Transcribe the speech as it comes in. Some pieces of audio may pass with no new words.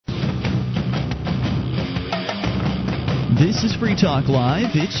This is Free Talk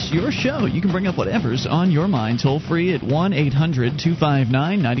Live. It's your show. You can bring up whatever's on your mind. Toll free at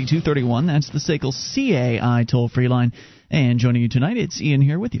 1-800-259-9231. That's the SACL CAI toll-free line. And joining you tonight, it's Ian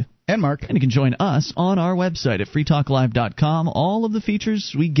here with you. And Mark. And you can join us on our website at freetalklive.com. All of the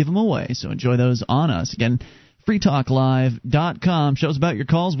features, we give them away, so enjoy those on us. Again, freetalklive.com. Shows about your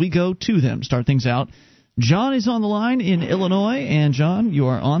calls. We go to them. Start things out. John is on the line in Illinois. And, John, you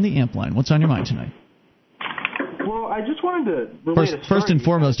are on the amp line. What's on your mind tonight? Well, I just wanted to relate a story. First and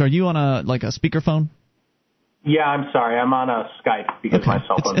foremost, are you on a speakerphone? Yeah, I'm sorry. I'm on a Skype because my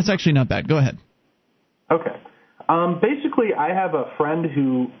cell phone. It's actually not bad. Go ahead. Okay. Basically, I have a friend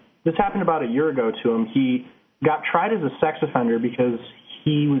who, this happened about a year ago to him. He got tried as a sex offender because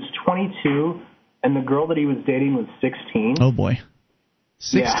he was 22 and the girl that he was dating was 16. Oh, boy.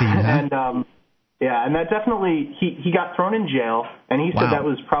 16, yeah. huh? And that definitely, he got thrown in jail, and he said that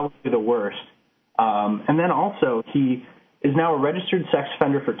was probably the worst. And then also, he is now a registered sex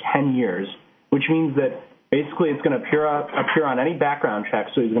offender for 10 years, which means that basically it's going to appear on any background check,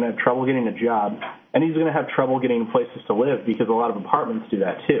 so he's going to have trouble getting a job, and he's going to have trouble getting places to live because a lot of apartments do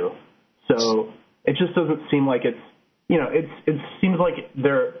that too. So it just doesn't seem like it seems like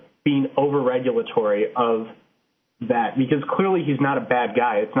they're being over-regulatory of that, because clearly he's not a bad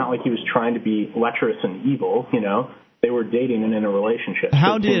guy. It's not like he was trying to be lecherous and evil, They were dating and in a relationship.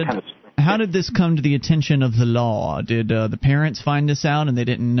 How did this come to the attention of the law? Did the parents find this out and they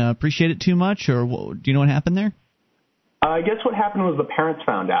didn't appreciate it too much, or do you know what happened there? I guess what happened was the parents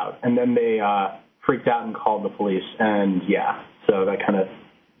found out, and then they freaked out and called the police, and so that kind of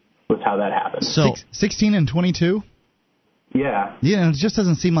was how that happened. So 16 and 22? Yeah. Yeah, it just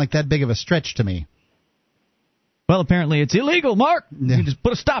doesn't seem like that big of a stretch to me. Well, apparently it's illegal, Mark. Yeah. You just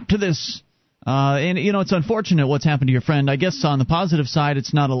put a stop to this. And, it's unfortunate what's happened to your friend. I guess on the positive side,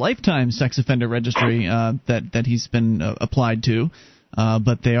 it's not a lifetime sex offender registry that he's been applied to.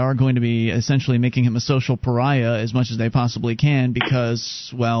 But they are going to be essentially making him a social pariah as much as they possibly can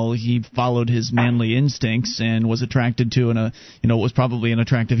because, well, he followed his manly instincts and was attracted to was probably an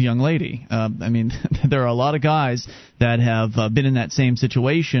attractive young lady. There are a lot of guys that have been in that same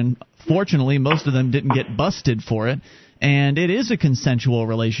situation. Fortunately, most of them didn't get busted for it. And it is a consensual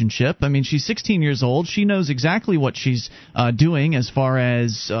relationship. She's 16 years old. She knows exactly what she's doing as far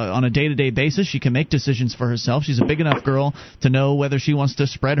as on a day-to-day basis. She can make decisions for herself. She's a big enough girl to know whether she wants to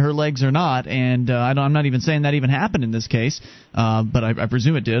spread her legs or not. And I'm not even saying that even happened in this case, but I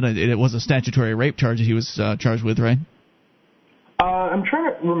presume it did. It was a statutory rape charge that he was charged with, right? I'm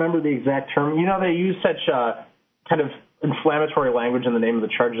trying to remember the exact term. They use such kind of inflammatory language in the name of the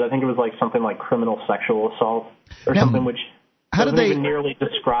charges. I think it was something like criminal sexual assault or something, which doesn't even nearly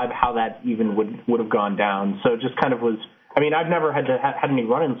describe how that even would have gone down. So it just kind of was. I've never had any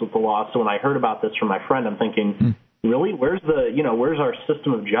run-ins with the law. So when I heard about this from my friend, I'm thinking, really, where's our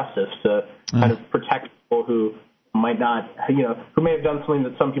system of justice to kind of protect people who might not, who may have done something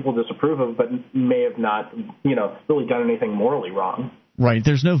that some people disapprove of, but may have not, really done anything morally wrong. Right.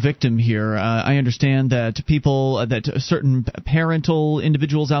 There's no victim here. I understand that certain parental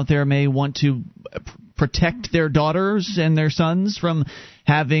individuals out there may want to protect their daughters and their sons from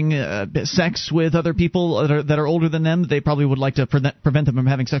having sex with other people that are older than them. They probably would like to prevent them from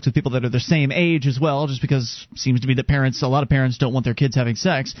having sex with people that are their same age as well, just because it seems to be that a lot of parents don't want their kids having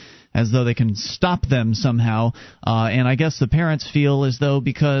sex, as though they can stop them somehow. And I guess the parents feel as though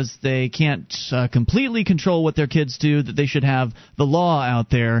because they can't completely control what their kids do, that they should have the law out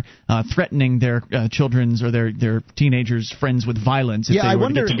there threatening their children's or their teenagers' friends with violence if they were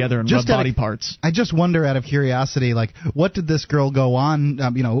to get together and rub body parts. I just wonder, out of curiosity, what did this girl go on?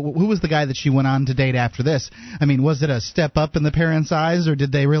 Who was the guy that she went on to date after this? Was it a step up in the parents' eyes, or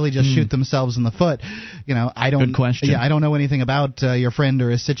did they really just shoot themselves in the foot? Good question. Yeah, I don't know anything about your friend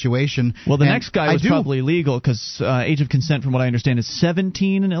or his situation. Well, the next guy was probably legal because age of consent, from what I understand, is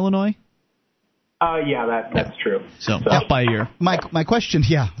 17 in Illinois. That's true. So off by a year. My question,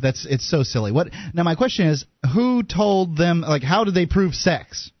 it's so silly. My question is, who told them? How did they prove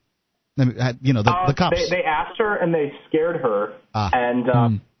sex? The cops. They asked her and they scared her,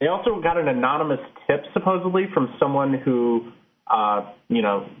 and they also got an anonymous tip supposedly from someone who,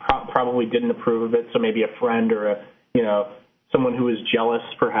 probably didn't approve of it. So maybe a friend or someone who was jealous,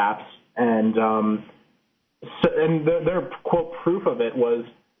 perhaps. And their quote proof of it was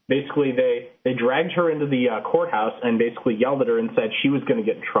basically they dragged her into the courthouse and basically yelled at her and said she was going to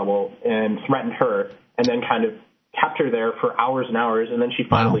get in trouble and threatened her, and then kind of kept her there for hours and hours, and then she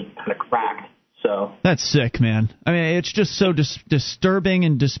finally kind of cracked. So that's sick, man. It's just so disturbing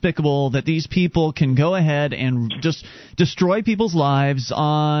and despicable that these people can go ahead and just destroy people's lives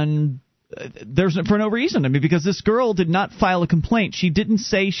on there's for no reason. I mean, because this girl did not file a complaint. She didn't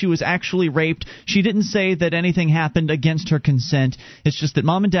say she was actually raped. She didn't say that anything happened against her consent. It's just that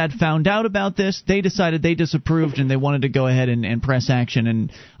mom and dad found out about this. They decided they disapproved, and they wanted to go ahead and press action.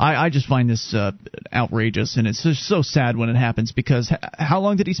 And I just find this outrageous, and it's just so sad when it happens, because how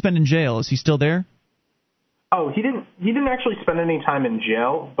long did he spend in jail? Is he still there? Oh, he didn't actually spend any time in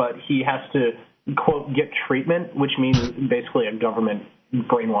jail, but he has to, quote, get treatment, which means basically a government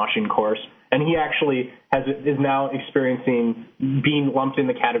brainwashing course. And he actually is now experiencing being lumped in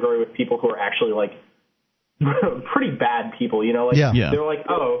the category with people who are actually, like, pretty bad people, you know? Like, they're like,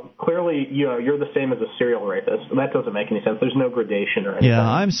 oh, clearly, you know, you're the same as a serial rapist. And that doesn't make any sense. There's no gradation or anything. Yeah,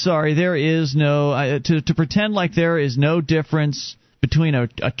 I'm sorry. There is no to pretend like there is no difference between a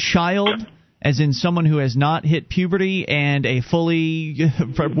child, as in someone who has not hit puberty, and a fully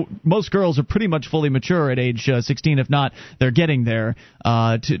most girls are pretty much fully mature at age 16, if not they're getting there.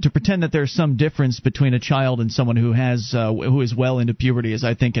 To pretend that there's some difference between a child and someone who is well into puberty is,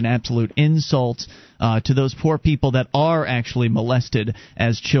 I think, an absolute insult to those poor people that are actually molested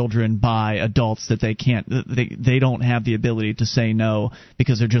as children by adults, that they don't have the ability to say no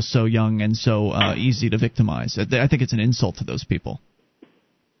because they're just so young and so easy to victimize. I think it's an insult to those people.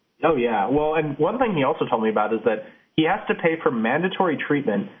 Oh, yeah. Well, and one thing he also told me about is that he has to pay for mandatory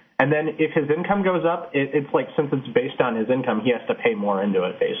treatment, and then if his income goes up, it's like, since it's based on his income, he has to pay more into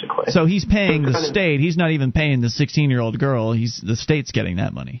it, basically. So he's paying the state. He's not even paying the 16-year-old girl. The state's getting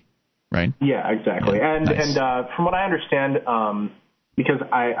that money, right? Yeah, exactly. Yeah, and nice. And from what I understand, because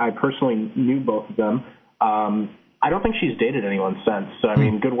I personally knew both of them, I don't think she's dated anyone since. So, I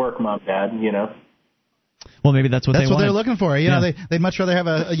mean, good work, Mom, Dad, you know. Well, maybe that's what they wanted. That's what they're looking for. You know, they'd much rather have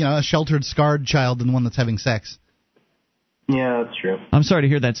a sheltered, scarred child than one that's having sex. Yeah, that's true. I'm sorry to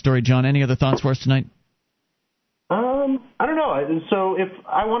hear that story, John. Any other thoughts for us tonight? I don't know. So if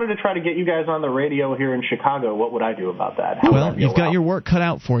I wanted to try to get you guys on the radio here in Chicago, what would I do about that? Well, you've got your work cut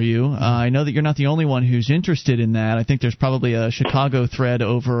out for you. I know that you're not the only one who's interested in that. I think there's probably a Chicago thread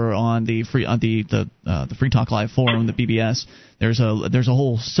over on the Free Talk Live forum, the BBS. There's a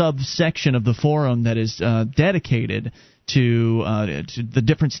whole subsection of the forum that is dedicated to the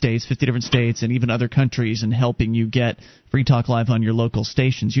different states, 50 different states, and even other countries, and helping you get Free Talk Live on your local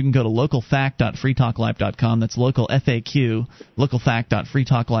stations. You can go to localfact.freetalklive.com. That's local FAQ,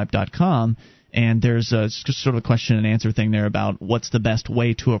 localfact.freetalklive.com. And there's just sort of a question and answer thing there about what's the best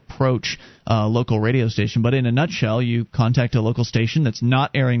way to approach a local radio station. But in a nutshell, you contact a local station that's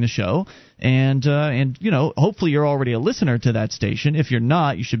not airing the show, and you know, hopefully you're already a listener to that station. If you're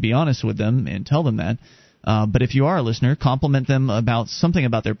not, you should be honest with them and tell them that. But if you are a listener, compliment them about something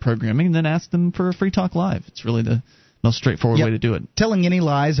about their programming, and then ask them for Free Talk Live. It's really the most straightforward way to do it. Telling any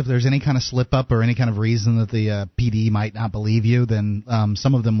lies, if there's any kind of slip-up or any kind of reason that the PD might not believe you, then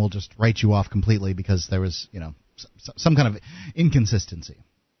some of them will just write you off completely because there was, you know, some kind of inconsistency.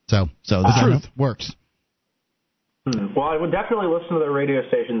 So the truth works. Well, I would definitely listen to the radio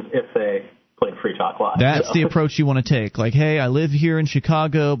stations if they played Free Talk Live. That's the approach you want to take. Like, hey, I live here in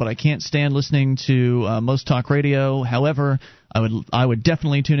Chicago, but I can't stand listening to most talk radio. However, I would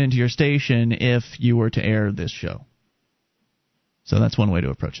definitely tune into your station if you were to air this show. So that's one way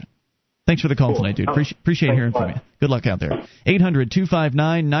to approach it. Thanks for the call tonight, dude. Appreciate hearing from you. Good luck out there.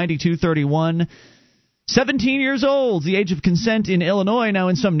 800-259-9231. 17 years old, the age of consent in Illinois. Now,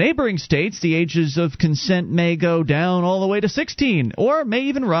 in some neighboring states, the ages of consent may go down all the way to 16, or may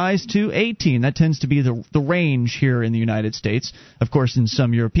even rise to 18. That tends to be the range here in the United States. Of course, in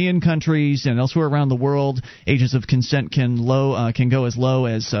some European countries and elsewhere around the world, ages of consent can go as low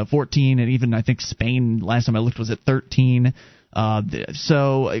as 14, and even, I think, Spain, last time I looked, was at 13.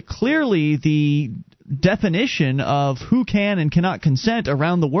 So clearly the definition of who can and cannot consent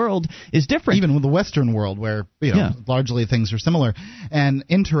around the world is different. Even with the Western world, where largely things are similar. And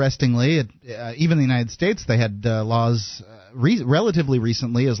interestingly, even in the United States, they had laws relatively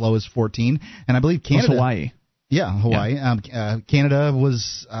recently as low as 14, and I believe Canada. Also Hawaii. Yeah, Hawaii. Yeah. Canada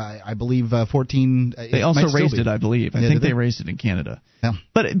was, I believe, 14. They also raised it, I believe. I think they raised it in Canada. Yeah.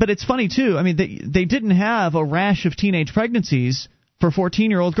 But it's funny, too. I mean, they didn't have a rash of teenage pregnancies for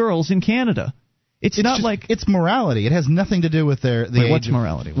 14-year-old girls in Canada. It's not just, like it's morality. It has nothing to do with the age. What's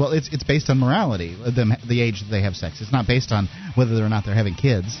morality? Well, it's based on morality, the age that they have sex. It's not based on whether or not they're having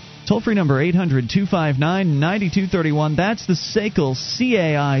kids. Toll-free number 800-259-9231. That's the SACL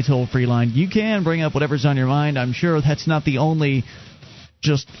CAI toll-free line. You can bring up whatever's on your mind. I'm sure that's not the only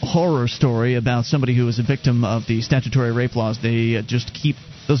just horror story about somebody who is a victim of the statutory rape laws.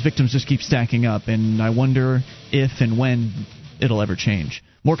 Those victims just keep stacking up, and I wonder if and when it'll ever change.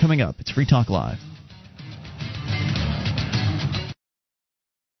 More coming up. It's Free Talk Live.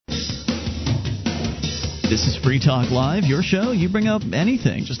 This is Free Talk Live, your show. You bring up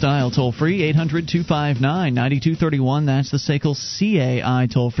anything. Just dial toll-free, 800-259-9231. That's the SACL CAI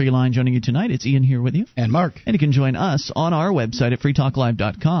toll-free line. Joining you tonight, it's Ian here with you. And Mark. And you can join us on our website at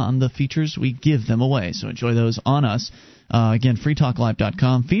freetalklive.com. The features, we give them away, so enjoy those on us. Again,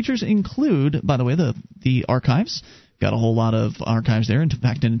 freetalklive.com. Features include, by the way, the archives. Got a whole lot of archives there. In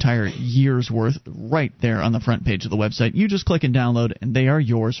fact, an entire year's worth right there on the front page of the website. You just click and download, and they are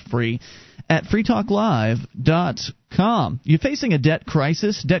yours free at freetalklive.com. You're facing a debt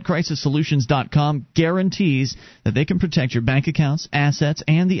crisis? DebtCrisisSolutions.com guarantees that they can protect your bank accounts, assets,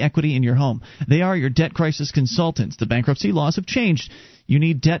 and the equity in your home. They are your debt crisis consultants. The bankruptcy laws have changed. You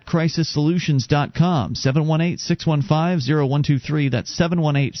need DebtCrisisSolutions.com, 718-615-0123. That's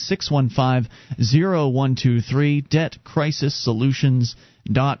 718-615-0123,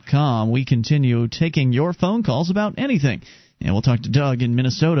 DebtCrisisSolutions.com. We continue taking your phone calls about anything. And we'll talk to Doug in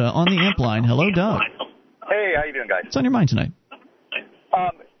Minnesota on the amp line. Hello, Doug. Hey, how you doing, guys? What's on your mind tonight? A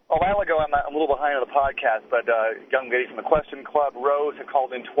while ago, I'm a little behind on the podcast, but a young lady from the Question Club, Rose, had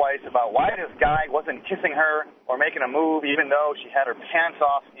called in twice about why this guy wasn't kissing her or making a move, even though she had her pants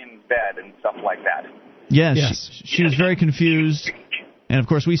off in bed and stuff like that. Yes. She was very confused. And, of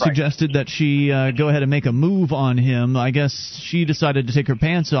course, we suggested that she go ahead and make a move on him. I guess she decided to take her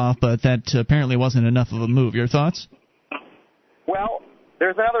pants off, but that apparently wasn't enough of a move. Your thoughts? Well,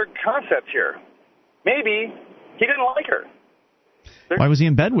 there's another concept here. Maybe he didn't like her. Why was he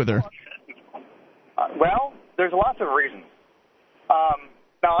in bed with her? Well, there's lots of reasons.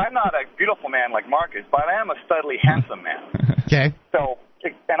 Now, I'm not a beautiful man like Marcus, but I am a studly, handsome man. Okay. So,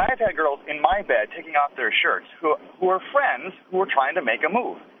 and I've had girls in my bed taking off their shirts who are friends who are trying to make a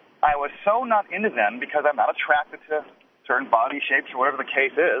move. I was so not into them because I'm not attracted to certain body shapes or whatever the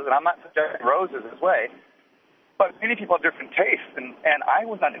case is, and I'm not suggesting Rose is this way. But many people have different tastes, and I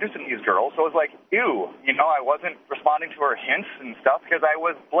was not interested in these girls, so it was like, ew, I wasn't responding to her hints and stuff because I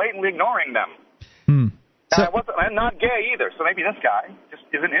was blatantly ignoring them. So, I'm not gay either, so maybe this guy just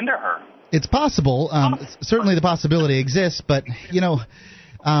isn't into her. It's possible. Certainly the possibility exists, but,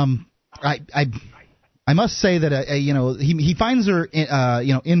 I must say that he finds her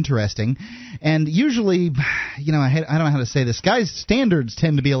interesting, and usually I don't know how to say this. Guys' standards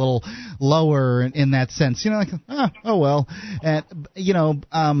tend to be a little lower in that sense. Oh well, and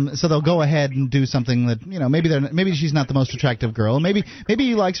so they'll go ahead and do something that maybe she's not the most attractive girl. Maybe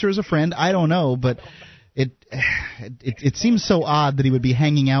he likes her as a friend. I don't know, but it seems so odd that he would be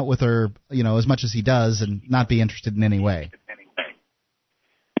hanging out with her as much as he does and not be interested in any way.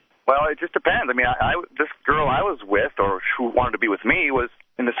 Well, it just depends. I mean, this girl I was with, or who wanted to be with me, was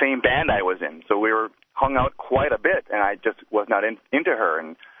in the same band I was in. So we were hung out quite a bit, and I just was not into her.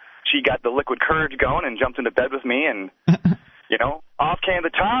 And she got the liquid courage going and jumped into bed with me, and, off came the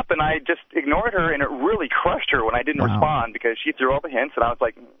top, and I just ignored her, and it really crushed her when I didn't respond because she threw all the hints, and I was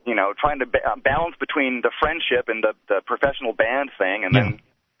like, trying to balance between the friendship and the professional band thing, and then...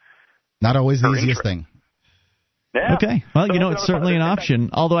 Not always the easiest thing. Yeah. Okay. Well, it's certainly an option.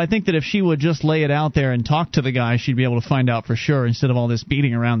 Although I think that if she would just lay it out there and talk to the guy, she'd be able to find out for sure instead of all this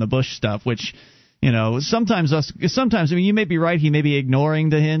beating around the bush stuff, which, sometimes, you may be right, he may be ignoring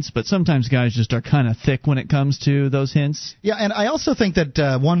the hints, but sometimes guys just are kind of thick when it comes to those hints. Yeah, and I also think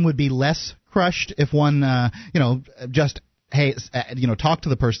that one would be less crushed if one, just talk to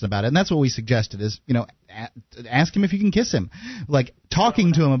the person about it. And that's what we suggested is, ask him if you can kiss him. Like,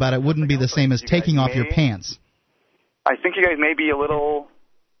 talking to him about it wouldn't be the same as taking off your pants. I think you guys may be a little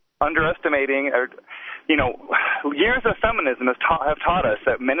underestimating, or, years of feminism have taught us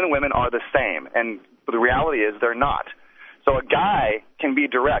that men and women are the same, and the reality is they're not. So a guy can be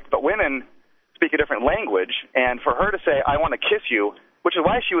direct, but women speak a different language, and for her to say, I want to kiss you, which is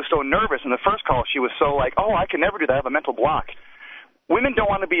why she was so nervous in the first call. She was so like, oh, I can never do that. I have a mental block. Women don't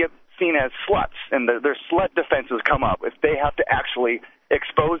want to be seen as sluts, and their slut defenses come up if they have to actually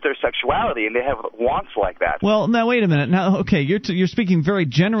expose their sexuality and they have wants like that. Well, now wait a minute. Now, okay, you're speaking very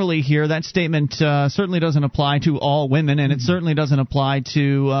generally here. That statement certainly doesn't apply to all women, and it certainly doesn't apply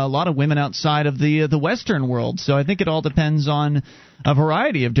to a lot of women outside of the Western world. So I think it all depends on a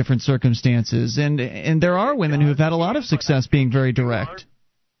variety of different circumstances, and there are women who have had a lot of success being very direct.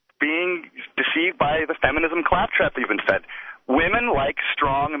 Being deceived by the feminism claptrap that you've been fed. Women like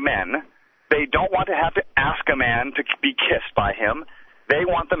strong men. They don't want to have to ask a man to be kissed by him. They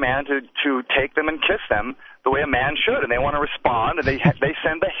want the man to take them and kiss them the way a man should, and they want to respond, and they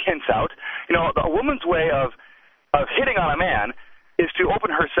send the hints out. A woman's way of hitting on a man is to open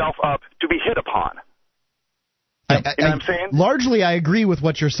herself up to be hit upon. You know what I'm saying? Largely, I agree with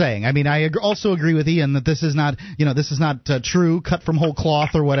what you're saying. I mean, I also agree with Ian that this is not true, cut from whole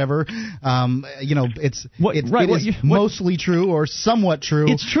cloth or whatever. It's mostly true or somewhat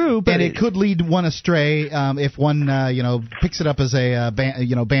true. It's true, but it could lead one astray if one picks it up as a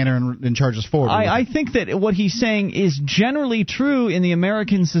banner and charges forward. I think that what he's saying is generally true in the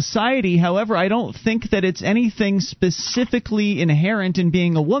American society. However, I don't think that it's anything specifically inherent in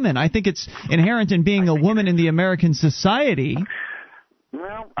being a woman. I think it's inherent in being a woman in the American society.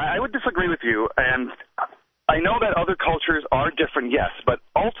 Well, I would disagree with you, and I know that other cultures are different, yes, but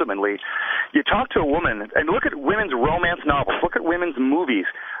ultimately, you talk to a woman, and look at women's romance novels, look at women's movies.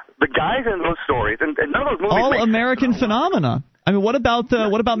 The guys in those stories, and none of those movies... All American phenomena. I mean, what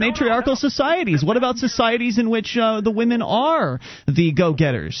about matriarchal societies? What about societies in which the women are the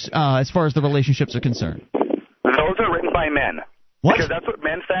go-getters as far as the relationships are concerned? Those are written by men. What? Because that's what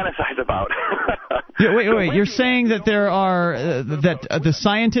men fantasize about. Yeah, wait. You're saying that there are the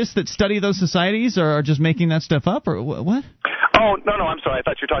scientists that study those societies are just making that stuff up, or what? Oh, no, I'm sorry. I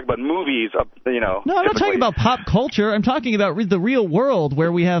thought you were talking about movies, No, I'm not talking about pop culture. I'm talking about the real world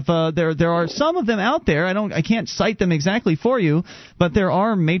where we have there are some of them out there. I can't cite them exactly for you, but there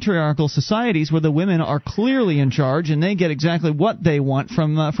are matriarchal societies where the women are clearly in charge and they get exactly what they want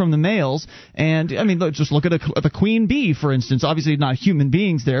from the males. And I mean, just look at the queen bee, for instance. Obviously, not human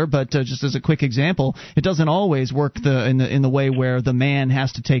beings there, but just as a quick example, it doesn't always work in the way where the man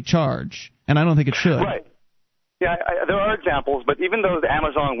has to take charge, and I don't think it should. Right. Yeah, there are examples, but even those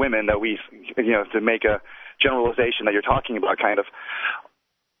Amazon women that we, to make a generalization that you're talking about, kind of,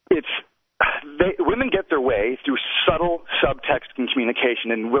 women get their way through subtle subtext in communication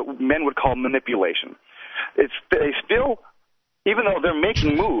and what men would call manipulation. They still, even though they're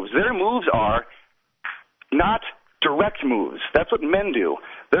making moves, their moves are not direct moves. That's what men do.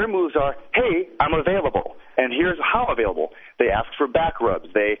 Their moves are, hey, I'm available, and here's how available. They ask for back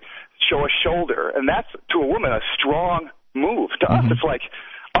rubs. They show a shoulder, and that's, to a woman, a strong move. To us, it's like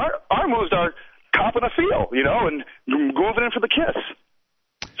our moves are copping a feel, and moving in for the kiss.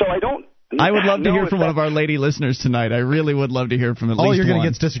 So I would love to hear from one of our lady listeners tonight. I really would love to hear from at least one. All you're going to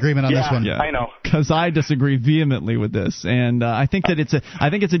get is disagreement on this one. Yeah, I know. Because I disagree vehemently with this, and I think that it's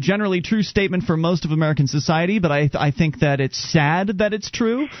a generally true statement for most of American society. But I think that it's sad that it's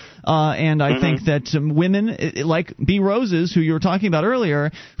true, and I think that women like B. Roses, who you were talking about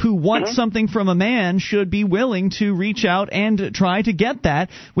earlier, who want something from a man, should be willing to reach out and try to get that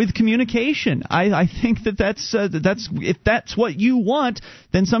with communication. I think that's if that's what you want,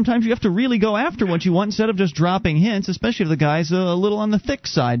 then sometimes you have to really go after what you want instead of just dropping hints, especially if the guy's a little on the thick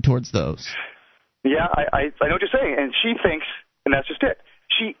side towards those. Yeah, I know what you're saying, and she thinks, and that's just it,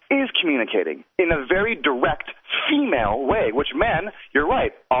 she is communicating in a very direct female way, which men, you're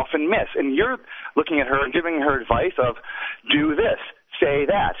right, often miss. And you're looking at her and giving her advice of, do this, say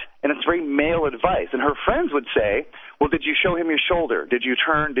that, and it's very male advice. And her friends would say, well, did you show him your shoulder? Did you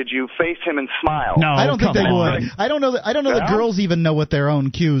turn? Did you face him and smile? No, I don't think they would. I don't know that girls even know what their own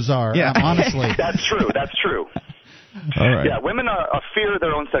cues are. Yeah, honestly. That's true. All right. Yeah, women fear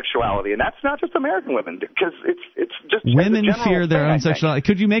their own sexuality, and that's not just American women, because it's just women fear their own sexuality.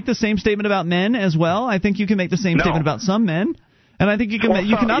 Could you make the same statement about men as well? I think you can make the same statement about some men. And I think you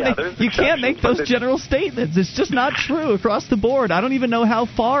can't make those general statements. It's just not true across the board. I don't even know how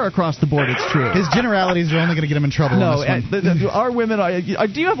far across the board it's true. His generalities are only going to get him in trouble. No, our women are.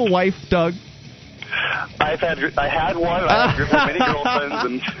 Do you have a wife, Doug? I had one. I had many girlfriends,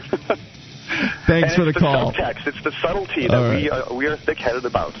 and thanks for the call. Subtext. It's the subtlety that we are thick-headed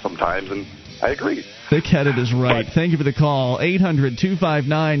about sometimes, and I agree. Thick-headed is right. Thank you for the call.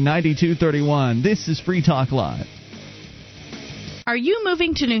 800-259-9231. This is Free Talk Live. Are you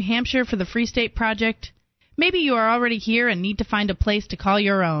moving to New Hampshire for the Free State Project? Maybe you are already here and need to find a place to call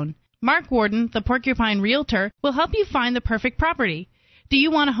your own. Mark Warden, the Porcupine Realtor, will help you find the perfect property. Do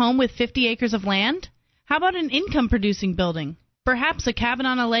you want a home with 50 acres of land? How about an income-producing building? Perhaps a cabin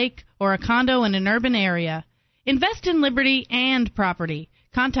on a lake or a condo in an urban area. Invest in liberty and property.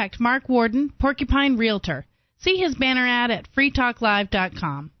 Contact Mark Warden, Porcupine Realtor. See his banner ad at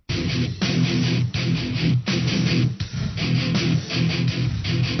freetalklive.com.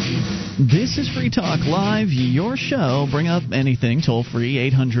 This is Free Talk Live, your show. Bring up anything, toll free,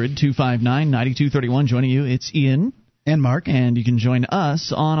 800-259-9231. Joining you, it's Ian. And Mark. And you can join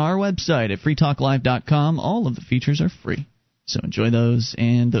us on our website at freetalklive.com. All of the features are free. So enjoy those,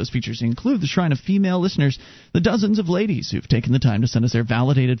 and those features include the Shrine of Female Listeners, the dozens of ladies who've taken the time to send us their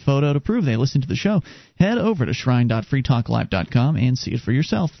validated photo to prove they listen to the show. Head over to shrine.freetalklive.com and see it for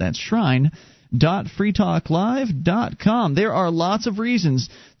yourself. That's shrine.freetalklive.com. www.freetalklive.com. There are lots of reasons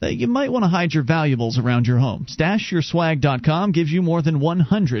that you might want to hide your valuables around your home. StashYourSwag.com gives you more than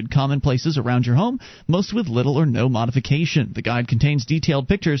 100 common places around your home, most with little or no modification. The guide contains detailed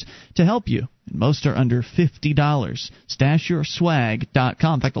pictures to help you, and most are under $50.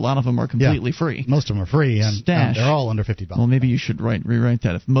 StashYourSwag.com. In fact, a lot of them are completely free. Most of them are free, and they're all under $50. Well, maybe you should rewrite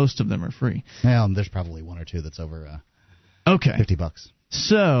that if most of them are free. Well, there's probably one or two that's over $50.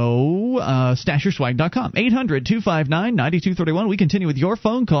 So, StashYourSwag.com. 800-259-9231. We continue with your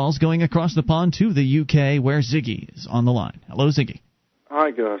phone calls going across the pond to the UK, where Ziggy is on the line. Hello, Ziggy.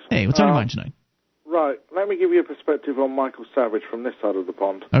 Hi, guys. Hey, what's on your mind tonight? Right. Let me give you a perspective on Michael Savage from this side of the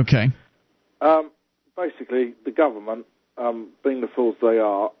pond. Okay. Basically, the government, being the fools they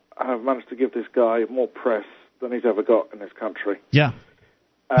are, have managed to give this guy more press than he's ever got in this country. Yeah.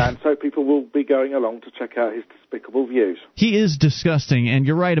 And so people will be going along to check out his despicable views. He is disgusting, and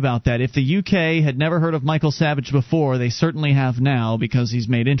you're right about that. If the UK had never heard of Michael Savage before, they certainly have now, because he's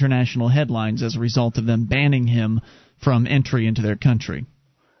made international headlines as a result of them banning him from entry into their country.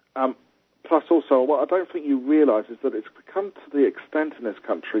 Plus also, what I don't think you realise is that it's become to the extent in this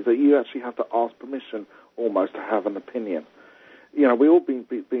country that you actually have to ask permission almost to have an opinion. You know, we've all been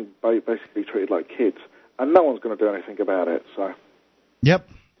basically treated like kids, and no one's going to do anything about it, so... Yep.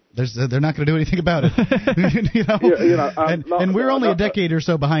 They're not going to do anything about it. And we're only a decade or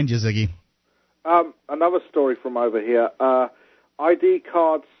so behind you, Ziggy. Another story from over here. ID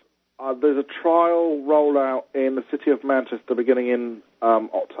cards, there's a trial rollout in the city of Manchester beginning in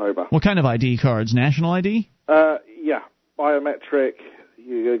October. What kind of ID cards? National ID? Yeah, biometric.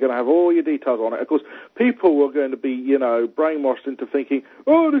 You're going to have all your details on it. Of course, people are going to be, brainwashed into thinking,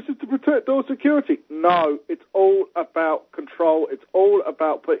 oh, this is to protect our security. No, it's all about control. It's all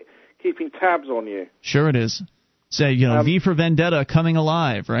about keeping tabs on you. Sure it is. Say, V for Vendetta coming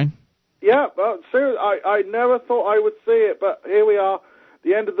alive, right? Yeah, well, seriously, I never thought I would see it, but here we are,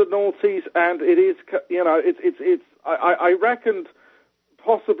 the end of the noughties, and it is, I reckoned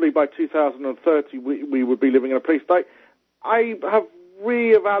possibly by 2030 we would be living in a police state. I have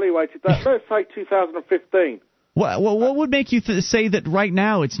reevaluated that. Let's say 2015. What would make you say that right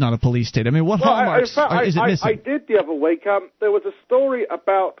now it's not a police state? I mean, what hallmarks is it missing? I did the other week. There was a story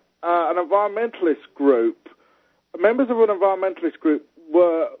about an environmentalist group. Members of an environmentalist group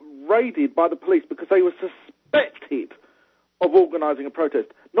were raided by the police because they were suspected of organising a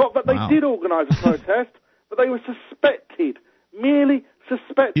protest. Not that they did organise a protest, but they were suspected. Merely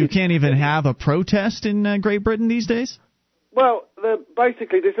suspected. You can't even have a protest in Great Britain these days? Well,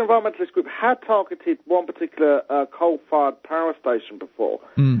 basically, this environmentalist group had targeted one particular coal-fired power station before.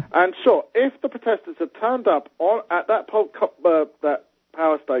 And sure, if the protesters had turned up at that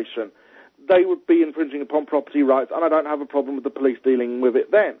power station, they would be infringing upon property rights, and I don't have a problem with the police dealing with it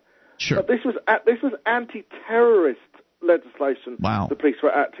then. Sure. But this was anti-terrorist legislation the police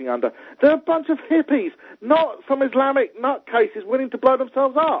were acting under. They're a bunch of hippies, not some Islamic nutcases willing to blow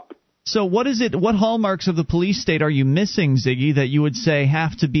themselves up. So what is it? What hallmarks of the police state are you missing, Ziggy, that you would say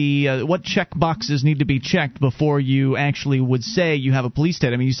have to be? What check boxes need to be checked before you actually would say you have a police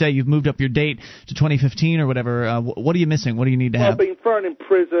state? I mean, you say you've moved up your date to 2015 or whatever. What are you missing? What do you need to have? Being thrown in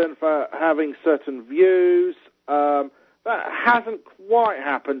prison for having certain views. That hasn't quite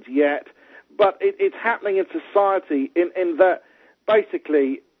happened yet, but it's happening in society. In that,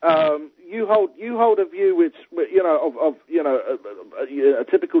 basically. You hold a view which, a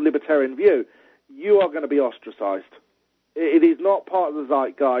typical libertarian view. You are going to be ostracized. It is not part of the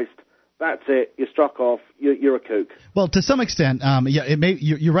zeitgeist. That's it. You're struck off. You're a kook. Well, to some extent,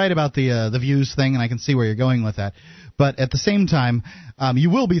 you're right about the views thing, and I can see where you're going with that. But at the same time, you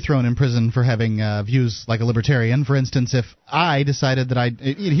will be thrown in prison for having views like a libertarian. For instance, if I decided that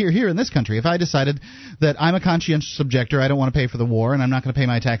here in this country, if I decided that I'm a conscientious objector, I don't want to pay for the war, and I'm not going to pay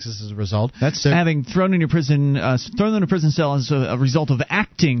my taxes as a result. That's having thrown in a prison cell as a result of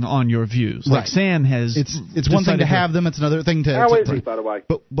acting on your views. Like Sam has. It's one thing to have them. It's another thing to. How is he, by the way?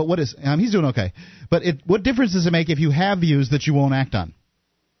 But what is? He's doing okay. But what difference does it make if you have views that you won't act on?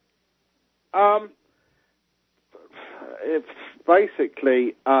 It's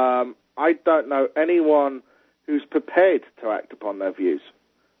basically, I don't know anyone who's prepared to act upon their views.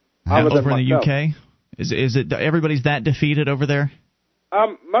 Over in the UK? Is it everybody's that defeated over there?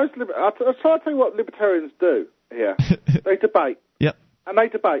 I'll tell you what libertarians do here. They debate. Yep. And they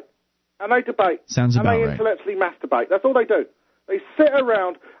debate. And they debate. Sounds about right. And they intellectually masturbate. That's all they do. They sit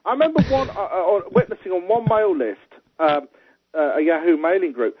around. I remember witnessing on one mail list, a Yahoo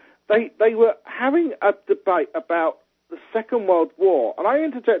mailing group, they were having a debate about the Second World War, and I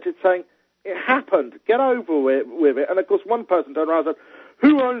interjected saying, it happened, get over with it, and of course one person turned around and said,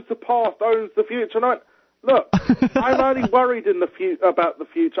 who owns the past owns the future. And I went, look, I'm only worried about the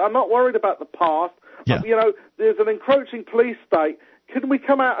future. I'm not worried about the past. Yeah. There's an encroaching police state. Couldn't we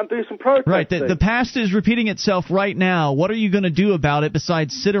come out and do some protesting? Right. The past is repeating itself right now. What are you going to do about it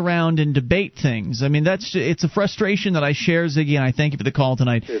besides sit around and debate things? I mean, it's a frustration that I share, Ziggy, and I thank you for the call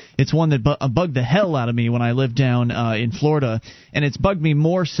tonight. Yes. It's one that bugged the hell out of me when I lived down in Florida, and it's bugged me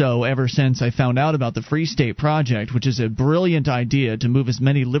more so ever since I found out about the Free State Project, which is a brilliant idea to move as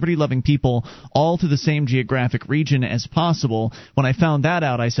many liberty-loving people all to the same geographic region as possible. When I found that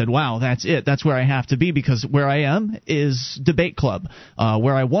out, I said, wow, that's it. That's where I have to be, because where I am is debate club.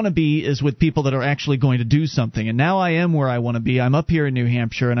 Where I want to be is with people that are actually going to do something. And now I am where I want to be. I'm up here in New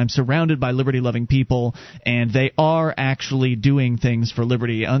Hampshire, and I'm surrounded by liberty-loving people, and they are actually doing things for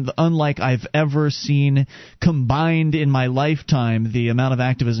liberty. Unlike I've ever seen combined in my lifetime, the amount of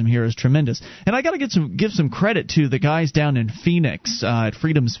activism here is tremendous. And I got to give some credit to the guys down in Phoenix, at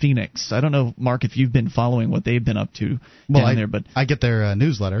Freedom's Phoenix. I don't know, Mark, if you've been following what they've been up to down there. But I get their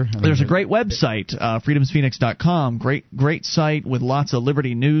newsletter. There's a great website, freedomsphoenix.com. Great site with lots of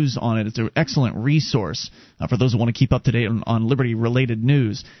liberty news on it. It's an excellent resource for those who want to keep up to date on liberty-related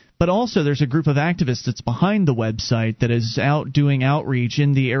news. But also there's a group of activists that's behind the website that is out doing outreach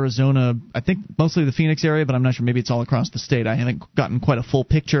in the Arizona, I think mostly the Phoenix area, but I'm not sure. Maybe it's all across the state. I haven't gotten quite a full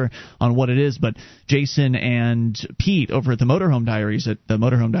picture on what it is. But Jason and Pete over at the Motorhome Diaries at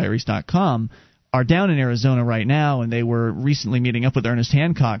themotorhomediaries.com are down in Arizona right now, and they were recently meeting up with Ernest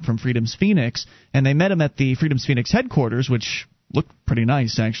Hancock from Freedom's Phoenix, and they met him at the Freedom's Phoenix headquarters, which looked pretty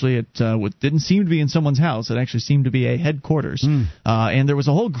nice, actually. It didn't seem to be in someone's house. It actually seemed to be a headquarters. And there was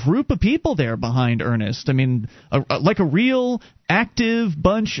a whole group of people there behind Ernest. I mean, like a real active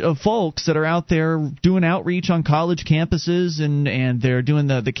bunch of folks that are out there doing outreach on college campuses, and they're doing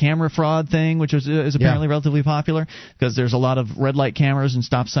the camera fraud thing, which is apparently relatively popular, because there's a lot of red light cameras and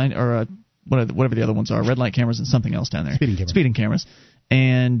stop sign, or whatever the other ones are, red light cameras and something else down there. Speeding cameras.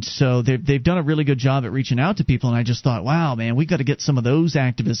 And so they've done a really good job at reaching out to people, and I just thought, wow, man, we've got to get some of those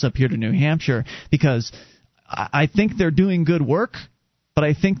activists up here to New Hampshire, because I think they're doing good work, but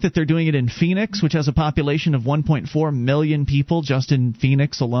I think that they're doing it in Phoenix, which has a population of 1.4 million people just in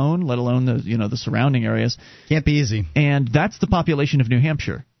Phoenix alone, let alone the surrounding areas. Can't be easy. And that's the population of New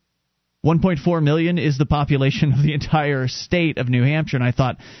Hampshire. 1.4 million is the population of the entire state of New Hampshire, and I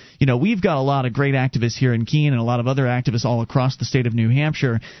thought, we've got a lot of great activists here in Keene and a lot of other activists all across the state of New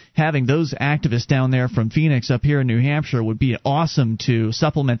Hampshire. Having those activists down there from Phoenix up here in New Hampshire would be awesome to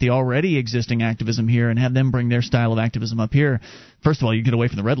supplement the already existing activism here and have them bring their style of activism up here. First of all, you get away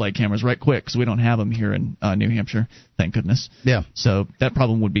from the red light cameras right quick, because we don't have them here in New Hampshire, thank goodness. Yeah. So that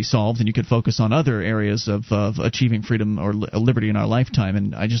problem would be solved, and you could focus on other areas of achieving freedom or liberty in our lifetime.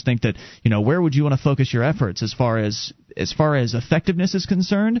 And I just think that, where would you want to focus your efforts as far as effectiveness is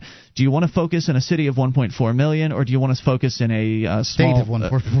concerned? Do you want to focus in a city of 1.4 million, or do you want to focus in a state of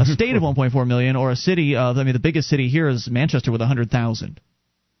 1.4 million, or a city of, the biggest city here is Manchester with 100,000.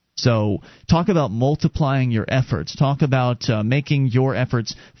 So talk about multiplying your efforts. Talk about making your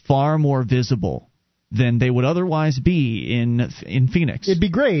efforts far more visible than they would otherwise be in Phoenix. It'd be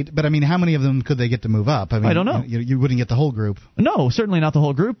great, but how many of them could they get to move up? I don't know. You wouldn't get the whole group. No, certainly not the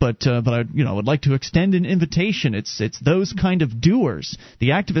whole group, but I would like to extend an invitation. It's those kind of doers, the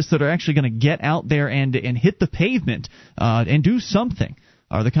activists that are actually going to get out there and hit the pavement and do something,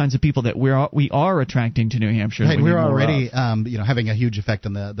 are the kinds of people that we are attracting to New Hampshire. Right, we're already having a huge effect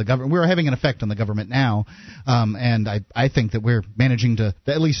on the government. We're having an effect on the government now, and I think that we're managing to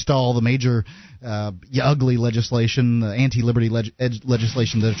at least stall the major ugly legislation, the anti-liberty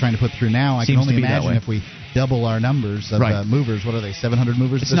legislation that they're trying to put through now. I can only imagine if we double our numbers of movers. What are they, 700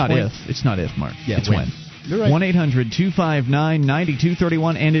 movers? It's not if. It's not if, Mark. Yeah, it's when. You're right.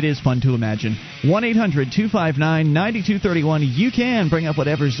 1-800-259-9231, and it is fun to imagine. 1-800-259-9231. You can bring up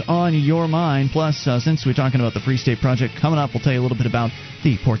whatever's on your mind. Plus, since we're talking about the Free State Project coming up, we'll tell you a little bit about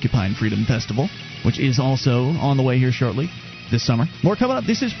the Porcupine Freedom Festival, which is also on the way here shortly this summer. More coming up.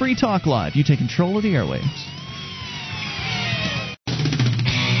 This is Free Talk Live. You take control of the airwaves.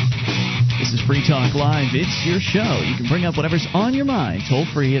 This is Free Talk Live. It's your show. You can bring up whatever's on your mind. Toll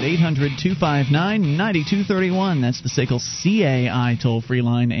free at 800-259-9231. That's the SACL CAI toll free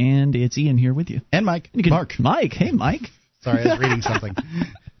line. And it's Ian here with you. And Mike. Mark. Mike. Hey, Mike. Sorry, I was reading something.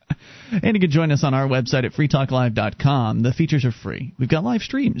 And you can join us on our website at freetalklive.com. The features are free. We've got live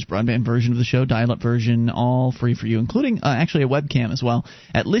streams, broadband version of the show, dial-up version, all free for you, including actually a webcam as well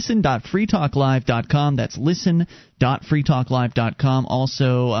at listen.freetalklive.com. That's listen.freetalklive.com.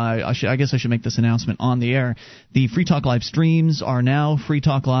 Also, I guess I should make this announcement on the air. The Free Talk Live streams are now Free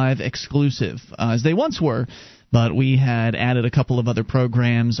Talk Live exclusive, as they once were. But we had added a couple of other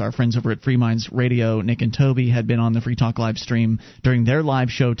programs. Our friends over at Free Minds Radio, Nick and Toby, had been on the Free Talk Live stream during their live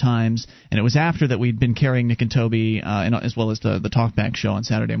show times, and it was after that we'd been carrying Nick and Toby, as well as the Talkback show on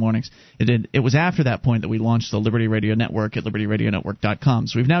Saturday mornings. It was after that point that we launched the Liberty Radio Network at libertyradionetwork.com.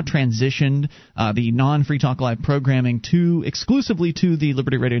 So we've now transitioned the non-Free Talk Live programming exclusively to the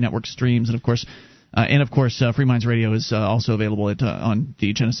Liberty Radio Network streams, and of course, Free Minds Radio is also available on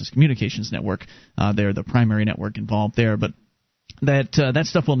the Genesis Communications Network. They're the primary network involved there. But that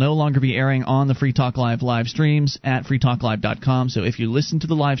stuff will no longer be airing on the Free Talk Live live streams at freetalklive.com. So if you listen to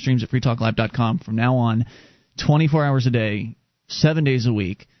the live streams at freetalklive.com from now on, 24 hours a day, 7 days a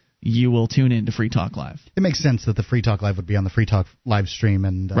week, you will tune in to Free Talk Live. It makes sense that the Free Talk Live would be on the Free Talk Live stream,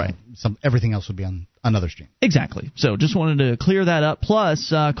 and right. Everything else would be on another stream. Exactly. So just wanted to clear that up.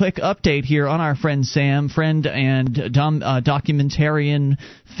 Plus, quick update here on our friend Sam, friend and documentarian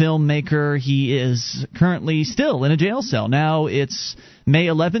filmmaker. He is currently still in a jail cell. Now it's May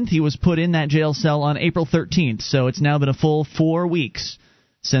 11th. He was put in that jail cell on April 13th, so it's now been a full 4 weeks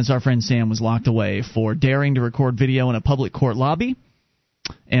since our friend Sam was locked away for daring to record video in a public court lobby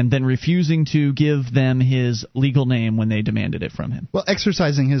and then refusing to give them his legal name when they demanded it from him. Well,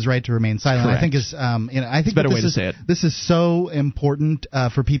 exercising his right to remain silent, correct. I think is, I think better way to say it. This is so important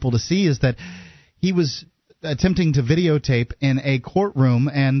for people to see, is that he was attempting to videotape in a courtroom,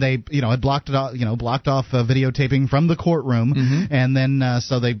 and they, had blocked off videotaping from the courtroom, and then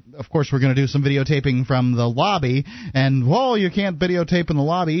so they, of course, were going to do some videotaping from the lobby, and you can't videotape in the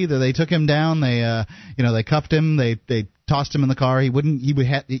lobby either. They took him down, they cuffed him, they tossed him in the car. He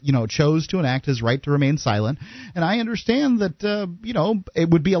chose to enact his right to remain silent. And I understand that, it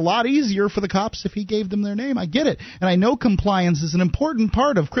would be a lot easier for the cops if he gave them their name. I get it. And I know compliance is an important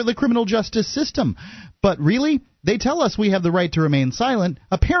part of the criminal justice system. But really, they tell us we have the right to remain silent.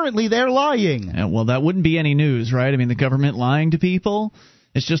 Apparently, they're lying. Well, that wouldn't be any news, right? I mean, the government lying to people?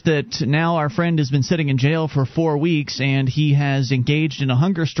 It's just that now our friend has been sitting in jail for 4 weeks, and he has engaged in a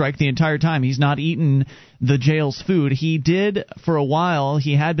hunger strike the entire time. He's not eaten the jail's food. He did, for a while,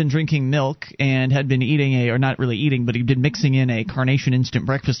 he had been drinking milk and had been eating or not really eating, but he'd been mixing in a Carnation Instant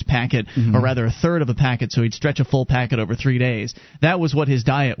Breakfast packet, or rather a third of a packet, so he'd stretch a full packet over 3 days. That was what his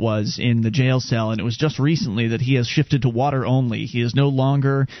diet was in the jail cell, and it was just recently that he has shifted to water only. He is no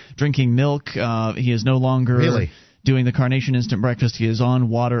longer drinking milk. He is no longer... Really? Doing the Carnation Instant Breakfast. He is on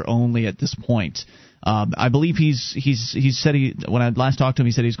water only at this point. I believe he's said when I last talked to him,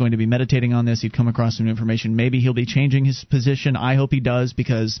 he said he's going to be meditating on this. He'd come across some information. Maybe he'll be changing his position. I hope he does,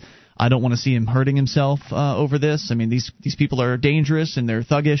 because I don't want to see him hurting himself over this. I mean, these people are dangerous and they're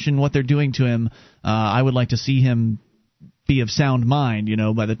thuggish in what they're doing to him. I would like to see him be of sound mind,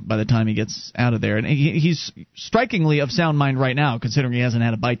 by the time he gets out of there. And he's strikingly of sound mind right now, considering he hasn't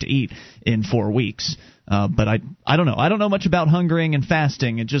had a bite to eat in 4 weeks. But I don't know. I don't know much about hungering and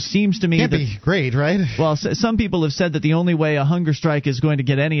fasting. It just seems to me Can't be great, right? Well, some people have said that the only way a hunger strike is going to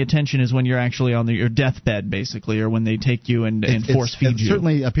get any attention is when you're actually on your deathbed, basically, or when they take you and force feed you. It's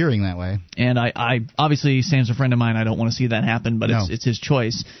certainly appearing that way. And I obviously, Sam's a friend of mine. I don't want to see that happen, but it's his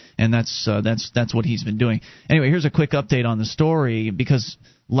choice, and that's what he's been doing. Anyway, here's a quick update on the story, because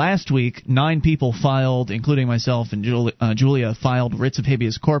last week 9 people filed, including myself and Julia, filed writs of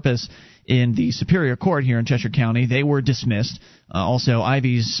habeas corpus in the Superior Court here in Cheshire County. They were dismissed. Also,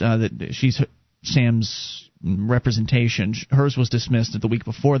 Ivy's, she's Sam's representation, hers was dismissed the week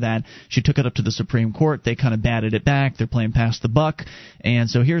before that. She took it up to the Supreme Court. They kind of batted it back. They're playing past the buck. And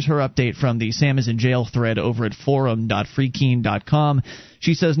so here's her update from the Sam is in jail thread over at forum.freekeen.com.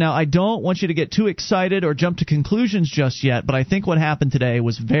 She says, now, I don't want you to get too excited or jump to conclusions just yet, but I think what happened today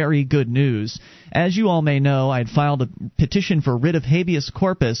was very good news. As you all may know, I had filed a petition for writ of habeas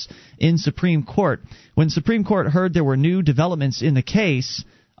corpus in Supreme Court. When Supreme Court heard there were new developments in the case,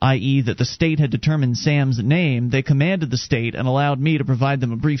 i.e. that the state had determined Sam's name, they commanded the state and allowed me to provide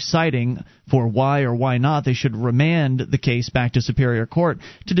them a brief citing for why or why not they should remand the case back to Superior Court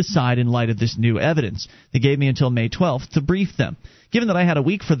to decide in light of this new evidence. They gave me until May 12th to brief them. Given that I had a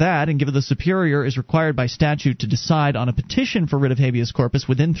week for that, and given the Superior is required by statute to decide on a petition for writ of habeas corpus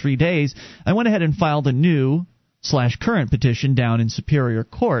within 3 days, I went ahead and filed a new/current petition down in Superior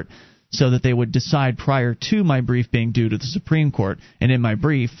Court, so that they would decide prior to my brief being due to the Supreme Court. And in my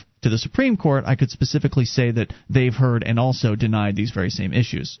brief to the Supreme Court, I could specifically say that they've heard and also denied these very same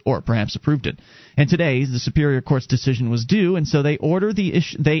issues, or perhaps approved it. And today, the Superior Court's decision was due, and so they order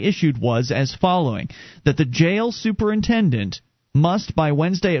they issued was as following: that the jail superintendent must, by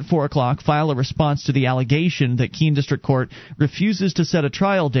Wednesday at 4 o'clock, file a response to the allegation that Keene District Court refuses to set a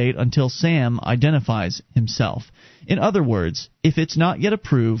trial date until Sam identifies himself. In other words, if it's not yet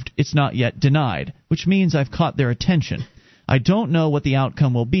approved, it's not yet denied, which means I've caught their attention. I don't know what the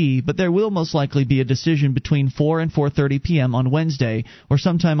outcome will be, but there will most likely be a decision between 4 and 4:30 p.m. on Wednesday or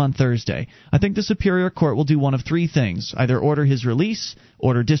sometime on Thursday. I think the Superior Court will do one of three things: either order his release,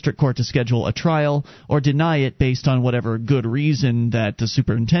 order District Court to schedule a trial, or deny it based on whatever good reason that the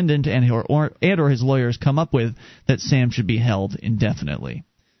superintendent and or his lawyers come up with that Sam should be held indefinitely.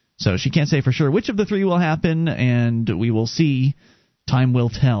 So she can't say for sure which of the three will happen, and we will see. Time will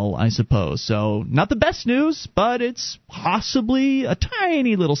tell, I suppose. So, not the best news, but it's possibly a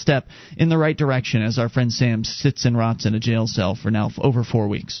tiny little step in the right direction as our friend Sam sits and rots in a jail cell for now over 4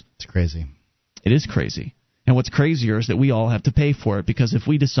 weeks. It's crazy. It is crazy. And what's crazier is that we all have to pay for it, because if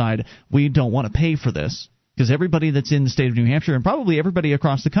we decide we don't want to pay for this, because everybody that's in the state of New Hampshire and probably everybody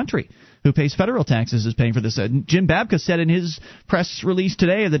across the country who pays federal taxes is paying for this. Jim Babka said in his press release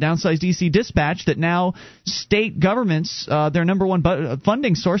today of the Downsized DC Dispatch that now state governments, their number one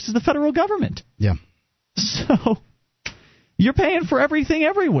funding source is the federal government. Yeah. So you're paying for everything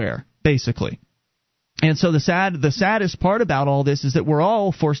everywhere, basically. And so the saddest part about all this is that we're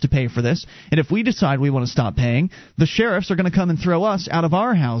all forced to pay for this. And if we decide we want to stop paying, the sheriffs are going to come and throw us out of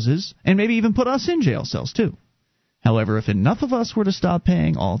our houses and maybe even put us in jail cells too. However, if enough of us were to stop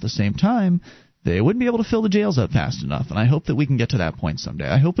paying all at the same time, they wouldn't be able to fill the jails up fast enough. And I hope that we can get to that point someday.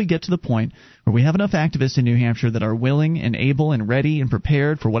 I hope we get to the point where we have enough activists in New Hampshire that are willing and able and ready and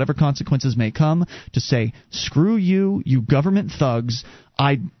prepared for whatever consequences may come to say, screw you, you government thugs.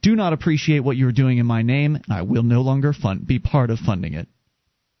 I do not appreciate what you're doing in my name, and I will no longer be part of funding it.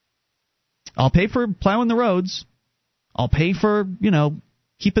 I'll pay for plowing the roads. I'll pay for,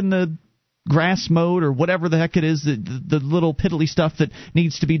 keeping the grass mowed or whatever the heck it is, the little piddly stuff that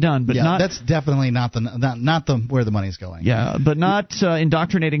needs to be done. But that's definitely not where the money's going. Yeah, but not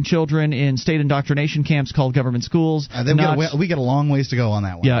indoctrinating children in state indoctrination camps called government schools. We got a long ways to go on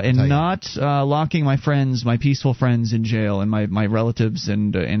that one. Yeah, and not locking my peaceful friends in jail, and my relatives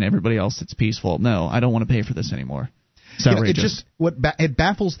and everybody else that's peaceful. No, I don't want to pay for this anymore. It's outrageous. It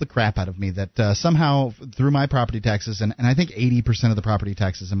baffles the crap out of me that somehow through my property taxes, and I think 80% of the property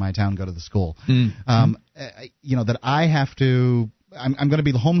taxes in my town go to the school. That I have to. I'm going to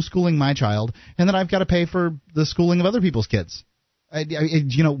be homeschooling my child, and that I've got to pay for the schooling of other people's kids.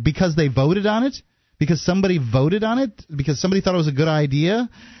 Because they voted on it. Because somebody voted on it, because somebody thought it was a good idea,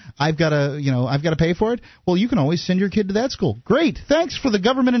 I've got to pay for it. Well, you can always send your kid to that school. Great, thanks for the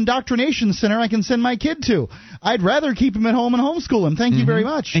government indoctrination center I can send my kid to. I'd rather keep him at home and homeschool him. Thank you very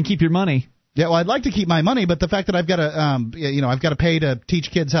much. And keep your money. Yeah, well, I'd like to keep my money, but the fact that I've got to, I've got to pay to teach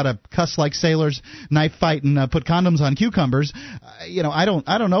kids how to cuss like sailors, knife fight, and put condoms on cucumbers. I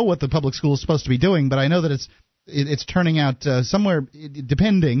don't know what the public school is supposed to be doing, but I know that it's turning out somewhere,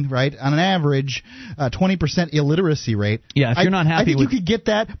 depending, right, on an average 20% illiteracy rate. Yeah, if you're not happy I think you could get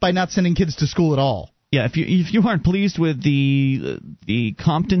that by not sending kids to school at all. Yeah, if you aren't pleased with the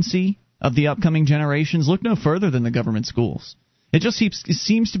competency of the upcoming generations, look no further than the government schools. It just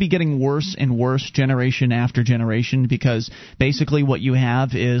seems to be getting worse and worse generation after generation, because basically what you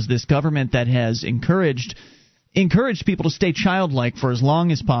have is this government that has encouraged people to stay childlike for as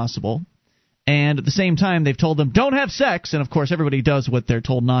long as possible. And at the same time, they've told them, don't have sex. And, of course, everybody does what they're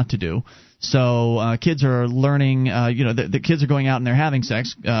told not to do. So kids are learning, the kids are going out and they're having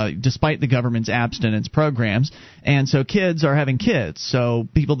sex despite the government's abstinence programs. And so kids are having kids. So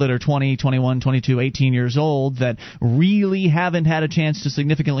people that are 20, 21, 22, 18 years old that really haven't had a chance to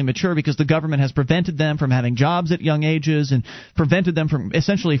significantly mature because the government has prevented them from having jobs at young ages and prevented them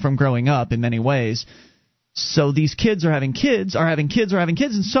from growing up in many ways. So these kids are having kids,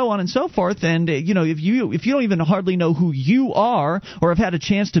 and so on and so forth. And if you don't even hardly know who you are or have had a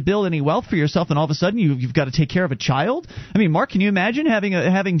chance to build any wealth for yourself, and all of a sudden you've got to take care of a child. I mean, Mark, can you imagine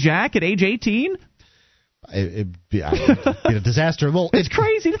having Jack at age 18? It'd be a disaster. Well, it's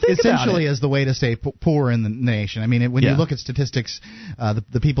crazy to think about. Essentially, as the way to stay poor in the nation. I mean, when you look at statistics,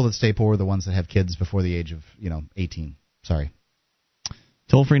 the people that stay poor are the ones that have kids before the age of 18. Sorry.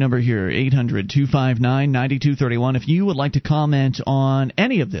 Toll-free number here, 800-259-9231. If you would like to comment on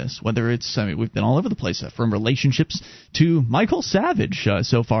any of this, whether it's, we've been all over the place, from relationships to Michael Savage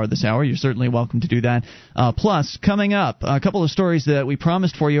so far this hour, you're certainly welcome to do that. Plus, coming up, a couple of stories that we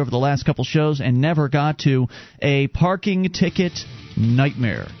promised for you over the last couple shows and never got to. A parking ticket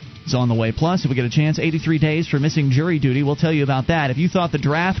nightmare. It's on the way. Plus, if we get a chance, 83 days for missing jury duty. We'll tell you about that. If you thought the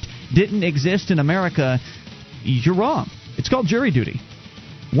draft didn't exist in America, you're wrong. It's called jury duty.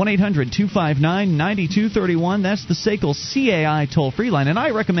 1-800-259-9231. That's the SACL CAI toll-free line, and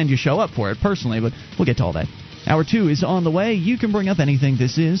I recommend you show up for it personally, but we'll get to all that. Hour 2 is on the way. You can bring up anything.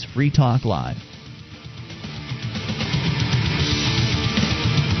 This is Free Talk Live.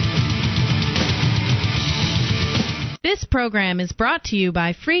 This program is brought to you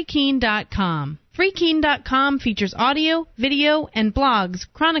by FreeKeene.com. FreeKeene.com features audio, video, and blogs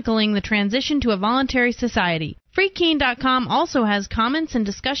chronicling the transition to a voluntary society. FreeKeene.com also has comments and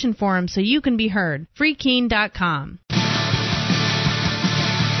discussion forums so you can be heard. FreeKeene.com.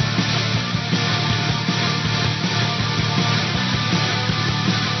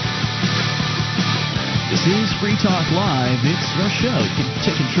 This is Free Talk Live. It's your show. You can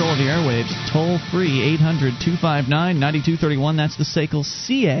take control of the airwaves. Toll free, 800-259-9231. That's the SACL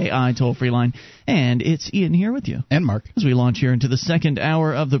CAI toll-free line. And it's Ian here with you. And Mark. As we launch here into the second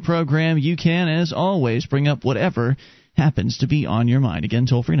hour of the program, you can, as always, bring up whatever happens to be on your mind. Again,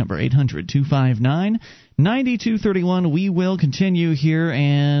 toll-free number 800-259-9231. We will continue here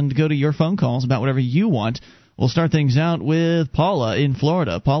and go to your phone calls about whatever you want. We'll start things out with Paula in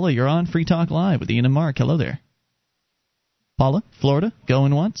Florida. Paula, you're on Free Talk Live with Ian and Mark. Hello there. Paula, Florida,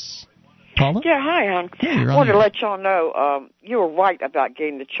 going once. Paula? Yeah, hi, hon. Yeah, you're on I wanted here. to let y'all know you were right about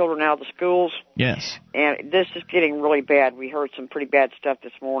getting the children out of the schools. Yes. And this is getting really bad. We heard some pretty bad stuff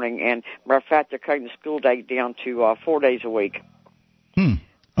this morning. And, matter of fact, they're cutting the school day down to 4 days a week. And,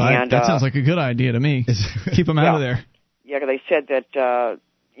 that sounds like a good idea to me. Keep them out of there. Yeah, they said that,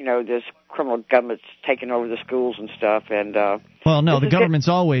 this criminal government's taking over the schools and stuff. And well, no, the government's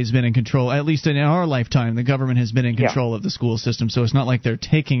always been in control. At least in our lifetime, the government has been in control of the school system. So it's not like they're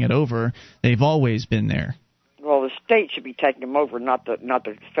taking it over. They've always been there. Well, the state should be taking them over, not the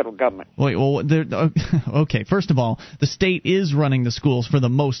federal government. Wait, well, okay. First of all, the state is running the schools for the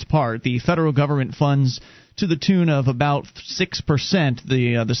most part. The federal government funds to the tune of about 6%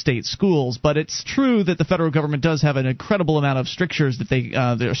 the state schools, but it's true that the federal government does have an incredible amount of strictures that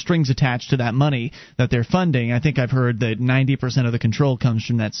there are strings attached to that money that they're funding. I think I've heard that 90% of the control comes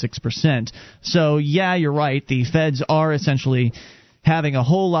from that 6%. So yeah, you're right. The feds are essentially having a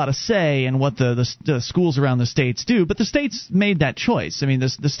whole lot of say in what the schools around the states do, but the states made that choice. I mean,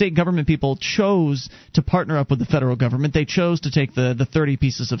 the state government people chose to partner up with the federal government. They chose to take the 30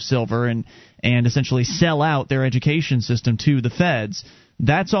 pieces of silver and essentially sell out their education system to the feds.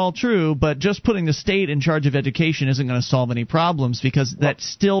 That's all true, but just putting the state in charge of education isn't going to solve any problems, because that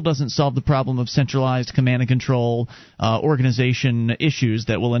still doesn't solve the problem of centralized command and control organization issues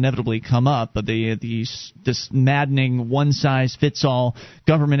that will inevitably come up. But this maddening one-size-fits-all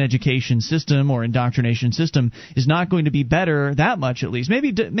government education system or indoctrination system is not going to be better, that much at least.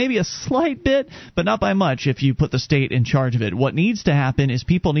 Maybe a slight bit, but not by much if you put the state in charge of it. What needs to happen is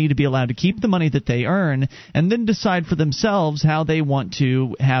people need to be allowed to keep the money that they earn and then decide for themselves how they want to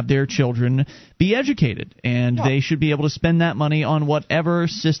have their children be educated, and they should be able to spend that money on whatever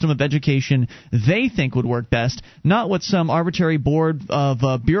system of education they think would work best, not what some arbitrary board of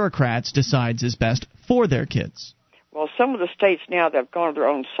bureaucrats decides is best for their kids. Well, some of the states now that have gone to their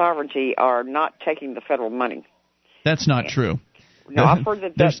own sovereignty are not taking the federal money. That's not true. No, I've heard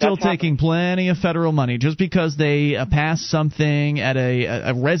that they're still taking plenty of federal money just because they pass something at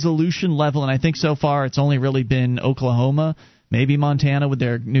a resolution level, and I think so far it's only really been Oklahoma, maybe Montana with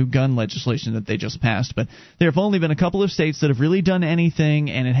their new gun legislation that they just passed. But there have only been a couple of states that have really done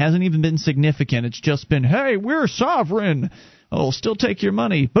anything, and it hasn't even been significant. It's just been, hey, we're sovereign. Oh, still take your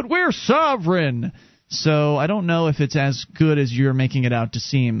money, but we're sovereign. So I don't know if it's as good as you're making it out to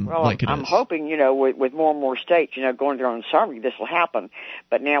seem like it is. I'm hoping, with more and more states, going to their own sovereignty, this will happen.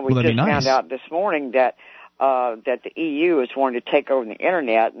 But now we just found out this morning that the EU is wanting to take over the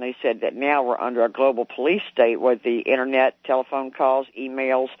Internet, and they said that now we're under a global police state with the Internet, telephone calls,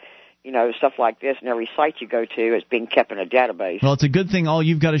 emails, stuff like this, and every site you go to is being kept in a database. Well, it's a good thing all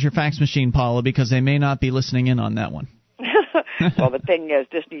you've got is your fax machine, Paula, because they may not be listening in on that one. Well, the thing is,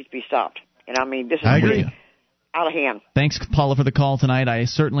 this needs to be stopped. And I mean, this is pretty out of hand. Thanks, Paula, for the call tonight. I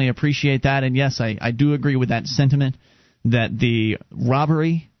certainly appreciate that. And yes, I do agree with that sentiment that the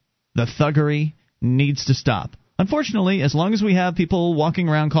robbery, the thuggery, needs to stop. Unfortunately, as long as we have people walking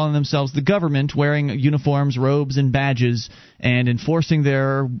around calling themselves the government, wearing uniforms, robes, and badges, and enforcing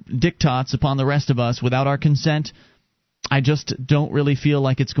their diktats upon the rest of us without our consent, I just don't really feel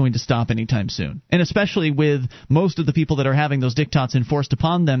like it's going to stop anytime soon. And especially with most of the people that are having those diktats enforced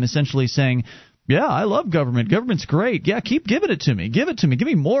upon them essentially saying, yeah, I love government. Government's great. Yeah, keep giving it to me. Give it to me. Give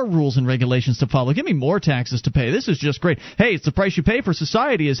me more rules and regulations to follow. Give me more taxes to pay. This is just great. Hey, it's the price you pay for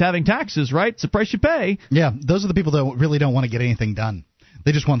society is having taxes, right? It's the price you pay. Yeah, those are the people that really don't want to get anything done.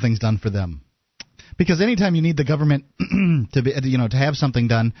 They just want things done for them. Because anytime you need the government to have something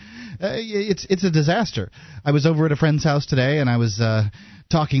done, it's a disaster. I was over at a friend's house today, and I was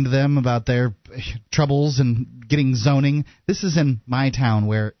talking to them about their troubles and getting zoning. This is in my town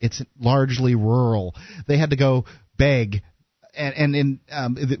where it's largely rural. They had to go beg, and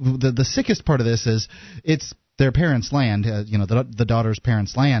the sickest part of this is it's their parents' land. The daughter's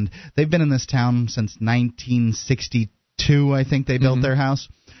parents' land. They've been in this town since 1962. I think they built their house.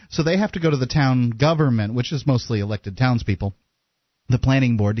 So they have to go to the town government, which is mostly elected townspeople, the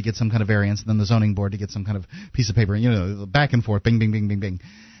planning board to get some kind of variance, and then the zoning board to get some kind of piece of paper, back and forth, bing, bing, bing, bing, bing.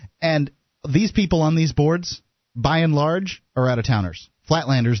 And these people on these boards, by and large, are out-of-towners.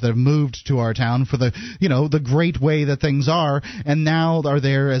 Flatlanders that have moved to our town for the great way that things are, and now are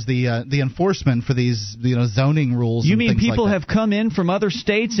there as the enforcement for these zoning rules. You mean people like have come in from other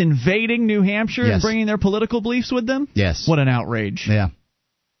states invading New Hampshire and bringing their political beliefs with them? Yes. What an outrage. Yeah.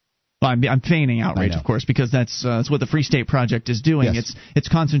 Well, I'm feigning outrage, of course, because that's what the Free State Project is doing. Yes. It's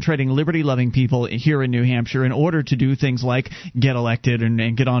concentrating liberty-loving people here in New Hampshire in order to do things like get elected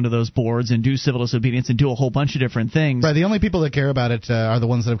and get onto those boards and do civil disobedience and do a whole bunch of different things. Right. The only people that care about it are the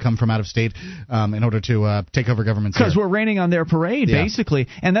ones that have come from out of state in order to take over governments. Because we're raining on their parade, basically,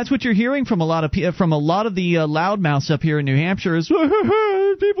 and that's what you're hearing from a lot of the loudmouths up here in New Hampshire is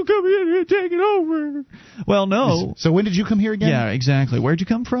people come in and take it over. Well, no. So when did you come here again? Yeah, exactly. Where'd you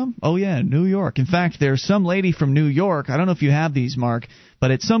come from? Oh, yeah, New York. In fact, there's some lady from New York. I don't know if you have these, Mark,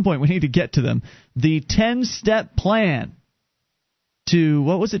 but at some point we need to get to them. The 10-step plan to,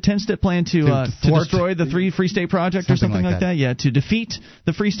 what was it, 10-step plan to destroy the Free State Project or something like that? Yeah, to defeat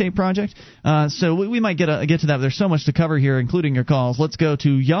the Free State Project. So we might get to that. There's so much to cover here, including your calls. Let's go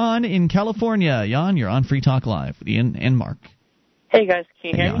to Jan in California. Jan, you're on Free Talk Live with Ian and Mark. Hey, guys.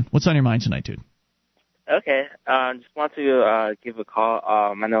 Can you hear me? What's on your mind tonight, dude? Okay, just want to give a call.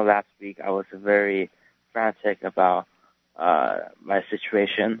 I know last week I was very frantic about my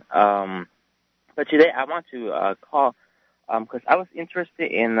situation, but today I want to call because I was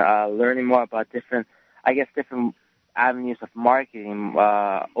interested in learning more about different avenues of marketing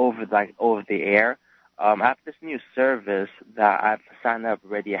over the air. I have this new service that I've signed up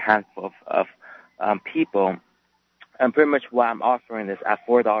already a handful of people, and pretty much what I'm offering is at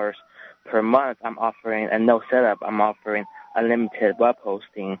 $4 per month, I'm offering, and no setup, I'm offering unlimited web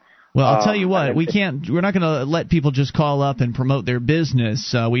hosting. Well, I'll tell you what, we're not going to let people just call up and promote their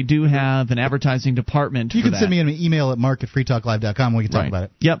business. We do have an advertising department. You can send me an email at mark@freetalklive.com. We can talk about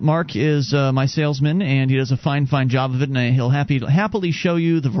it. Yep, Mark is my salesman, and he does a fine job of it, and he'll happily show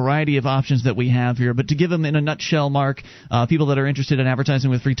you the variety of options that we have here. But to give them in a nutshell, Mark, people that are interested in advertising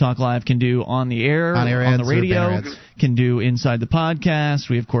with Free Talk Live can do on the air, on the radio, can do inside the podcast.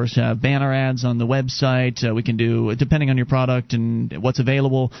 We, of course, have banner ads on the website. We can do, depending on your product and what's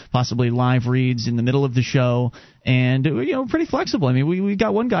available, possibly live reads in the middle of the show, and pretty flexible. I mean, we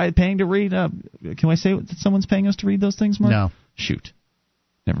got one guy paying to read. Can I say that someone's paying us to read those things, Mark? No. Shoot.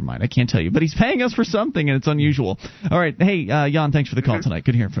 Never mind. I can't tell you, but he's paying us for something, and it's unusual. All right. Hey, Jan, thanks for the call tonight.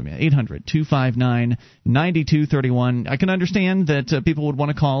 Good hearing from you. 800-259-9231. I can understand that people would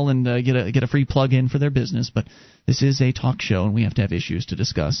want to call and get a free plug-in for their business, but this is a talk show, and we have to have issues to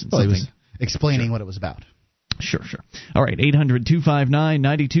discuss. Well, he was explaining what it was about. Sure. All right,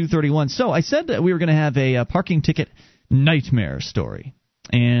 800-259-9231. So I said that we were going to have a parking ticket nightmare story,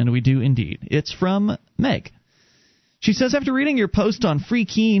 and we do indeed. It's from Meg. She says, after reading your post on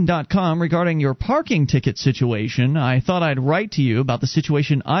freekeen.com regarding your parking ticket situation, I thought I'd write to you about the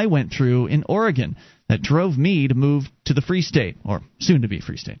situation I went through in Oregon that drove me to move to the Free State, or soon-to-be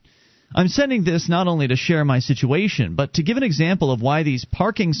Free State. I'm sending this not only to share my situation, but to give an example of why these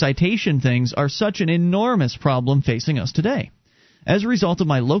parking citation things are such an enormous problem facing us today. As a result of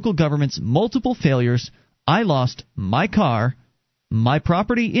my local government's multiple failures, I lost my car, my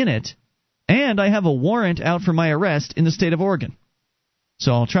property in it, and I have a warrant out for my arrest in the state of Oregon.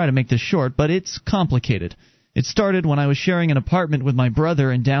 So I'll try to make this short, but it's complicated. It started when I was sharing an apartment with my brother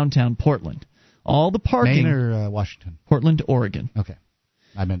in downtown Portland. All the parking... Maine or Washington? Portland, Oregon. Okay.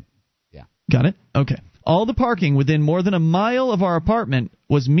 I meant... Got it? Okay. All the parking within more than a mile of our apartment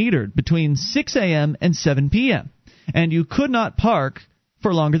was metered between 6 a.m. and 7 p.m., and you could not park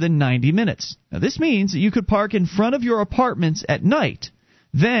for longer than 90 minutes. Now, this means that you could park in front of your apartments at night.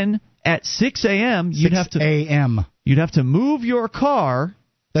 Then, at 6 a.m., you'd have to move your car.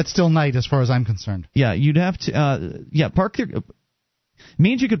 That's still night as far as I'm concerned. Yeah, you'd have to park there.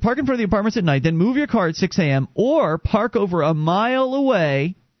 Means you could park in front of the apartments at night, then move your car at 6 a.m., or park over a mile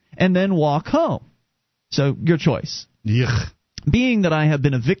away and then walk home. So, your choice. Yuck. Being that I have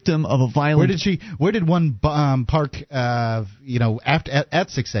been a victim of a violent... Where did one park, at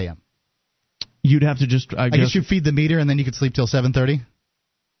 6 a.m.? You'd have to just, I guess you feed the meter and then you could sleep till 7:30?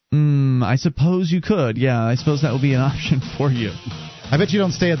 I suppose you could. Yeah, I suppose that would be an option for you. I bet you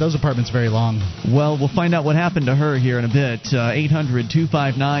don't stay at those apartments very long. Well, we'll find out what happened to her here in a bit.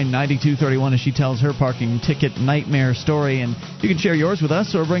 800-259-9231 as she tells her parking ticket nightmare story. And you can share yours with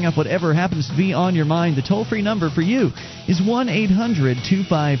us or bring up whatever happens to be on your mind. The toll-free number for you is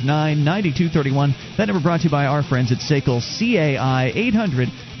 1-800-259-9231. That number brought to you by our friends at SACL CAI.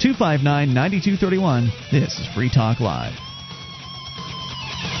 800-259-9231. This is Free Talk Live.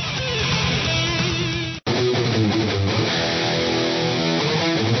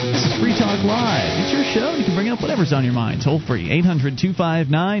 Free Talk Live. It's your show. You can bring up whatever's on your mind. Toll free.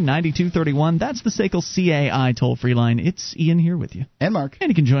 800-259-9231. That's the SACL CAI toll free line. It's Ian here with you. And Mark. And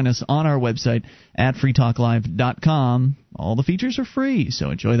you can join us on our website at freetalklive.com. All the features are free,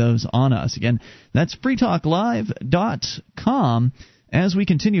 so enjoy those on us. Again, that's freetalklive.com. As we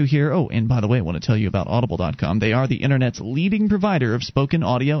continue here, oh, and by the way, I want to tell you about Audible.com. They are the Internet's leading provider of spoken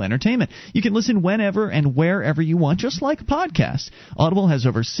audio entertainment. You can listen whenever and wherever you want, just like podcasts. Audible has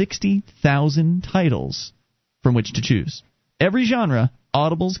over 60,000 titles from which to choose. Every genre,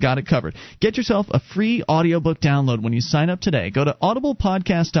 Audible's got it covered. Get yourself a free audiobook download when you sign up today. Go to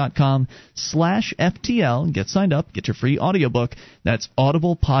audiblepodcast.com/FTL and get signed up. Get your free audiobook. That's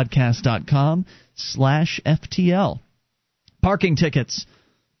audiblepodcast.com/FTL. Parking tickets.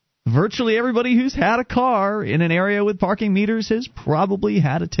 Virtually everybody who's had a car in an area with parking meters has probably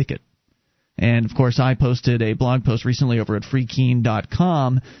had a ticket. And, of course, I posted a blog post recently over at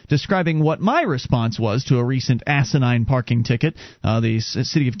freekeen.com describing what my response was to a recent asinine parking ticket. The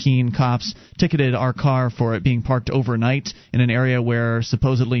City of Keene cops ticketed our car for it being parked overnight in an area where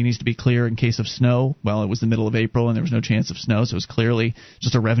supposedly it needs to be clear in case of snow. Well, it was the middle of April and there was no chance of snow, so it was clearly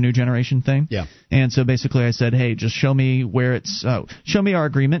just a revenue generation thing. Yeah. And so basically I said, hey, just show me where it's show me our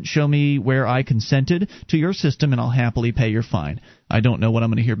agreement, show me where I consented to your system, and I'll happily pay your fine. I don't know what I'm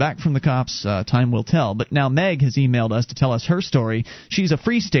going to hear back from the cops. Time will tell. But now Meg has emailed us to tell us her story. She's a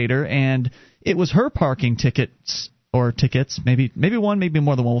Free Stater, and it was her parking tickets, maybe one, maybe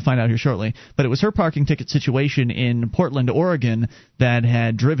more than one. We'll find out here shortly. But it was her parking ticket situation in Portland, Oregon, that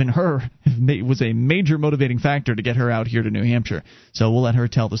had driven her. It was a major motivating factor to get her out here to New Hampshire. So we'll let her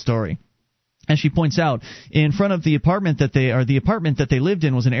tell the story. As she points out, in front of the apartment that they lived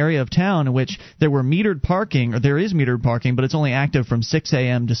in was an area of town in which there were metered parking, or there is metered parking, but it's only active from 6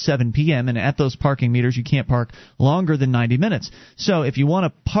 a.m. to 7 p.m., and at those parking meters you can't park longer than 90 minutes. So if you want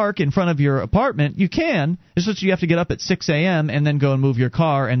to park in front of your apartment, you can. It's just you have to get up at 6 a.m. and then go and move your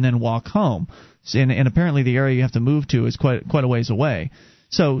car and then walk home. And apparently the area you have to move to is quite a ways away.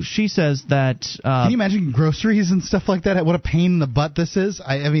 So she says that... Can you imagine groceries and stuff like that? What a pain in the butt this is.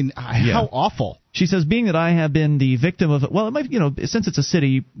 I mean, how awful. She says, being that I have been the victim of... Well, it might, since it's a city,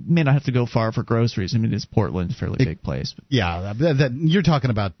 you may not have to go far for groceries. I mean, it's Portland, a fairly big place. But. Yeah, that you're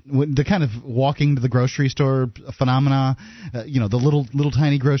talking about the kind of walking to the grocery store phenomena. The little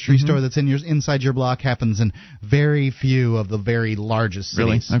tiny grocery store that's inside your block happens in very few of the very largest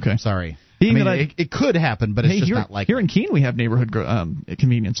cities. Really? Okay. Sorry. It could happen, but it's just not likely. Here in Keene, we have neighborhood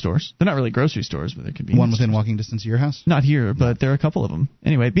convenience stores. They're not really grocery stores, but they're convenience One within stores. Walking distance of your house? Not here, but there are a couple of them.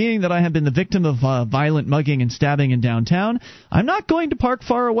 Anyway, being that I have been the victim of violent mugging and stabbing in downtown, I'm not going to park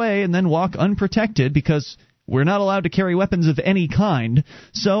far away and then walk unprotected because... we're not allowed to carry weapons of any kind.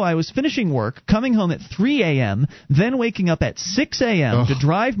 So I was finishing work, coming home at 3 a.m., then waking up at 6 a.m. to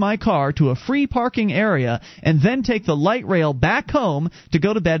drive my car to a free parking area and then take the light rail back home to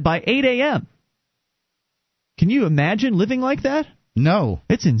go to bed by 8 a.m. Can you imagine living like that? No.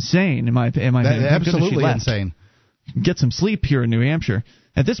 It's insane in my opinion. Absolutely insane. Get some sleep here in New Hampshire.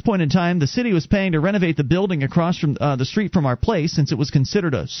 At this point in time, the city was paying to renovate the building across from the street from our place since it was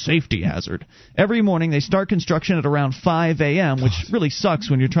considered a safety hazard. Every morning, they start construction at around 5 a.m., which really sucks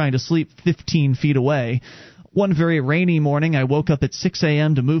when you're trying to sleep 15 feet away. One very rainy morning, I woke up at 6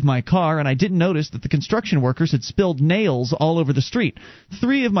 a.m. to move my car, and I didn't notice that the construction workers had spilled nails all over the street.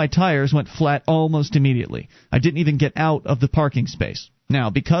 3 of my tires went flat almost immediately. I didn't even get out of the parking space. Now,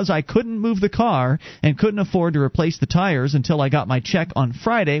 because I couldn't move the car and couldn't afford to replace the tires until I got my check on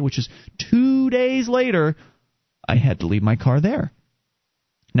Friday, which is 2 days later, I had to leave my car there.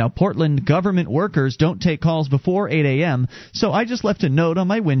 Now, Portland government workers don't take calls before 8 a.m., so I just left a note on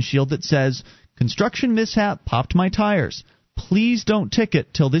my windshield that says, "Construction mishap, popped my tires. Please don't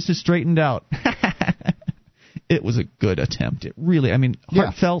ticket till this is straightened out." It was a good attempt. It really,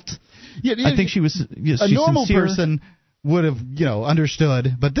 heartfelt. Yeah, I think she was a normal sincere. Person would have,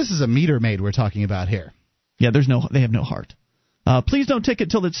 understood, but this is a meter maid we're talking about here. Yeah, they have no heart. Please don't ticket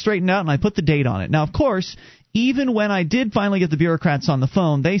till it's straightened out, and I put the date on it. Now, of course, even when I did finally get the bureaucrats on the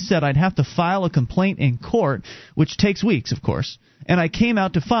phone, they said I'd have to file a complaint in court, which takes weeks, of course. And I came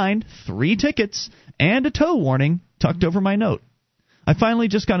out to find 3 tickets and a tow warning tucked over my note. I finally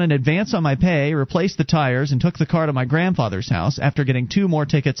just got an advance on my pay, replaced the tires, and took the car to my grandfather's house after getting 2 more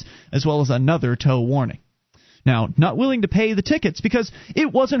tickets as well as another tow warning. Now, not willing to pay the tickets because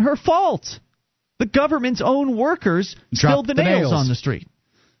it wasn't her fault. The government's own workers spilled the nails on the street.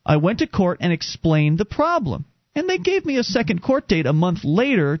 I went to court and explained the problem, and they gave me a second court date a month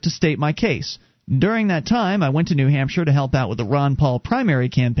later to state my case. During that time, I went to New Hampshire to help out with the Ron Paul primary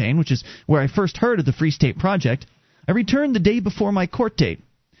campaign, which is where I first heard of the Free State Project. I returned the day before my court date.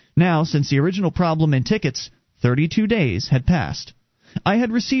 Now, since the original problem in tickets, 32 days had passed. I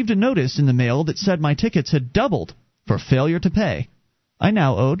had received a notice in the mail that said my tickets had doubled for failure to pay. I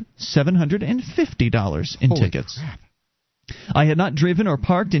now owed $750 in tickets. Crap. I had not driven or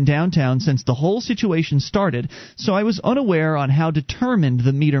parked in downtown since the whole situation started, so I was unaware on how determined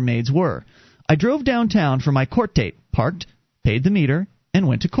the meter maids were. I drove downtown for my court date, parked, paid the meter, and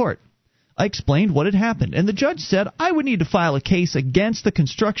went to court. I explained what had happened, and the judge said I would need to file a case against the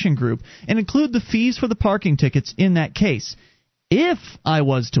construction group and include the fees for the parking tickets in that case. If I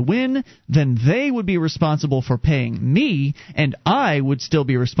was to win, then they would be responsible for paying me, and I would still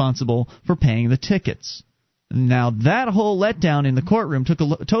be responsible for paying the tickets. Now, that whole letdown in the courtroom took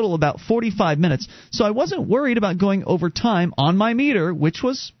a total of about 45 minutes, so I wasn't worried about going over time on my meter, which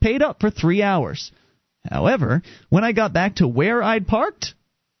was paid up for 3 hours. However, when I got back to where I'd parked,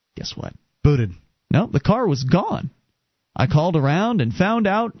 guess what? Booted. No, the car was gone. I called around and found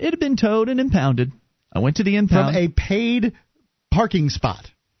out it had been towed and impounded. I went to the impound. From a paid parking spot.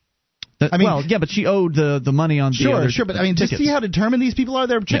 Well, yeah, but she owed the money on the other Sure, but I mean, tickets. just see how determined these people are?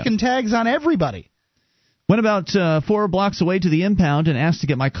 They're chicken tags on everybody. Went about 4 blocks away to the impound and asked to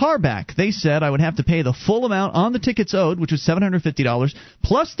get my car back. They said I would have to pay the full amount on the tickets owed, which was $750,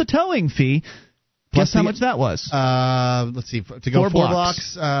 plus the towing fee. Guess how much that was? Let's see. To go 4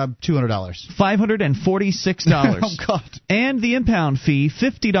 blocks, $200. $546. Oh, God. And the impound fee,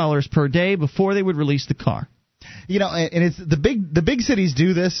 $50 per day before they would release the car. You know, and it's the big cities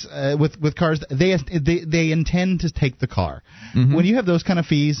do this with cars. They intend to take the car. Mm-hmm. When you have those kind of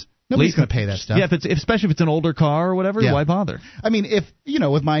fees, nobody's going to pay that stuff. Yeah, especially if it's an older car or whatever, why bother? I mean, if,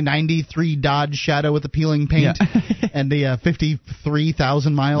 with my 93 Dodge Shadow with the peeling paint and the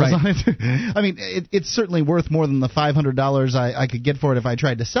 53,000 miles on it, I mean, it's certainly worth more than the $500 I could get for it if I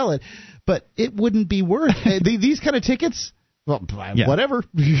tried to sell it, but it wouldn't be worth these kind of tickets, whatever.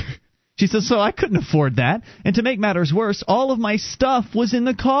 She says, so I couldn't afford that. And to make matters worse, all of my stuff was in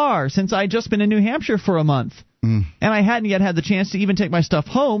the car since I'd just been in New Hampshire for a month. And I hadn't yet had the chance to even take my stuff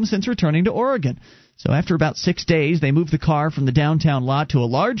home since returning to Oregon. So after about 6 days, they moved the car from the downtown lot to a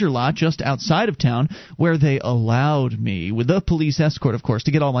larger lot just outside of town where they allowed me, with a police escort, of course,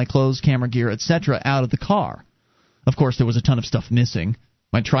 to get all my clothes, camera gear, etc. out of the car. Of course, there was a ton of stuff missing.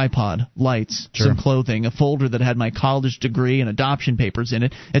 My tripod, lights, some clothing, a folder that had my college degree and adoption papers in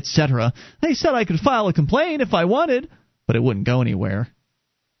it, etc. They said I could file a complaint if I wanted, but it wouldn't go anywhere.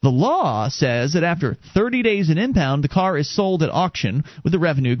 The law says that after 30 days in impound, the car is sold at auction, with the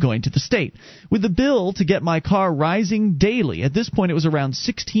revenue going to the state. With the bill to get my car rising daily, at this point it was around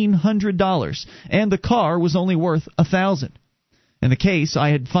 $1,600, and the car was only worth $1,000. And the case I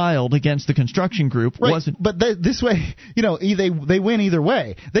had filed against the construction group wasn't. But this way, they win either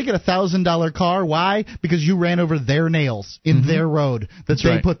way. They get a $1,000 car. Why? Because you ran over their nails in their road that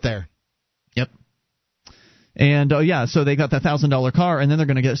they put there. Yep. And so they got that $1,000 car, and then they're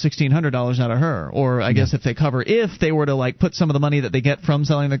going to get $1,600 out of her. Or I guess if they were to put some of the money that they get from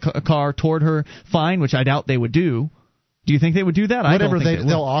selling the car toward her fine, which I doubt they would do. Do you think they would do that? Whatever,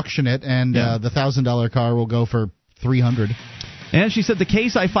 they'll auction it, and the $1,000 car will go for $300. And she said the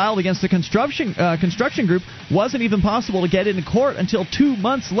case I filed against the construction group wasn't even possible to get into court until 2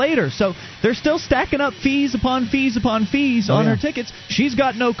 months later. So they're still stacking up fees upon fees upon fees on her tickets. She's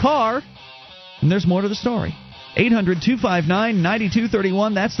got no car. And there's more to the story.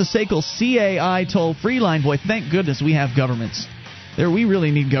 800-259-9231. That's the SACL CAI toll-free line. Boy, thank goodness we have governments. We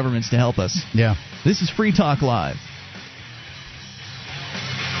really need governments to help us. Yeah. This is Free Talk Live.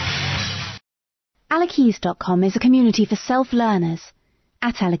 Alakeys.com is a community for self-learners.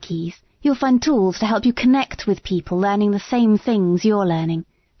 At Alakeys, you'll find tools to help you connect with people learning the same things you're learning,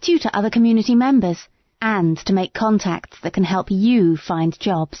 tutor other community members, and to make contacts that can help you find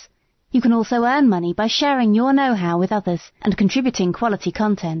jobs. You can also earn money by sharing your know-how with others and contributing quality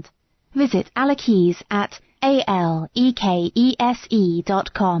content. Visit Alakeys at alekese.com.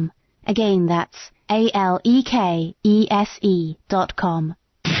 Again, that's ALEKESE.com.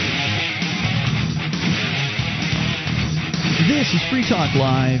 This is Free Talk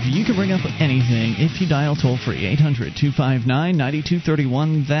Live. You can bring up anything if you dial toll-free,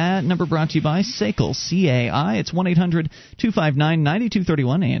 800-259-9231. That number brought to you by SACL, C-A-I. It's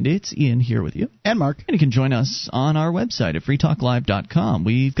 1-800-259-9231, and it's Ian here with you. And Mark. And you can join us on our website at freetalklive.com.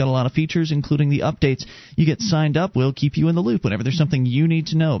 We've got a lot of features, including the updates. You get signed up, we'll keep you in the loop. Whenever there's something you need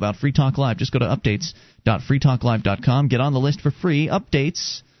to know about Free Talk Live, just go to updates.freetalklive.com. Get on the list for free,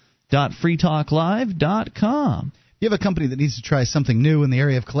 updates.freetalklive.com. You have a company that needs to try something new in the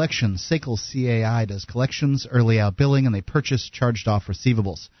area of collections. SACL CAI does collections, early out billing, and they purchase charged-off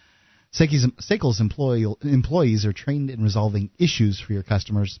receivables. SACL's employees are trained in resolving issues for your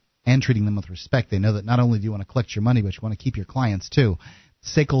customers and treating them with respect. They know that not only do you want to collect your money, but you want to keep your clients, too.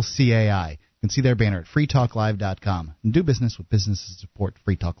 SACL CAI. You can see their banner at freetalklive.com. And do business with businesses that support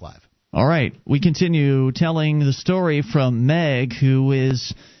Free Talk Live. All right. We continue telling the story from Meg, who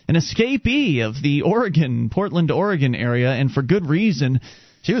is an escapee of the Portland, Oregon area, and for good reason.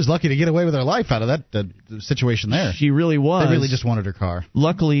 She was lucky to get away with her life out of that situation there. She really was. They really just wanted her car.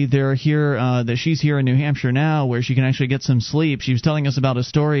 Luckily, they're here. That she's here in New Hampshire now, where she can actually get some sleep. She was telling us about a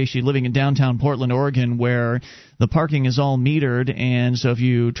story. She's living in downtown Portland, Oregon, where the parking is all metered, and so if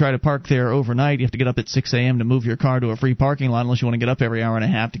you try to park there overnight, you have to get up at 6 a.m. to move your car to a free parking lot, unless you want to get up every hour and a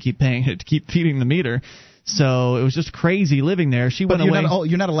half to keep feeding the meter. So it was just crazy living there. She went away.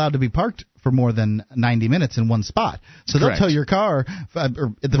 You're not allowed to be parked for more than 90 minutes in one spot. So Correct. They'll tow your car,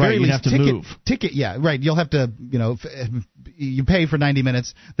 or at the very least, have to move. Yeah, right. You'll have to, you pay for 90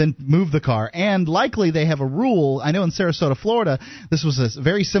 minutes, then move the car. And likely they have a rule. I know in Sarasota, Florida, this was a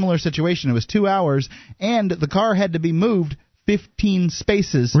very similar situation. It was 2 hours, and the car had to be moved 15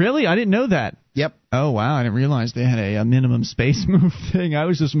 spaces. Really? I didn't know that. Yep. Oh, wow. I didn't realize they had a minimum space move thing. I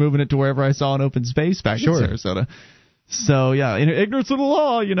was just moving it to wherever I saw an open space back in Sarasota. So, yeah, in ignorance of the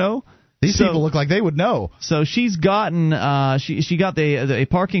law, These people look like they would know. So she's gotten she got a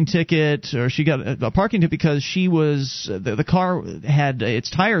parking ticket, or she got a parking ticket because she was the car had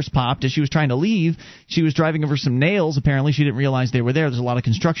its tires popped as she was trying to leave. She was driving over some nails. Apparently, she didn't realize they were there. There's a lot of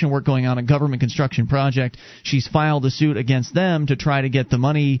construction work going on, a government construction project. She's filed a suit against them to try to get the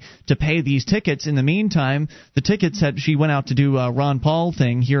money to pay these tickets. In the meantime, the tickets she went out to do a Ron Paul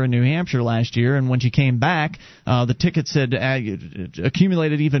thing here in New Hampshire last year, and when she came back, the tickets had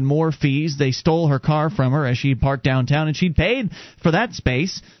accumulated even more fees. They stole her car from her as she parked downtown, and she'd paid for that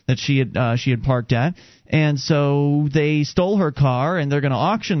space that she had parked at. And so they stole her car, and they're going to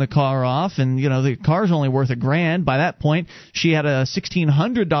auction the car off. And the car's only worth $1,000. By that point, she had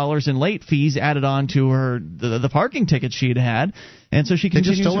 $1,600 in late fees added on to her the parking tickets she had. And so she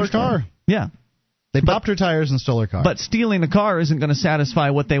continues. They just stole her car. Yeah. They popped her tires and stole her car. But stealing the car isn't going to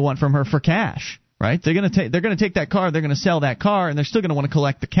satisfy what they want from her for cash. Right? They're going to take that car, they're going to sell that car, and they're still going to want to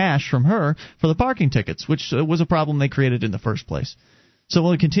collect the cash from her for the parking tickets, which was a problem they created in the first place. So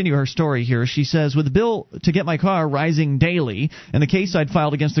we'll continue her story here. She says, with the bill to get my car rising daily, and the case I'd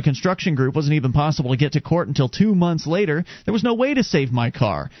filed against the construction group wasn't even possible to get to court until 2 months later, there was no way to save my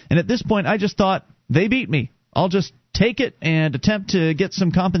car. And at this point, I just thought, they beat me. I'll just take it and attempt to get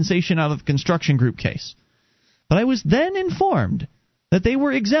some compensation out of the construction group case. But I was then informed that they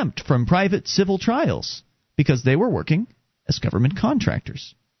were exempt from private civil trials because they were working as government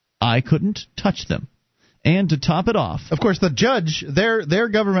contractors. I couldn't touch them. And to top it off, of course, the judge, their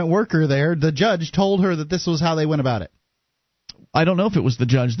government worker there, the judge told her that this was how they went about it. I don't know if it was the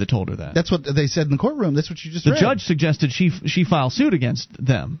judge that told her that. That's what they said in the courtroom. That's what you just read. The judge suggested she file suit against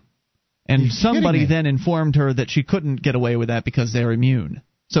them. And somebody then informed her that she couldn't get away with that because they're immune.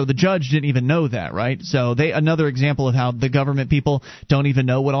 So the judge didn't even know that, right? So another example of how the government people don't even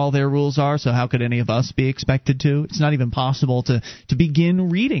know what all their rules are, so how could any of us be expected to? It's not even possible to begin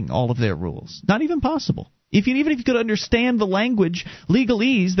reading all of their rules. Not even possible. Even if you could understand the language,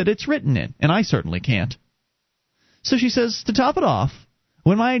 legalese that it's written in, and I certainly can't. So she says, to top it off,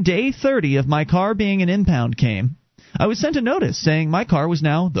 when my day 30 of my car being an impound came, I was sent a notice saying my car was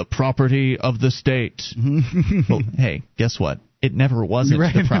now the property of the state. Well, hey, guess what? It never wasn't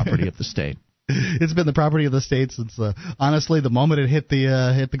the property of the state. It's been the property of the state since, honestly, the moment it hit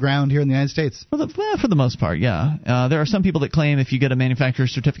the ground here in the United States. For the most part, yeah. There are some people that claim if you get a manufacturer's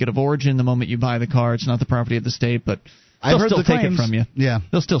certificate of origin the moment you buy the car, it's not the property of the state, but they'll still take it from you. Yeah.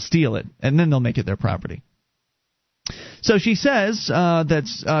 They'll still steal it, and then they'll make it their property. So she says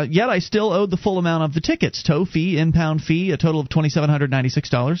yet I still owed the full amount of the tickets, tow fee, impound fee, a total of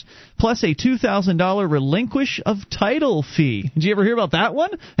 $2,796, plus a $2,000 relinquish of title fee. Did you ever hear about that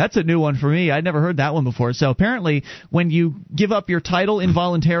one? That's a new one for me. I'd never heard that one before. So apparently when you give up your title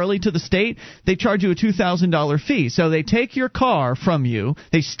involuntarily to the state, they charge you a $2,000 fee. So they take your car from you,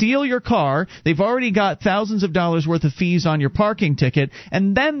 they steal your car, they've already got thousands of dollars worth of fees on your parking ticket,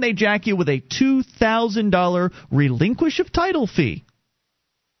 and then they jack you with a $2,000 relinquish of title fee.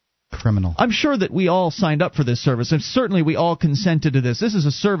 Criminal. I'm sure that we all signed up for this service, and certainly we all consented to this. This is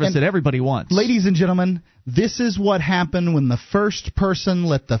a service that everybody wants. Ladies and gentlemen, this is what happened when the first person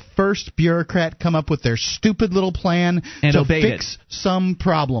let the first bureaucrat come up with their stupid little plan and to fix some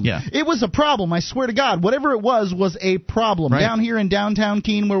problem. Yeah. It was a problem, I swear to God. Whatever it was a problem. Right. Down here in downtown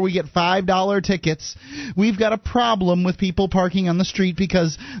Keene, where we get $5 tickets, we've got a problem with people parking on the street,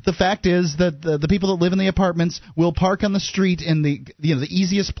 because the fact is that the people that live in the apartments will park on the street in the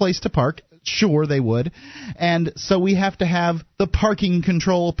easiest place to park. Sure, they would. And so we have to have the parking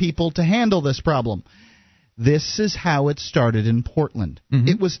control people to handle this problem. This is how it started in Portland. Mm-hmm.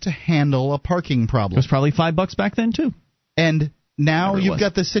 It was to handle a parking problem. It was probably $5 back then, too. And now you've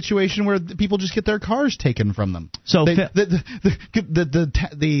got this situation where people just get their cars taken from them. So the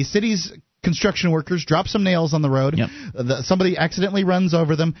city's construction workers drop some nails on the road. Yep. Somebody accidentally runs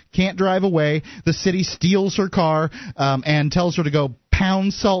over them, can't drive away. The city steals her car and tells her to go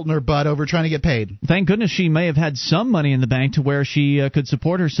pound salt in her butt over trying to get paid. Thank goodness she may have had some money in the bank to where she could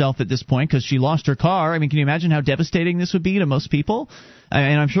support herself at this point, because she lost her car. I mean, can you imagine how devastating this would be to most people?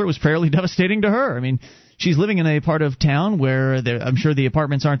 And I'm sure it was fairly devastating to her. I mean, she's living in a part of town where I'm sure the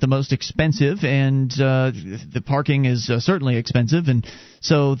apartments aren't the most expensive, and the parking is certainly expensive, and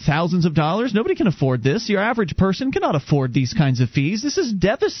so thousands of dollars. Nobody can afford this. Your average person cannot afford these kinds of fees. This is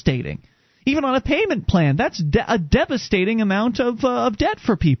devastating. Even on a payment plan, that's a devastating amount of debt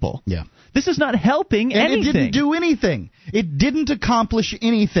for people. Yeah. This is not helping anything. It didn't do anything. It didn't accomplish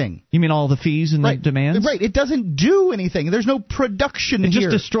anything. You mean all the fees and the demands? Right. It doesn't do anything. There's no production here. It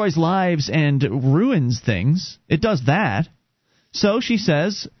just destroys lives and ruins things. It does that. So she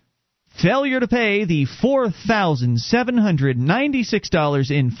says, failure to pay the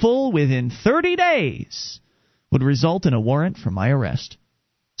 $4,796 in full within 30 days would result in a warrant for my arrest.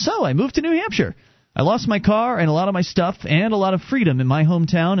 So I moved to New Hampshire. I lost my car and a lot of my stuff and a lot of freedom in my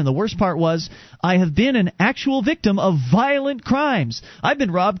hometown, and the worst part was I have been an actual victim of violent crimes. I've been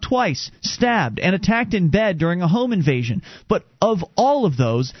robbed twice, stabbed, and attacked in bed during a home invasion. But of all of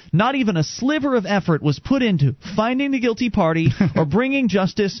those, not even a sliver of effort was put into finding the guilty party or bringing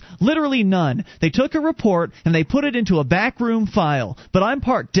justice. Literally none. They took a report and they put it into a backroom file. But I'm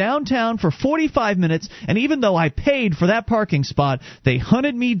parked downtown for 45 minutes, and even though I paid for that parking spot, they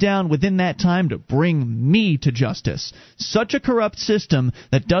hunted me down within that time to bring me to justice. Such a corrupt system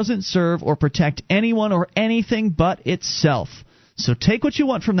that doesn't serve or protect anyone or anything but itself. So take what you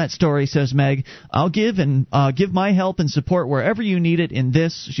want from that story, says Meg. I'll give my help and support wherever you need it in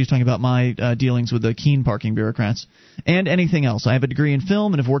this. She's talking about my dealings with the Keene parking bureaucrats and anything else. I have a degree in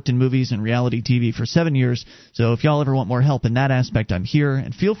film and have worked in movies and reality TV for 7 years. So if y'all ever want more help in that aspect, I'm here.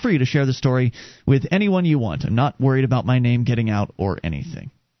 And feel free to share the story with anyone you want. I'm not worried about my name getting out or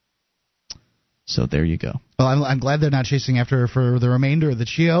anything. So there you go. Well, I'm glad they're not chasing after her for the remainder that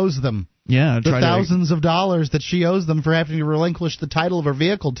she owes them. Yeah, the thousands of dollars that she owes them for having to relinquish the title of her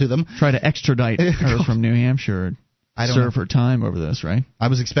vehicle to them. Try to extradite her from New Hampshire. Serve her time over this, right? I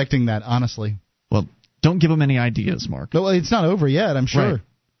was expecting that, honestly. Well, don't give them any ideas, Mark. No, it's not over yet, I'm sure. Right.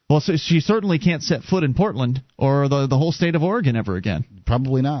 Well, so she certainly can't set foot in Portland or the whole state of Oregon ever again.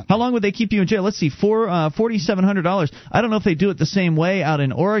 Probably not. How long would they keep you in jail? Let's see, $4,700. I don't know if they do it the same way out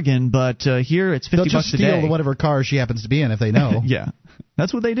in Oregon, but here it's $50 a day. They'll just steal whatever car she happens to be in if they know. Yeah,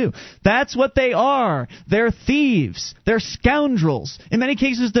 that's what they do. That's what they are. They're thieves. They're scoundrels. In many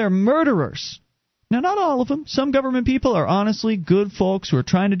cases, they're murderers. Now, not all of them. Some government people are honestly good folks who are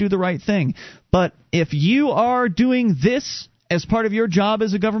trying to do the right thing. But if you are doing this as part of your job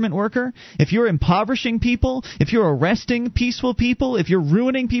as a government worker, if you're impoverishing people, if you're arresting peaceful people, if you're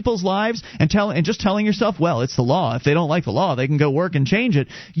ruining people's lives and just telling yourself, well, it's the law. If they don't like the law, they can go work and change it.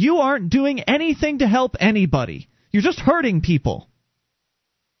 You aren't doing anything to help anybody. You're just hurting people.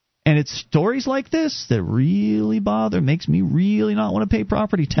 And it's stories like this that really makes me really not want to pay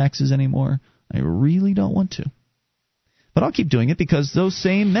property taxes anymore. I really don't want to. But I'll keep doing it because those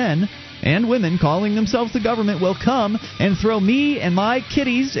same men and women calling themselves the government will come and throw me and my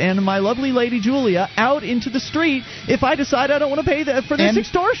kitties and my lovely lady Julia out into the street if I decide I don't want to pay for this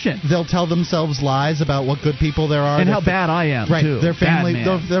extortion. They'll tell themselves lies about what good people there are. And how bad I am, right, too. Their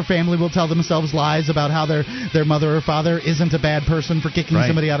family will tell themselves lies about how their mother or father isn't a bad person for kicking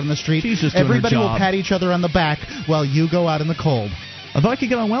somebody out on the street. Everybody will pat each other on the back while you go out in the cold. Although I could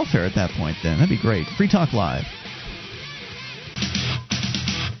get on welfare at that point then. That'd be great. Free Talk Live.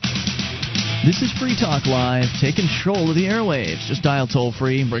 This is Free Talk Live. Take control of the airwaves. Just dial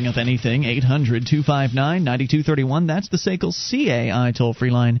toll-free and bring up anything. 800-259-9231. That's the SACL CAI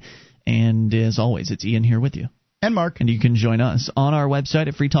toll-free line. And as always, it's Ian here with you. And Mark. And you can join us on our website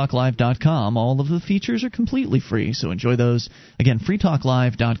at freetalklive.com. All of the features are completely free, so enjoy those. Again,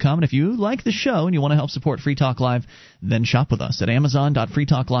 freetalklive.com. And if you like the show and you want to help support Free Talk Live, then shop with us at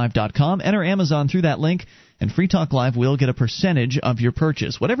amazon.freetalklive.com. Enter Amazon through that link, and Free Talk Live will get a percentage of your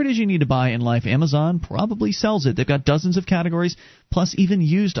purchase. Whatever it is you need to buy in life, Amazon probably sells it. They've got dozens of categories, plus even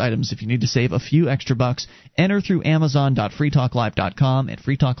used items if you need to save a few extra bucks. Enter through amazon.freetalklive.com, and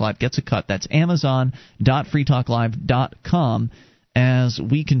Free Talk Live gets a cut. That's amazon.freetalklive.com. As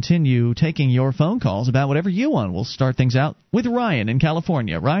we continue taking your phone calls about whatever you want. We'll start things out with Ryan in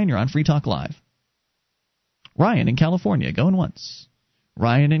California. Ryan, you're on Free Talk Live. Ryan in California, going once.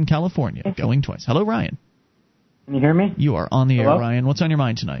 Ryan in California, going twice. Hello, Ryan. Can you hear me? You are on the air, Ryan. What's on your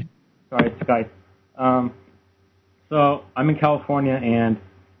mind tonight? Sorry, it's Skype. So I'm in California, and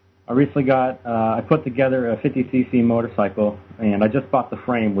I recently I put together a 50cc motorcycle, and I just bought the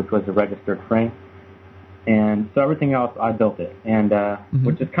frame, which was a registered frame. And so everything else, I built it, and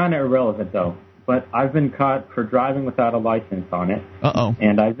which is kind of irrelevant, though. But I've been caught for driving without a license on it. Uh-oh.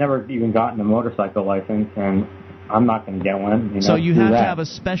 And I've never even gotten a motorcycle license, and I'm not going to get one. So you have to have a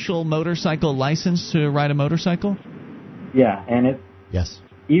special motorcycle license to ride a motorcycle? Yeah, and yes.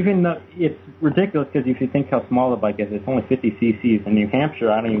 Even though it's ridiculous because if you think how small the bike is, it's only 50 cc's. In New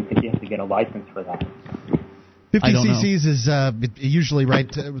Hampshire, I don't even think you have to get a license for that. 50 cc's is usually right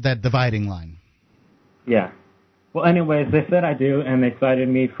to that dividing line. Yeah. Well, anyways, they said I do, and they cited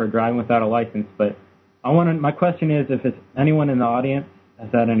me for driving without a license. But my question is, if it's anyone in the audience has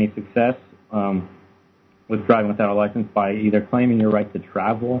had any success with driving without a license by either claiming your right to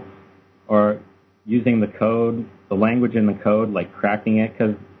travel or using the code, the language in the code, like cracking it,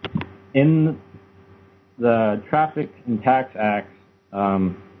 because in the Traffic and Tax Acts,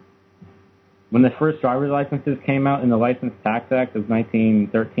 when the first driver's licenses came out in the License Tax Act of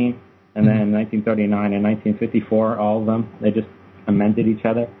 1913, and then 1939 and 1954, all of them, they just amended each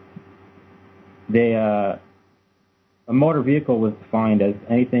other. A motor vehicle was defined as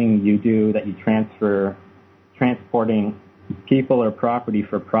anything you do that you transporting people or property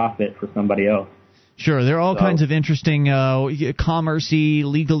for profit for somebody else. Sure, there are all kinds of interesting commerce-y,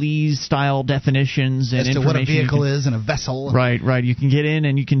 legalese-style definitions and as to information. What a vehicle is and a vessel. Right. You can get in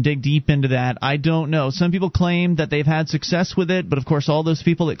and you can dig deep into that. I don't know. Some people claim that they've had success with it, but of course all those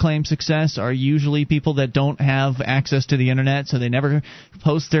people that claim success are usually people that don't have access to the Internet, so they never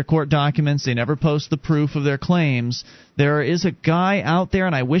post their court documents, they never post the proof of their claims. There is a guy out there,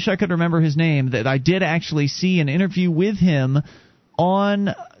 and I wish I could remember his name, that I did actually see an interview with him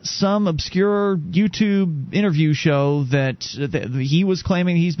on some obscure YouTube interview show that he was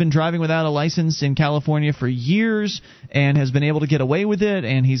claiming he's been driving without a license in California for years and has been able to get away with it,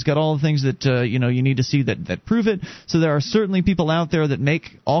 and he's got all the things that you need to see that prove it. So there are certainly people out there that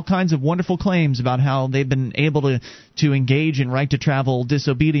make all kinds of wonderful claims about how they've been able to engage in right to travel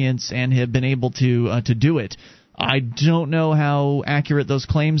disobedience and have been able to do it. I don't know how accurate those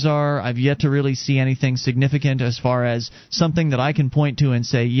claims are. I've yet to really see anything significant as far as something that I can point to and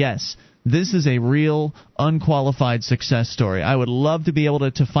say, yes, this is a real unqualified success story. I would love to be able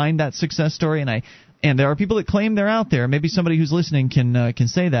to find that success story, and there are people that claim they're out there. Maybe somebody who's listening can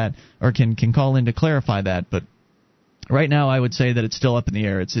say that or can call in to clarify that, but right now, I would say that it's still up in the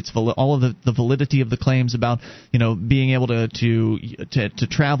air. It's all of the validity of the claims about being able to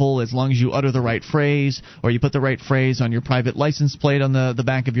travel as long as you utter the right phrase, or you put the right phrase on your private license plate on the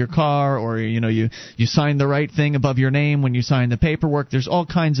back of your car, or you sign the right thing above your name when you sign the paperwork. There's all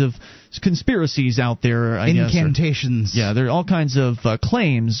kinds of conspiracies out there. Incantations. Yeah, there are all kinds of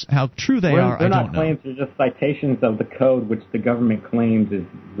claims. How true they are, I don't know. They're not claims; they're just citations of the code, which the government claims is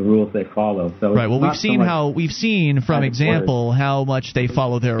the rules they follow. So right. Well, we've seen from example how much they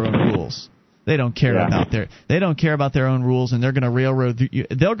follow their own rules. They don't care about their own rules, and they're going to railroad you.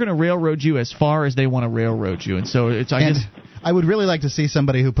 They're going to railroad you as far as they want to railroad you, and so I would really like to see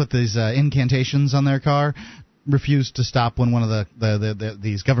somebody who put these incantations on their car refused to stop when one of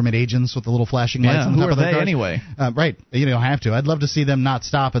these government agents with the little flashing lights on who top are of their they cars. Anyway? Right, you don't have to. I'd love to see them not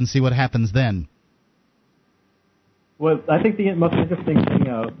stop and see what happens then. Well, I think the most interesting thing,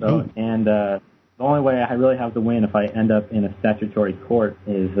 though, and the only way I really have to win if I end up in a statutory court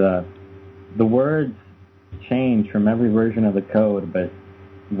is the words change from every version of the code, but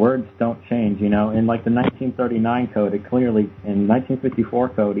words don't change. In like the 1939 code, in 1954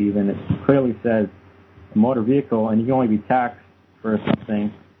 code even, it clearly says a motor vehicle, and you can only be taxed for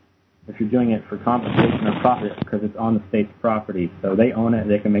something if you're doing it for compensation or profit because it's on the state's property. So they own it.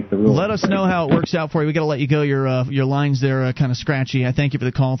 They can make the rules. Let us know how it works out for you. We got to let you go. Your lines there are kind of scratchy. I thank you for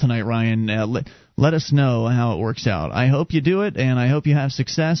the call tonight, Ryan. Let us know how it works out. I hope you do it, and I hope you have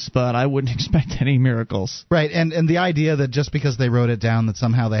success, but I wouldn't expect any miracles. Right, and the idea that just because they wrote it down that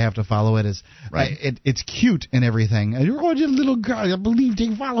somehow they have to follow it is right. It's cute and everything. Oh, your little girl, I believe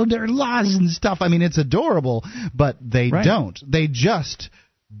they follow their laws and stuff. I mean, it's adorable, but they don't. They just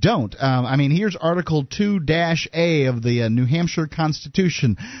don't. Here's Article 2-A of the New Hampshire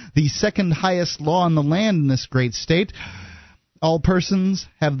Constitution, the second highest law in the land in this great state. All persons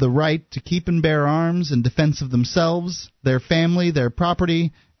have the right to keep and bear arms in defense of themselves, their family, their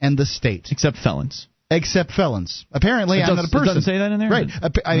property, and the state. Except felons. Except felons. Apparently, I'm not a person. It doesn't say that in there?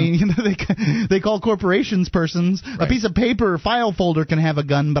 Right. They call corporations persons. Right. A piece of paper, file folder can have a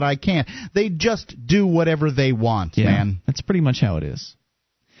gun, but I can't. They just do whatever they want, man. That's pretty much how it is.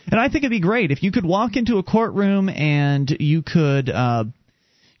 And I think it'd be great if you could walk into a courtroom and you could,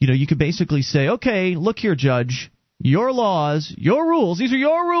 you could basically say, okay, look here, Judge. Your laws, your rules, these are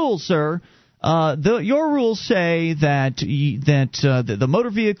your rules, sir. Your rules say that the motor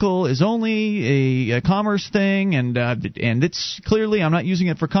vehicle is only a commerce thing, and it's clearly I'm not using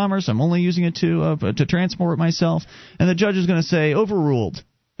it for commerce. I'm only using it to transport myself. And the judge is going to say overruled,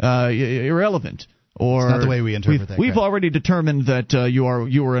 irrelevant. Or it's not the way we interpret that. We've already determined that you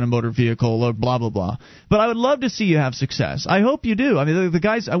were in a motor vehicle, or blah blah blah. But I would love to see you have success. I hope you do. I mean, the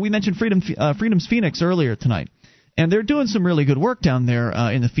guys we mentioned Freedom's Phoenix earlier tonight. And they're doing some really good work down there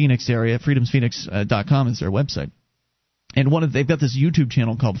in the Phoenix area. freedomsphoenix.com is their website. And they've got this YouTube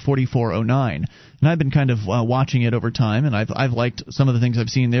channel called 4409. And I've been kind of watching it over time, and I've liked some of the things I've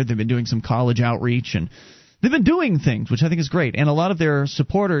seen there. They've been doing some college outreach, and they've been doing things, which I think is great. And a lot of their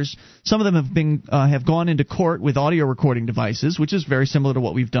supporters, some of them have gone into court with audio recording devices, which is very similar to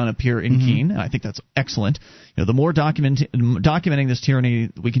what we've done up here in Keene. And I think that's excellent. The more documenting this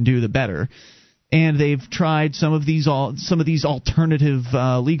tyranny we can do, the better. And they've tried some of these alternative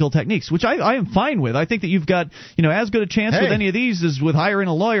legal techniques, which I am fine with. I think that you've got as good a chance with any of these as with hiring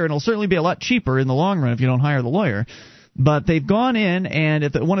a lawyer, and it'll certainly be a lot cheaper in the long run if you don't hire the lawyer. But they've gone in, and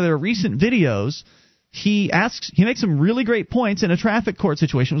at one of their recent videos, he makes some really great points in a traffic court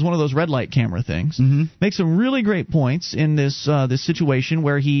situation. It was one of those red light camera things. Makes some really great points in this situation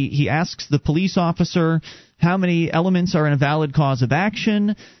where he asks the police officer how many elements are in a valid cause of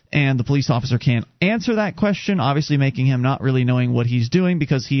action, and the police officer can't answer that question, obviously making him not really knowing what he's doing,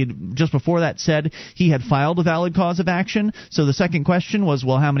 because he had just before that said he had filed a valid cause of action. So the second question was,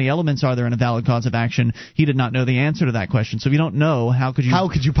 well, how many elements are there in a valid cause of action? He did not know the answer to that question. So if you don't know, how could you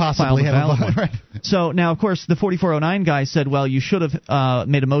possibly have a valid one? Right. So now, of course, the 4409 guy said, well, you should have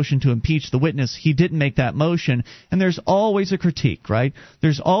made a motion to impeach the witness. He didn't make that motion, and there's always a critique, right?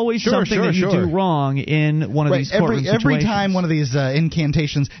 There's always something that you do wrong in one of these courtroom situations. Every time one of these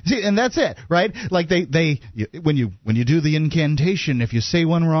incantations. See, and that's it, right? Like when you do the incantation, if you say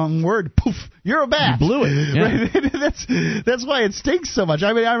one wrong word, poof, you're a bat. You blew it. Yeah. Right? That's why it stinks so much.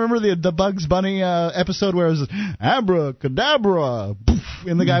 I mean, I remember the Bugs Bunny episode where it was abracadabra, poof,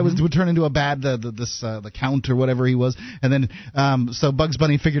 and the guy would turn into a bat, the count or whatever he was, and then so Bugs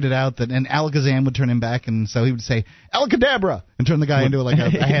Bunny figured it out and Alakazam would turn him back, and so he would say Alakadabra and turn the guy into like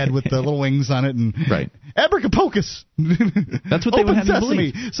a head with the little wings on it, and right. Abracapocus. That's what they would have to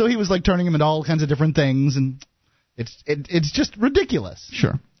believe. So he was like turning him into all kinds of different things, and it's just ridiculous.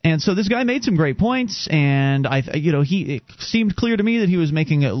 Sure. And so this guy made some great points, and it seemed clear to me that he was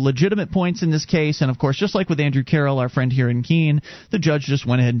making legitimate points in this case. And of course, just like with Andrew Carroll, our friend here in Keene, the judge just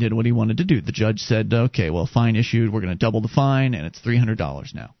went ahead and did what he wanted to do. The judge said, "Okay, well, fine issued. We're going to double the fine, and it's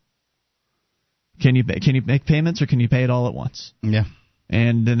 $300 now." Can you make payments, or can you pay it all at once? Yeah.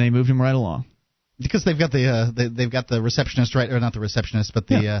 And then they moved him right along. Because they've got the receptionist, right, or not the receptionist, but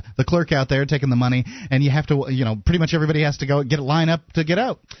the clerk out there taking the money, and you have to, pretty much everybody has to go get a line up to get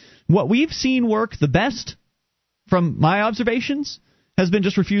out. What we've seen work the best, from my observations, has been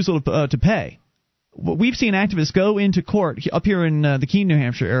just refusal to pay. We've seen activists go into court up here in the Keene, New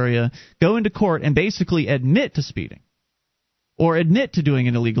Hampshire area, go into court and basically admit to speeding. or admit to doing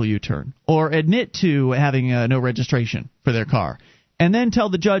an illegal U-turn, or admit to having no registration for their car, and then tell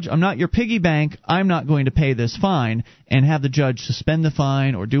the judge, I'm not your piggy bank, I'm not going to pay this fine, and have the judge suspend the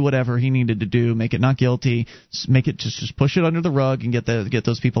fine or do whatever he needed to do, make it not guilty, make it just push it under the rug and get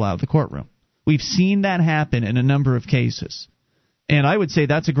those people out of the courtroom. We've seen that happen in a number of cases. And I would say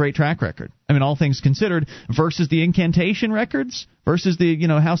that's a great track record. I mean, all things considered, versus the incantation records, versus the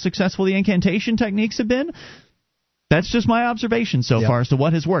how successful the incantation techniques have been. That's just my observation so far as to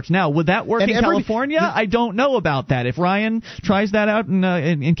what has worked. Now, would that work in California? I don't know about that. If Ryan tries that out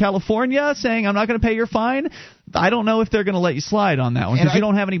in California, saying I'm not going to pay your fine, I don't know if they're going to let you slide on that one, because you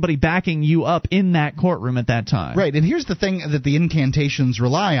don't have anybody backing you up in that courtroom at that time. Right, and here's the thing that the incantations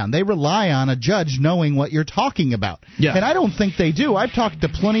rely on. They rely on a judge knowing what you're talking about. Yeah. And I don't think they do. I've talked to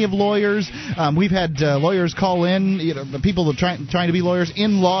plenty of lawyers. We've had lawyers call in, the people that are trying to be lawyers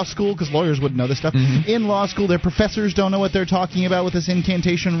in law school, because lawyers wouldn't know this stuff. Mm-hmm. In law school, their professors don't know what they're talking about with this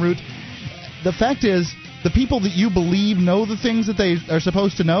incantation route. The fact is, the people that you believe know the things that they are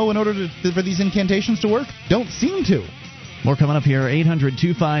supposed to know in order for these incantations to work don't seem to. More coming up here,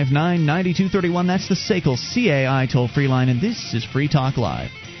 800-259-9231. That's the SACL CAI toll-free line, and this is Free Talk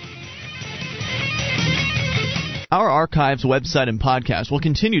Live. Our archives, website, and podcast will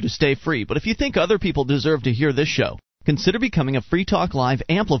continue to stay free, but if you think other people deserve to hear this show, consider becoming a Free Talk Live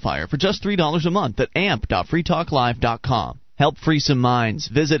amplifier for just $3 a month at amp.freetalklive.com. Help free some minds.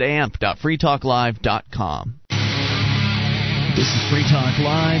 Visit amp.freetalklive.com. This is Free Talk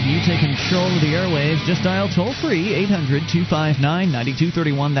Live. You take control of the airwaves. Just dial toll-free,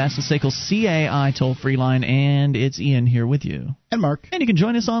 800-259-9231. That's the SACL CAI toll-free line, and it's Ian here with you. And Mark. And you can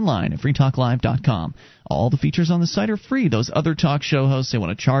join us online at freetalklive.com. All the features on the site are free. Those other talk show hosts, they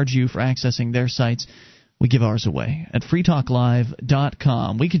want to charge you for accessing their sites. We give ours away at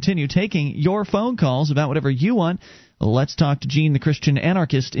freetalklive.com. We continue taking your phone calls about whatever you want. Let's talk to Gene, the Christian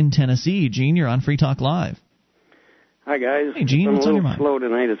anarchist in Tennessee. Gene, you're on Free Talk Live. Hi, guys. Hey, Gene, what's on your mind? I'm a little slow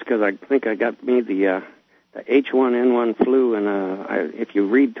tonight. It's because I think I got me the H1N1 flu, and if you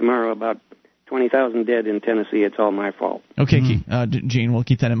read tomorrow about 20,000 dead in Tennessee, it's all my fault. Okay, Gene, we'll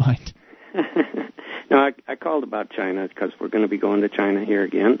keep that in mind. No, I called about China because we're going to be going to China here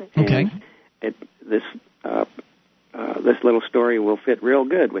again. Okay. And this little story will fit real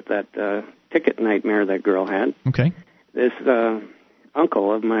good with that ticket nightmare that girl had. Okay. This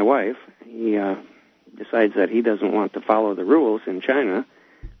uncle of my wife, he decides that he doesn't want to follow the rules in China.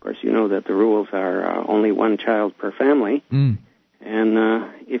 Of course, you know that the rules are only one child per family. Mm. And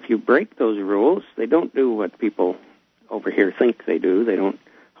if you break those rules, they don't do what people over here think they do. They don't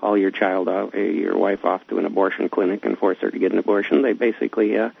haul your wife off to an abortion clinic and force her to get an abortion. They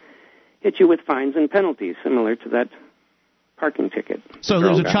basically hit you with fines and penalties, similar to that parking ticket. So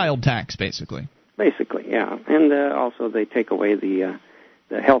there's a child tax, basically. Basically, yeah. And also they take away the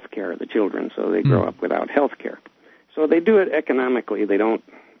health care of the children, so they grow up without health care. So they do it economically. They don't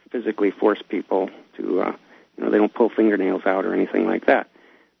physically force people to, they don't pull fingernails out or anything like that.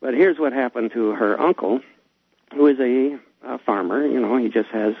 But here's what happened to her uncle, who is a farmer. He just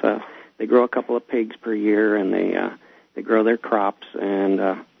has, they grow a couple of pigs per year, and they grow their crops, and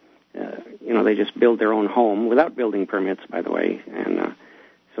they just build their own home without building permits, by the way. And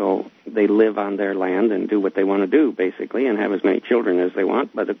so they live on their land and do what they want to do, basically, and have as many children as they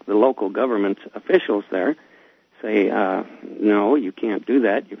want. But the local government officials there say, no, you can't do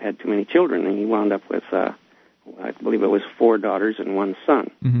that. You've had too many children. And he wound up with, I believe it was 4 daughters and 1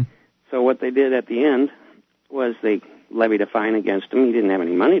 son. Mm-hmm. So what they did at the end was they levied a fine against him. He didn't have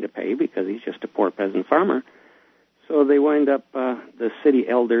any money to pay because he's just a poor peasant farmer. So they wind up, the city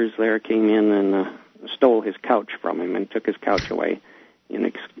elders there came in and stole his couch from him and took his couch away in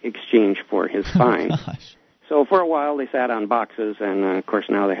exchange for his fine. Oh, so for a while they sat on boxes, and of course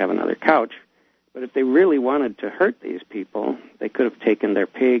now they have another couch. But if they really wanted to hurt these people, they could have taken their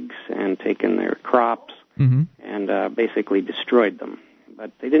pigs and taken their crops and basically destroyed them.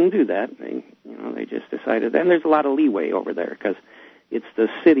 But they didn't do that. They just decided, and there's a lot of leeway over there because it's the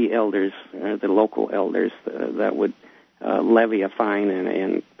city elders, the local elders, that would levy a fine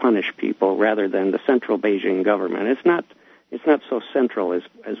and punish people rather than the central Beijing government. It's not so central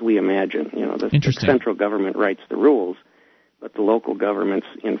as we imagine. The central government writes the rules, but the local governments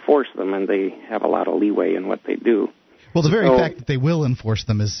enforce them, and they have a lot of leeway in what they do. Well, the very fact that they will enforce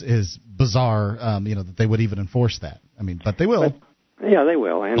them is bizarre. That they would even enforce that. But they will. Yeah, they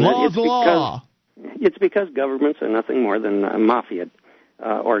will, and law's the law. It's because governments are nothing more than mafia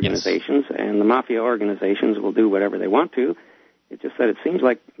organizations, yes. And the mafia organizations will do whatever they want to. It's just that it seems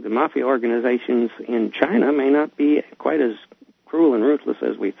like the mafia organizations in China may not be quite as cruel and ruthless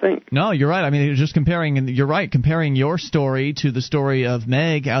as we think. No, you're right. I mean, just comparing your story to the story of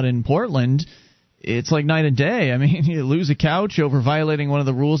Meg out in Portland. It's like night and day. I mean, you lose a couch over violating one of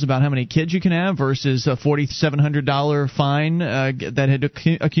the rules about how many kids you can have versus a $4,700 fine that had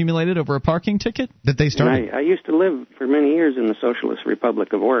accumulated over a parking ticket that they started. I used to live for many years in the Socialist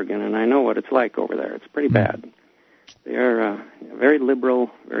Republic of Oregon, and I know what it's like over there. It's pretty bad. They are very liberal,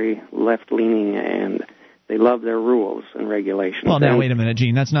 very left-leaning, and they love their rules and regulations. Well, now, wait a minute,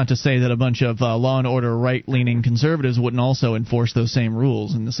 Gene. That's not to say that a bunch of law and order right-leaning conservatives wouldn't also enforce those same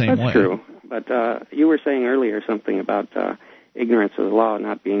rules in the same way. That's true. But you were saying earlier something about ignorance of the law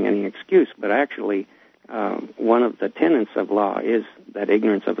not being any excuse. But actually, one of the tenets of law is that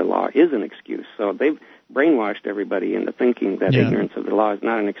ignorance of the law is an excuse. So they've brainwashed everybody into thinking that ignorance of the law is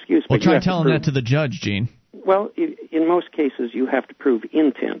not an excuse. Well, try telling that to the judge, Gene. Well, in most cases, you have to prove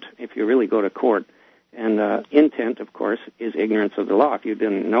intent if you really go to court. And intent, of course, is ignorance of the law. If you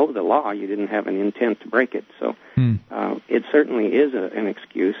didn't know the law, you didn't have an intent to break it. So it certainly is an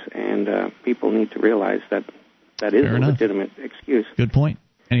excuse, and people need to realize that is a legitimate excuse. Good point.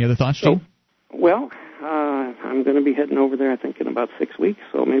 Any other thoughts, Gene? Well, I'm going to be heading over there, I think, in about 6 weeks,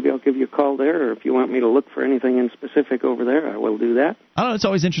 so maybe I'll give you a call there, or if you want me to look for anything in specific over there, I will do that. I don't know, it's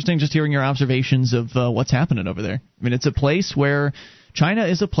always interesting just hearing your observations of what's happening over there. I mean, it's a place where China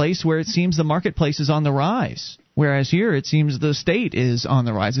is a place where it seems the marketplace is on the rise, whereas here it seems the state is on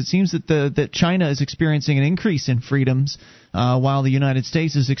the rise. It seems that China is experiencing an increase in freedoms, while the United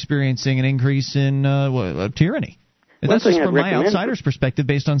States is experiencing an increase in tyranny. And that's just from my outsider's perspective,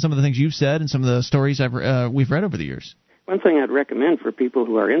 based on some of the things you've said and some of the stories we've read over the years. One thing I'd recommend for people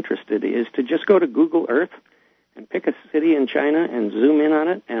who are interested is to just go to Google Earth and pick a city in China and zoom in on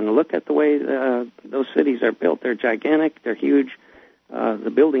it and look at the way those cities are built. They're gigantic. They're huge.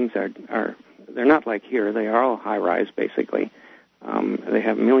 The buildings they're not like here. They are all high-rise, basically. They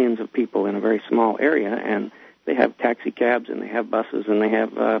have millions of people in a very small area, and they have taxi cabs, and they have buses, and they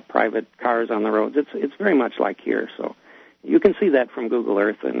have private cars on the roads. It's very much like here, so you can see that from Google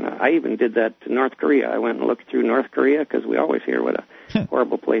Earth, and I even did that to North Korea. I went and looked through North Korea because we always hear what a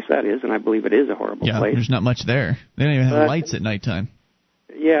horrible place that is, and I believe it is a horrible place. Yeah, there's not much there. They don't even have lights at nighttime.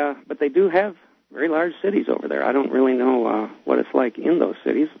 Yeah, but they do have very large cities over there. I don't really know what it's like in those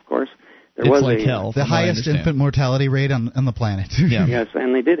cities, of course. It's like hell. The highest infant mortality rate on the planet. Yeah. Yes,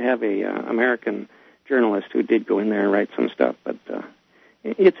 and they did have a American journalist who did go in there and write some stuff, but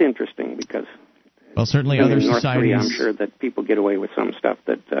it's interesting because certainly other in North societies, Korea, I'm sure that people get away with some stuff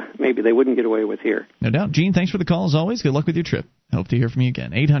that maybe they wouldn't get away with here. No doubt. Gene, thanks for the call as always. Good luck with your trip. Hope to hear from you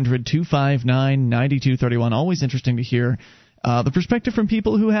again. 800-259-9231. Always interesting to hear the perspective from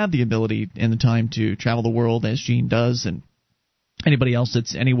people who have the ability and the time to travel the world as Gene does, and anybody else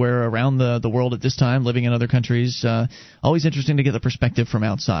that's anywhere around the world at this time, living in other countries. Always interesting to get the perspective from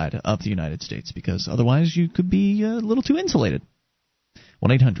outside of the United States, because otherwise you could be a little too insulated.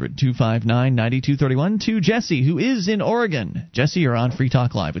 1-800-259-9231 to Jesse, who is in Oregon. Jesse, you're on Free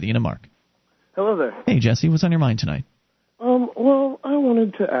Talk Live with Ian and Mark. Hello there. Hey, Jesse, what's on your mind tonight? Well, I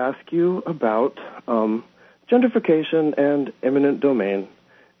wanted to ask you about gentrification and eminent domain.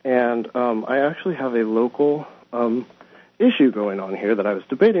 And I actually have a local issue going on here that I was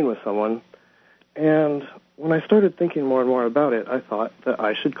debating with someone. And when I started thinking more and more about it, I thought that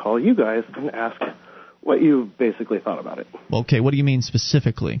I should call you guys and ask what you basically thought about it. Okay, what do you mean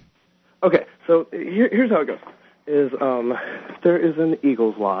specifically? Okay, so here's how it goes. There is an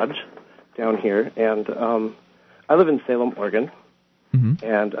Eagles Lodge down here, and I live in Salem, Oregon,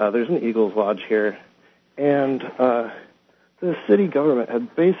 and there's an Eagles Lodge here, and the city government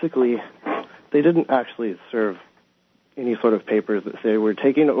had basically, they didn't actually serve any sort of papers that say we're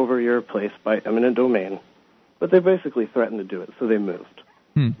taking over your place by eminent domain, but they basically threatened to do it, so they moved,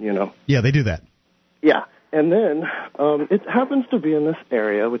 you know? Yeah, they do that. Yeah, and then it happens to be in this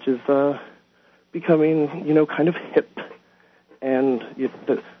area, which is becoming, you know, kind of hip, and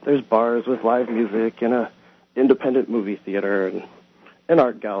there's bars with live music and a independent movie theater and an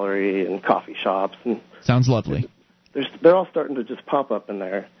art gallery and coffee shops. And sounds lovely. They're all starting to just pop up in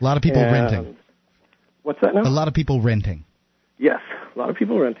there. A lot of people renting. What's that now? A lot of people renting. Yes, a lot of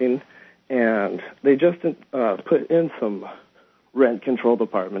people renting, and they just put in some rent-controlled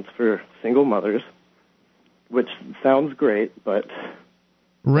apartments for single mothers, which sounds great, but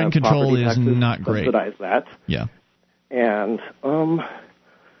rent control is not great. Subsidize that. Yeah. And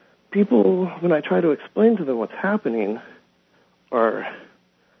people, when I try to explain to them what's happening, are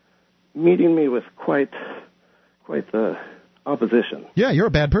meeting me with quite the opposition. Yeah, you're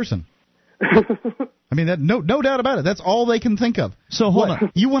a bad person. I mean, no doubt about it. That's all they can think of. So hold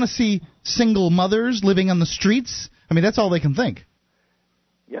on. You want to see single mothers living on the streets? I mean, that's all they can think.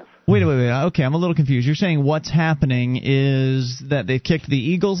 Yes. Wait. Okay, I'm a little confused. You're saying what's happening is that they've kicked the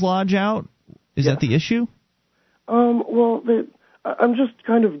Eagles Lodge out? Is that the issue? Well, I'm just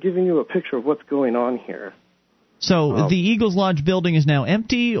kind of giving you a picture of what's going on here. So the Eagles Lodge building is now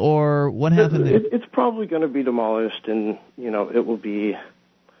empty, or what happened there? It's probably going to be demolished, and, it will be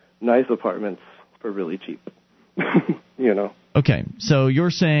nice apartments for really cheap, Okay, so you're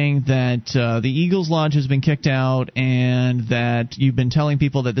saying that the Eagles Lodge has been kicked out and that you've been telling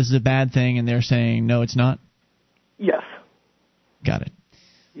people that this is a bad thing, and they're saying, no, it's not? Yes. Got it.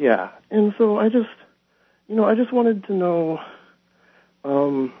 Yeah, and so I just wanted to know,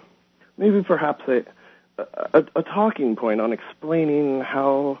 maybe perhaps a talking point on explaining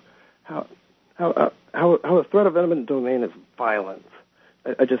how a threat of eminent domain is violence.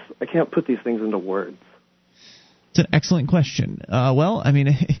 I can't put these things into words. It's an excellent question. Well, I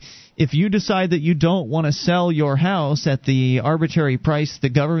mean, if you decide that you don't want to sell your house at the arbitrary price the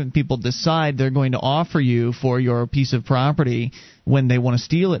government people decide they're going to offer you for your piece of property when they want to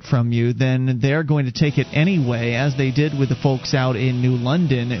steal it from you, then they're going to take it anyway, as they did with the folks out in New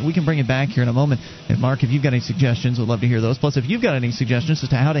London. We can bring it back here in a moment. And Mark, if you've got any suggestions, we'd love to hear those. Plus, if you've got any suggestions as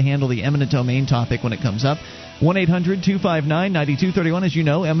to how to handle the eminent domain topic when it comes up, 1-800-259-9231. As you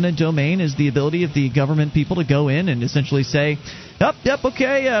know, eminent domain is the ability of the government people to go in and essentially say,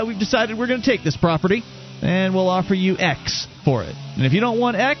 okay, we've decided we're going to take this property, and we'll offer you X for it. And if you don't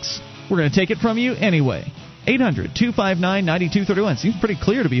want X, we're going to take it from you anyway. 800-259-9231. Seems pretty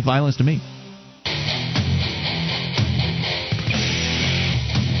clear to be violence to me.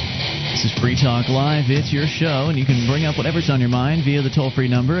 This is Free Talk Live. It's your show, and you can bring up whatever's on your mind via the toll-free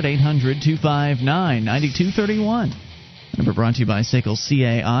number at 800-259-9231. Number brought to you by SACL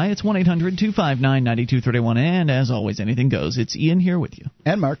CAI. It's 1-800-259-9231. And as always, anything goes. It's Ian here with you.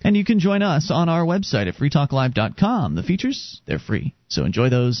 And Mark. And you can join us on our website at freetalklive.com. The features, they're free. So enjoy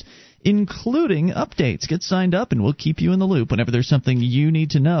those, including updates. Get signed up, and we'll keep you in the loop whenever there's something you need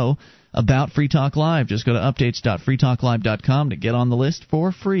to know about Free Talk Live. Just go to updates.freetalklive.com to get on the list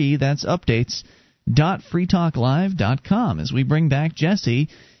for free. That's updates.freetalklive.com. As we bring back Jesse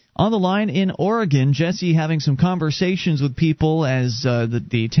on the line in Oregon. Jesse, having some conversations with people as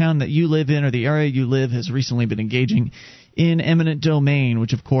the town that you live in or the area you live has recently been engaging in eminent domain,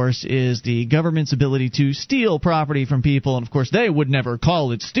 which of course is the government's ability to steal property from people. And of course they would never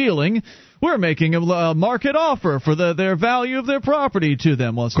call it stealing. We're making a market offer for their value of their property to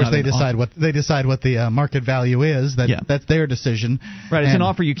them. Well, it's of course, they decide what the market value is. That's their decision. Right, it's an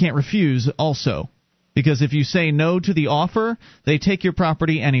offer you can't refuse. Also, because if you say no to the offer, they take your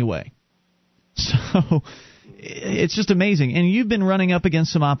property anyway. So it's just amazing. And you've been running up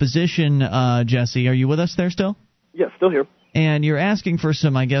against some opposition, Jesse. Are you with us there still? Yes, still here. And you're asking for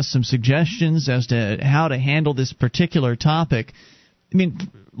some suggestions as to how to handle this particular topic. I mean,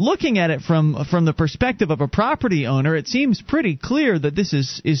 looking at it from the perspective of a property owner, it seems pretty clear that this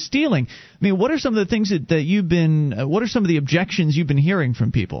is stealing. I mean, what are some of the things that you've been? What are some of the objections you've been hearing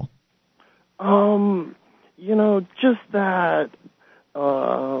from people? Just that.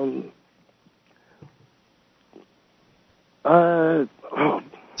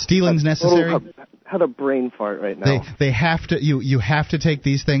 Stealing's necessary. Had a brain fart right now. They have to. You have to take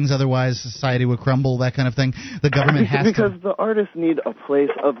these things, otherwise society will crumble. That kind of thing. The government has because the artists need a place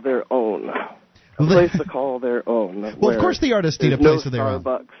of their own, a place to call their own. Well, of course, the artists need a place of their own.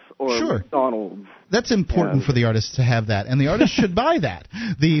 Starbucks or McDonald's. That's important for the artists to have that, and the artists should buy that.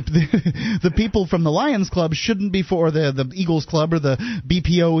 The people from the Lions Club shouldn't be for the Eagles Club or the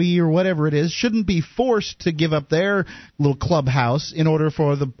BPOE or whatever it is shouldn't be forced to give up their little clubhouse in order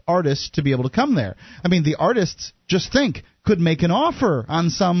for the artists to be able to come there. I mean, the artists, just think, could make an offer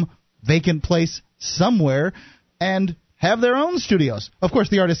on some vacant place somewhere and have their own studios. Of course,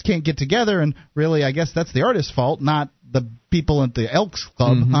 the artists can't get together, and really, I guess that's the artist's fault, not the people at the Elks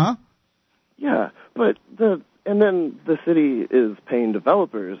Club, huh? Yeah, but then the city is paying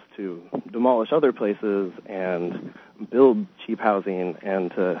developers to demolish other places and build cheap housing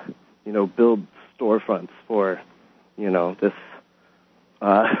and to, build storefronts for, this,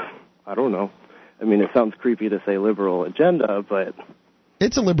 I don't know. I mean, it sounds creepy to say liberal agenda, but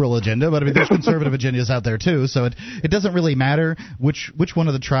it's a liberal agenda, but I mean, there's conservative agendas out there too. So it doesn't really matter which one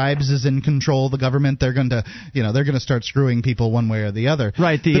of the tribes is in control of the government. They're going to start screwing people one way or the other.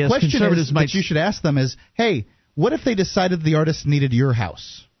 Right. The question that you should ask them is, hey, what if they decided the artist needed your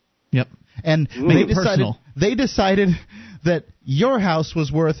house? Yep. And they decided that your house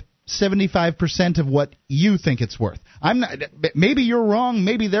was worth 75% of what you think it's worth. Maybe you're wrong,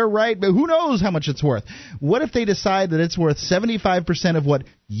 maybe they're right, but who knows how much it's worth? What if they decide that it's worth 75% of what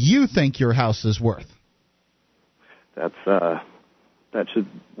you think your house is worth? that should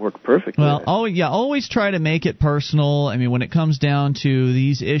work perfectly. Well, always try to make it personal. I mean, when it comes down to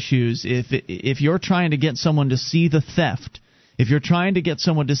these issues, if you're trying to get someone to see the theft, if you're trying to get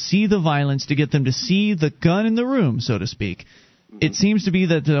someone to see the violence, to get them to see the gun in the room, so to speak, it seems to be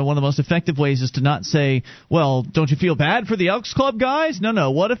that one of the most effective ways is to not say, well, don't you feel bad for the Elks Club guys?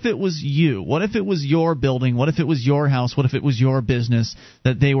 No. What if it was you? What if it was your building? What if it was your house? What if it was your business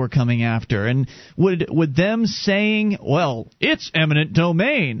that they were coming after? And would them saying, well, it's eminent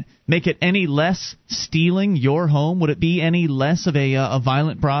domain, make it any less stealing your home? Would it be any less of a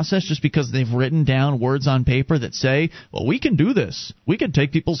violent process just because they've written down words on paper that say, well, we can do this. We can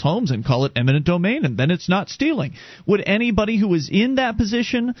take people's homes and call it eminent domain, and then it's not stealing. Would anybody who was in that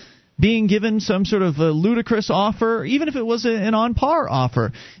position being given some sort of a ludicrous offer, even if it was an on-par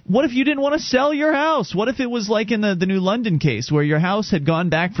offer? What if you didn't want to sell your house? What if it was like in the New London case where your house had gone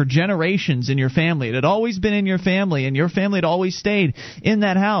back for generations in your family? It had always been in your family, and your family had always stayed in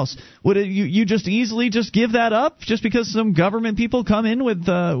that house. Would you just easily just give that up just because some government people come in with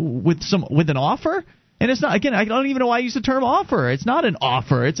an offer? And it's not, again, I don't even know why I use the term offer. It's not an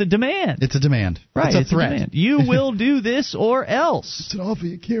offer. It's a demand. It's a demand. Right. It's a threat. Demand. You will do this or else. It's an offer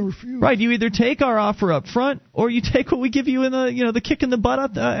you can't refuse. Right. You either take our offer up front or you take what we give you in the kick in the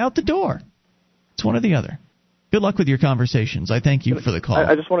butt out the door. It's one or the other. Good luck with your conversations. I thank you for the call.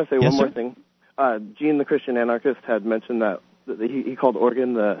 I just want to say one more sir? thing. Gene, the Christian anarchist, had mentioned that he called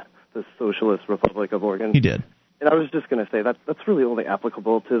Oregon the Socialist Republic of Oregon. He did. And I was just going to say that's really only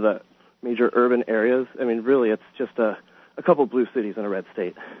applicable to the major urban areas. I mean, really, it's just a couple blue cities in a red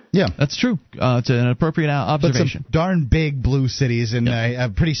state. Yeah, that's true. It's an appropriate observation. But some darn big blue cities in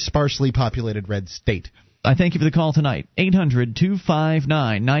a pretty sparsely populated red state. I thank you for the call tonight.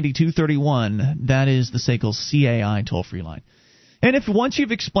 800-259-9231. That is the SACL CAI toll-free line. And if once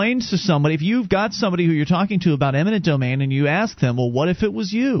you've explained to somebody, if you've got somebody who you're talking to about eminent domain and you ask them, well, what if it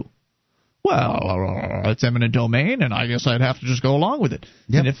was you? Well, it's eminent domain, and I guess I'd have to just go along with it.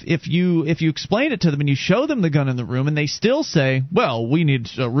 Yep. And if you explain it to them and you show them the gun in the room and they still say, well, we need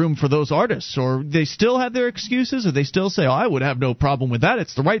room for those artists, or they still have their excuses, or they still say, oh, I would have no problem with that,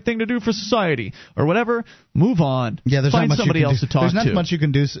 it's the right thing to do for society, or whatever, move on. Yeah, there's Find not much somebody else to talk to. There's not much you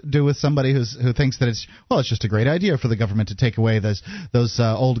can do with somebody who thinks that it's just a great idea for the government to take away those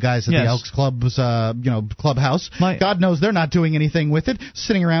old guys at the Elks Club's clubhouse. God knows they're not doing anything with it,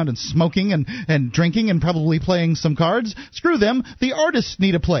 sitting around and smoking and drinking and probably playing some cards. Screw them. The artists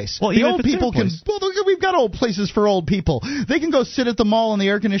need a place. Well, the old people can. Well, we've got old places for old people. They can go sit at the mall in the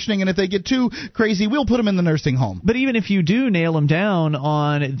air conditioning, and if they get too crazy, we'll put them in the nursing home. But even if you do nail them down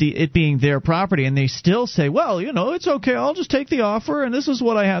on it being their property, and they still say, well, it's okay, I'll just take the offer, and this is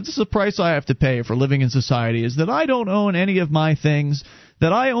what I have. This is the price I have to pay for living in society, is that I don't own any of my things,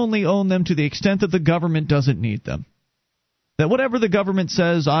 that I only own them to the extent that the government doesn't need them. That whatever the government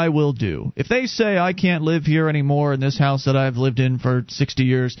says, I will do. If they say I can't live here anymore in this house that I've lived in for 60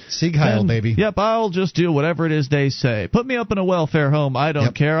 years... Sieg Heil, baby. Yep, I'll just do whatever it is they say. Put me up in a welfare home, I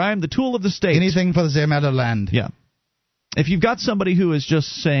don't care. I'm the tool of the state. Anything for the motherland. Yeah. If you've got somebody who is just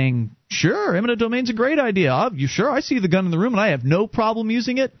saying, sure, eminent domain's a great idea. You sure? I see the gun in the room and I have no problem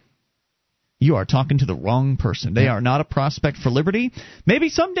using it. You are talking to the wrong person. They are not a prospect for liberty. Maybe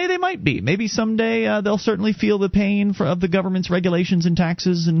someday they might be. Maybe someday they'll certainly feel the pain of the government's regulations and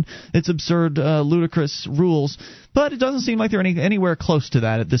taxes and its absurd, ludicrous rules. But it doesn't seem like they're anywhere close to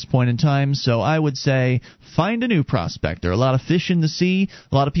that at this point in time. So I would say find a new prospect. There are a lot of fish in the sea,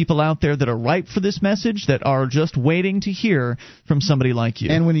 a lot of people out there that are ripe for this message, that are just waiting to hear from somebody like you.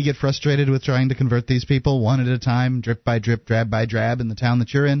 And when you get frustrated with trying to convert these people one at a time, drip by drip, drab by drab in the town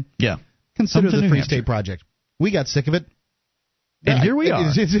that you're in, consider the Free State Project. We got sick of it. And here we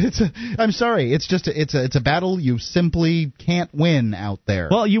are. I'm sorry. It's a battle you simply can't win out there.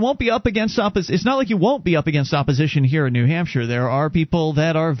 Well, you won't be up against opposition. It's not like you won't be up against opposition here in New Hampshire. There are people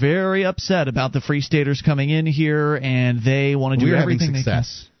that are very upset about the Free Staters coming in here, and they want to do everything they can.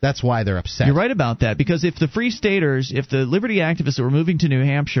 That's why they're upset. You're right about that, because if the Free Staters, if the liberty activists that were moving to New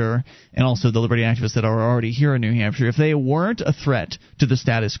Hampshire, and also the liberty activists that are already here in New Hampshire, if they weren't a threat to the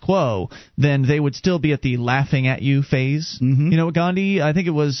status quo, then they would still be at the laughing at you phase. Mm-hmm. You know what, Gandhi? I think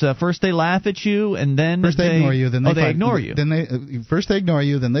it was first they laugh at you, and then first they ignore you, then they ignore you. Then first they ignore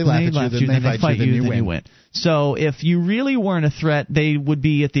you, then they laugh at you, then they fight you, then you win. So if you really weren't a threat, they would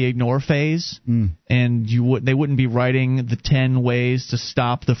be at the ignore phase, and they wouldn't be writing the 10 ways to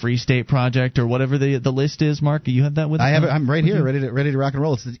stop the Free State Project or whatever the list is. Mark, you have that with? I have it. I'm right here, ready to rock and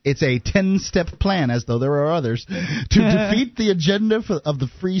roll. It's a 10-step plan, as though there are others, to defeat the agenda of the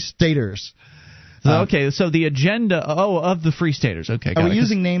Free Staters. Okay, so the agenda of the Free Staters. Okay, are we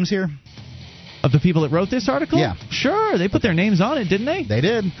using names here? Of the people that wrote this article? Yeah. Sure, they put their names on it, didn't they? They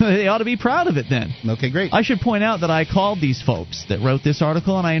did. They ought to be proud of it then. Okay, great. I should point out that I called these folks that wrote this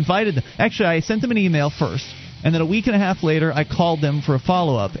article, and I invited them. Actually, I sent them an email first, and then a week and a half later, I called them for a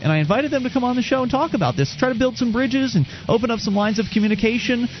follow-up, and I invited them to come on the show and talk about this, try to build some bridges and open up some lines of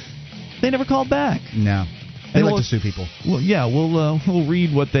communication. They never called back. No. They like to sue people. Well, yeah, we'll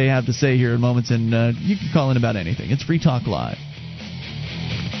read what they have to say here in moments, and you can call in about anything. It's Free Talk Live.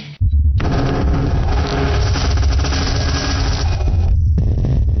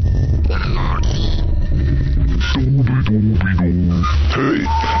 Hey,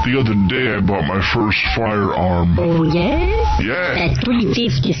 the other day I bought my first firearm. Oh, yeah? Yeah. At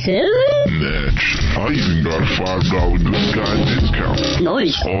 357? Nah, I even got a $5 good guy discount.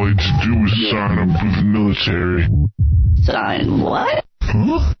 Nice. All I had to do was sign up with the military. Sign what?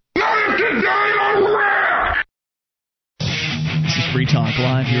 Huh? Not if you're dying on rare! This is Free Talk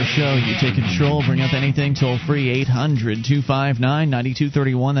Live, your show. You take control, bring up anything, toll free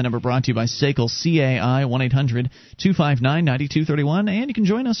 800-259-9231. The number brought to you by SACL CAI 1-800-259-9231. And you can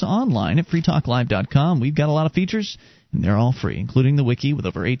join us online at freetalklive.com. We've got a lot of features, and they're all free, including the wiki with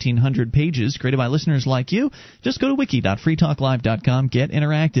over 1,800 pages created by listeners like you. Just go to wiki.freetalklive.com. Get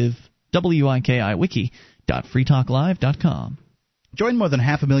interactive. wiki.freetalklive.com. Join more than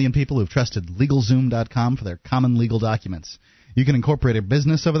 500,000 people who've trusted LegalZoom.com for their common legal documents. You can incorporate a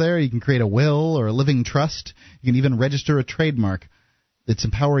business over there. You can create a will or a living trust. You can even register a trademark. It's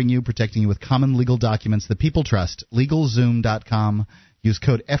empowering you, protecting you with common legal documents that people trust. LegalZoom.com. Use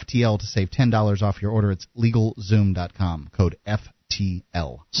code FTL to save $10 off your order. It's LegalZoom.com. Code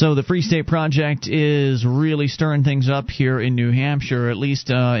FTL. So the Free State Project is really stirring things up here in New Hampshire, at least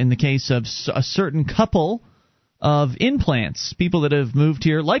in the case of a certain couple of implants, people that have moved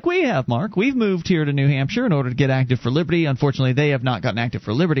here, like we have, Mark. We've moved here to New Hampshire in order to get active for liberty. Unfortunately, they have not gotten active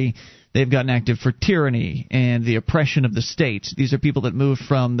for liberty. They've gotten active for tyranny and the oppression of the state. These are people that moved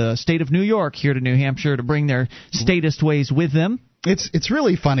from the state of New York here to New Hampshire to bring their statist ways with them. It's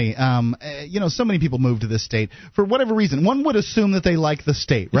really funny. So many people move to this state for whatever reason. One would assume that they like the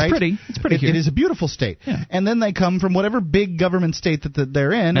state, right? It's pretty here. It is a beautiful state. Yeah. And then they come from whatever big government state that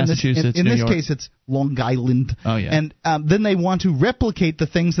they're in. Massachusetts, in New this York. case, it's Long Island. Oh, yeah. And then they want to replicate the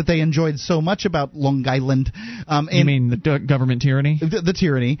things that they enjoyed so much about Long Island. You mean the government tyranny? The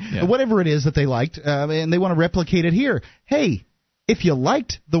tyranny. Yeah. Whatever it is that they liked, and they want to replicate it here. Hey, if you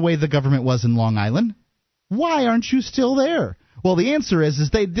liked the way the government was in Long Island, why aren't you still there? Well, the answer is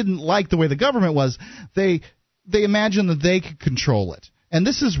they didn't like the way the government was. They imagined that they could control it. And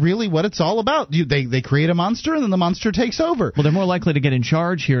this is really what it's all about. They create a monster, and then the monster takes over. Well, they're more likely to get in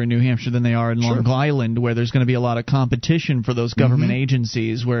charge here in New Hampshire than they are in Long Island, where there's going to be a lot of competition for those government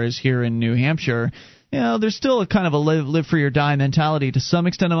agencies, whereas here in New Hampshire, there's still a kind of a live free or die mentality to some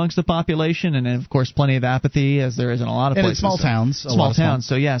extent amongst the population, and of course plenty of apathy, as there is in a lot of places. And in small towns. Small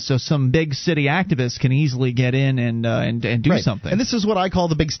towns. So some big city activists can easily get in and do something. And this is what I call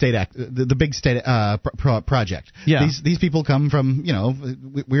the big state project. Yeah. These people come from,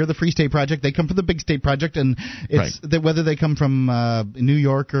 we're the Free State Project. They come from the Big State Project, and it's whether they come from New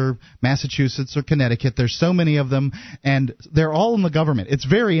York or Massachusetts or Connecticut. There's so many of them, and they're all in the government. It's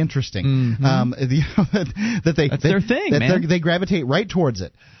very interesting. That's their thing, man. They gravitate right towards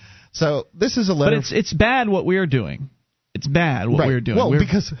it. So this is a letter. But it's bad what we're doing. It's bad what we're doing. Well,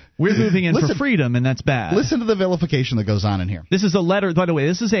 because we're moving in for freedom, and that's bad. Listen to the vilification that goes on in here. This is a letter. By the way,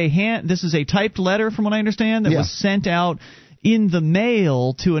 this is a typed letter, from what I understand, that was sent out in the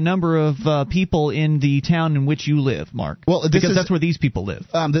mail to a number of people in the town in which you live, Mark. Well, because that's where these people live.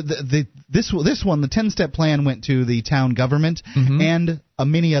 This one, the 10-step plan, went to the town government and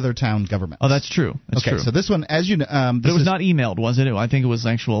many other town governments. Oh, that's true. That's true. So this one, as you know, but it was not emailed, was it? I think it was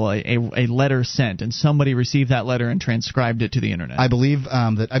a letter sent, and somebody received that letter and transcribed it to the internet. I believe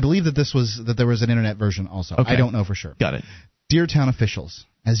that there was an internet version also. Okay. I don't know for sure. Got it. Dear town officials,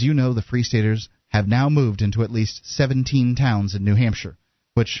 as you know, the Free Staters have now moved into at least 17 towns in New Hampshire,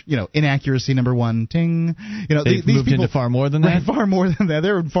 which, inaccuracy number one, ting. They've moved into far more than that? Right, far more than that.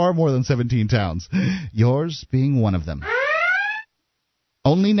 They're in far more than 17 towns. Yours being one of them.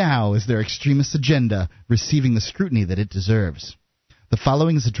 Only now is their extremist agenda receiving the scrutiny that it deserves. The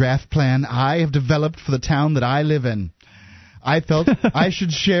following is a draft plan I have developed for the town that I live in. I felt I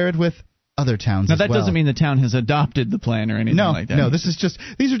should share it with other towns now, as well. Now, that doesn't mean the town has adopted the plan or anything like that. No, these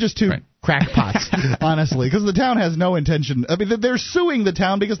are just two crackpots, honestly, because the town has no intention. I mean, they're suing the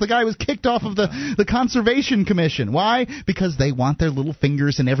town because the guy was kicked off of the Conservation Commission. Why? Because they want their little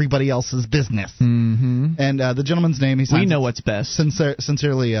fingers in everybody else's business. Mm-hmm. And the gentleman's name, we know what's best.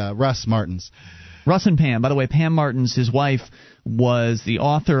 Sincerely, Russ Martins. Russ and Pam. By the way, Pam Martins, his wife, was the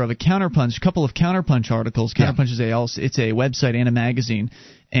author of a couple of Counterpunch articles. Counterpunch it's a website and a magazine,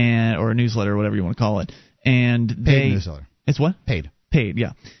 or a newsletter, or whatever you want to call it. And paid newsletter. It's what? Paid,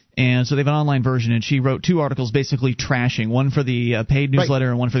 yeah. And so they have an online version, and she wrote 2 articles basically trashing, one for the paid newsletter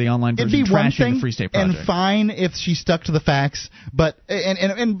and one for the online version, trashing the Free State Project. And fine if she stuck to the facts, but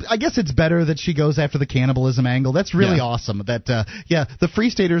and I guess it's better that she goes after the cannibalism angle. That's really awesome. That the Free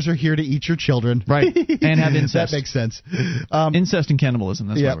Staters are here to eat your children, right? And have incest. That makes sense. Incest and cannibalism.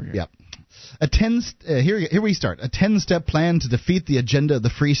 That's why we're here. Yep. Here we start. A 10-step plan to defeat the agenda of the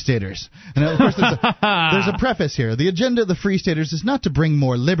Free Staters. And of course, there's a preface here. The agenda of the Free Staters is not to bring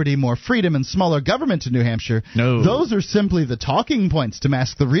more liberty, more freedom, and smaller government to New Hampshire. No. Those are simply the talking points to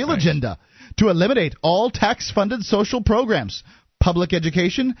mask the real agenda: to eliminate all tax-funded social programs, public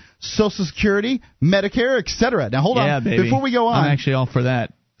education, Social Security, Medicare, etc. Now, hold on. Baby. Before we go on, I'm actually all for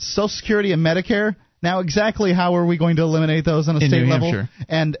that. Social Security and Medicare. Now, exactly how are we going to eliminate those on a state level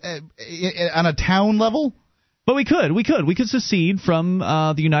and on a town level? But we could secede from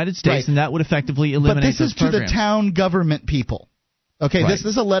the United States, and that would effectively eliminate those programs. But this is to the town government people. Okay, this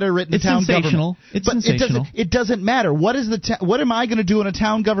is a letter written to town government. It's sensational. It doesn't matter. What am I going to do on a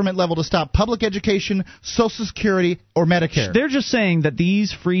town government level to stop public education, Social Security, or Medicare? They're just saying that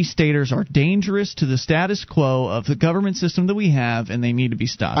these Free Staters are dangerous to the status quo of the government system that we have, and they need to be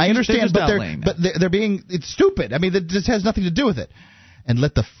stopped. I understand, it's stupid. I mean, this has nothing to do with it. And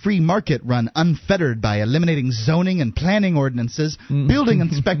let the free market run unfettered by eliminating zoning and planning ordinances, building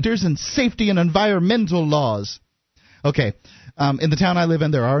inspectors, and safety and environmental laws. Okay. In the town I live in,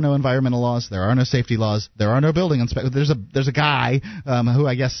 there are no environmental laws, there are no safety laws, there are no building inspectors. There's a guy who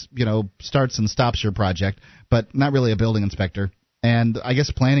I guess starts and stops your project, but not really a building inspector. And I guess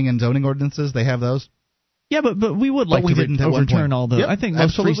planning and zoning ordinances, they have those. Yeah, but we would like to overturn all the. Yep, I think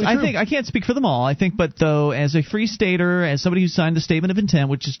absolutely. I can't speak for them all. I think, but though, as a Free Stater, as somebody who signed the Statement of Intent,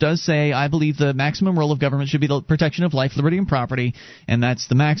 which just does say, I believe the maximum role of government should be the protection of life, liberty, and property, and that's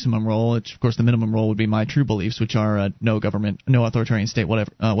the maximum role. Which, of course, the minimum role would be my true beliefs, which are no government, no authoritarian state,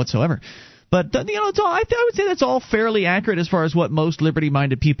 whatsoever. But it's all, I would say that's all fairly accurate as far as what most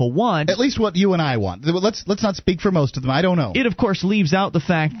liberty-minded people want. At least what you and I want. Let's not speak for most of them. I don't know. It, of course, leaves out the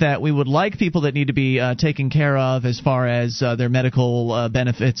fact that we would like people that need to be taken care of as far as their medical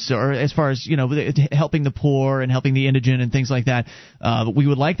benefits, or as far as helping the poor and helping the indigent and things like that. We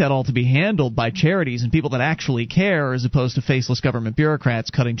would like that all to be handled by charities and people that actually care, as opposed to faceless government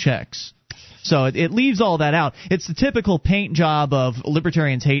bureaucrats cutting checks. So it leaves all that out. It's the typical paint job of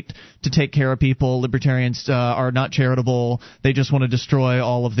libertarians hate to take care of people. Libertarians are not charitable. They just want to destroy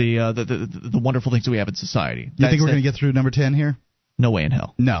all of the wonderful things that we have in society. You think we're going to get through number 10 here? No way in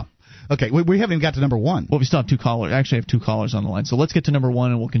hell. No. Okay, we haven't even got to number 1. Well, we still have 2 callers. Actually, I have 2 callers on the line. So let's get to number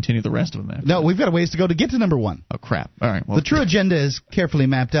 1, and we'll continue the rest of them after. No, we've got a ways to go to get to number 1. Oh, crap. All right. Well, the true agenda is carefully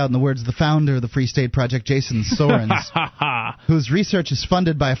mapped out in the words of the founder of the Free State Project, Jason Sorens, whose research is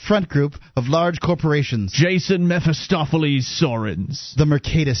funded by a front group of large corporations. Jason Mephistopheles Sorens. The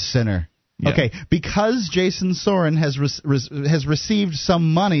Mercatus Center. Yeah. Okay, because Jason Soren has received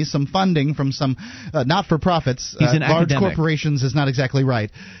some money, some funding from some not-for-profits, large corporations is not exactly right.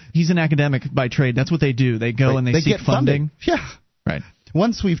 He's an academic by trade. That's what they do. They go and they seek funding. Yeah. Right.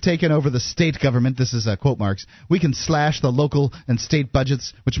 Once we've taken over the state government, this is quote marks, we can slash the local and state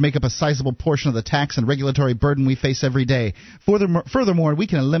budgets, which make up a sizable portion of the tax and regulatory burden we face every day. Furthermore, we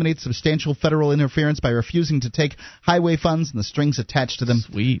can eliminate substantial federal interference by refusing to take highway funds and the strings attached to them.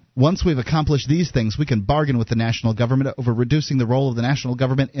 Sweet. Once we've accomplished these things, we can bargain with the national government over reducing the role of the national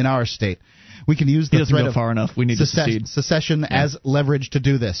government in our state. We can use the threat of far enough. We need to secession as leverage to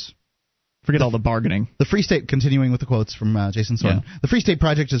do this. Forget all the bargaining. The Free State, continuing with the quotes from Jason Soren, the Free State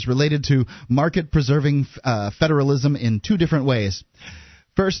Project is related to market-preserving federalism in 2 different ways.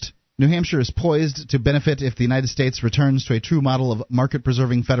 First, New Hampshire is poised to benefit if the United States returns to a true model of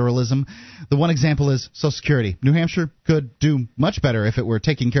market-preserving federalism. The one example is Social Security. New Hampshire could do much better if it were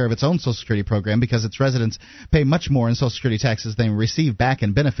taking care of its own Social Security program, because its residents pay much more in Social Security taxes than they receive back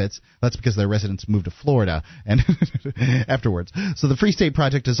in benefits. That's because their residents moved to Florida and afterwards. So the Free State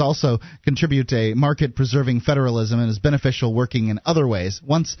Project does also contribute a market-preserving federalism and is beneficial working in other ways.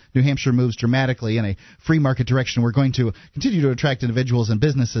 Once New Hampshire moves dramatically in a free market direction, we're going to continue to attract individuals and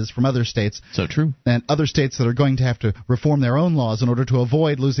businesses from other states. So true. And other states that are going to have to reform their own laws in order to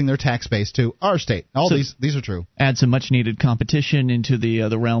avoid losing their tax base to our state. These are true. Add some much-needed competition into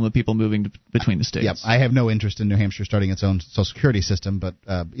the realm of people moving between the states. Yep. I have no interest in New Hampshire starting its own Social Security system, but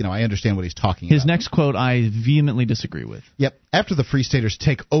I understand what he's talking about. His next quote I vehemently disagree with. Yep. After the Free Staters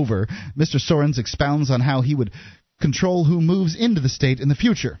take over, Mr. Sorens expounds on how he would control who moves into the state in the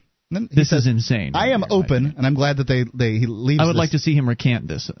future. This is insane. I am open, and I'm glad that he leaves. I would like to see him recant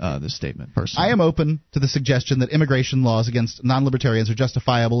this statement personally. I am open to the suggestion that immigration laws against non-libertarians are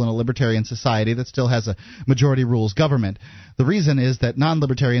justifiable in a libertarian society that still has a majority rules government. The reason is that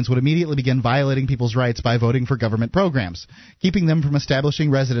non-libertarians would immediately begin violating people's rights by voting for government programs. Keeping them from establishing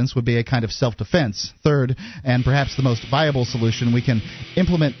residence would be a kind of self-defense. Third, and perhaps the most viable solution, we can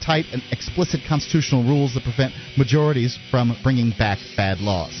implement tight and explicit constitutional rules that prevent majorities from bringing back bad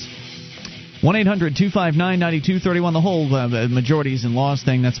laws. 1-800-259-9231, the whole majorities and laws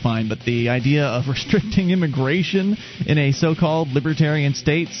thing, that's fine. But the idea of restricting immigration in a so-called libertarian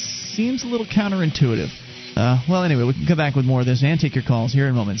state seems a little counterintuitive. Well, anyway, we can come back with more of this and take your calls here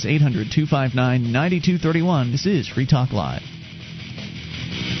in moments. 800-259-9231. This is Free Talk Live.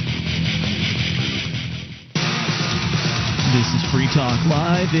 This is Free Talk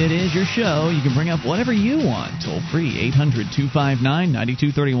Live. It is your show. You can bring up whatever you want. Toll free,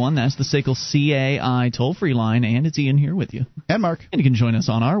 800-259-9231. That's the SACL CAI toll-free line, and it's Ian here with you. And Mark. And you can join us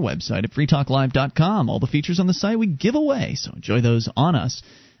on our website at freetalklive.com. All the features on the site we give away, so enjoy those on us.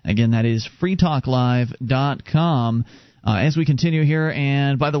 Again, that is freetalklive.com. As we continue here,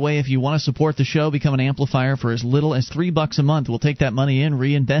 and by the way, if you want to support the show, become an amplifier for as little as $3 a month. We'll take that money in,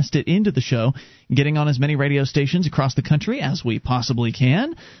 reinvest it into the show, getting on as many radio stations across the country as we possibly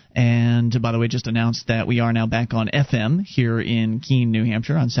can. And by the way, just announced that we are now back on FM here in Keene, New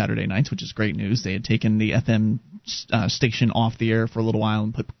Hampshire on Saturday nights, which is great news. They had taken the FM station off the air for a little while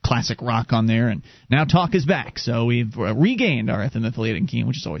and put classic rock on there, and now talk is back. So we've regained our FM affiliate in Keene,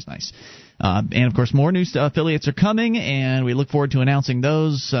 which is always nice. And, of course, more new affiliates are coming, and we look forward to announcing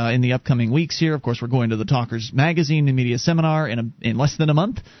those in the upcoming weeks here. Of course, we're going to the Talkers Magazine and Media Seminar in less than a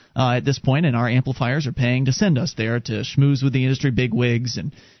month at this point, and our amplifiers are paying to send us there to schmooze with the industry bigwigs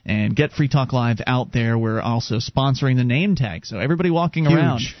and get Free Talk Live out there. We're also sponsoring the name tag, so everybody walking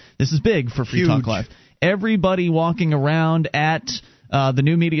around. This is big for Free Talk Live. Everybody walking around at the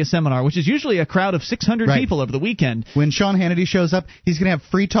new media seminar, which is usually a crowd of 600 people over the weekend. When Sean Hannity shows up, he's going to have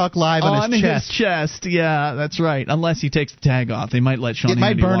Free Talk Live on his chest. On his chest, yeah, that's right. Unless he takes the tag off. They might let Sean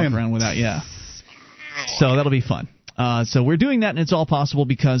Hannity walk around without, So that'll be fun. So we're doing that, and it's all possible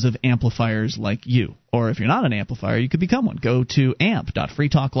because of amplifiers like you. Or if you're not an amplifier, you could become one. Go to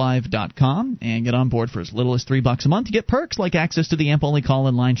amp.freetalklive.com and get on board for as little as $3 a month. You get perks like access to the AMP-only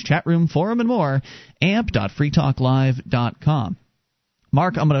call-in lines, chat room, forum, and more. amp.freetalklive.com.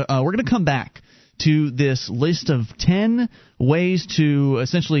 Mark, we're going to come back to this list of 10 ways to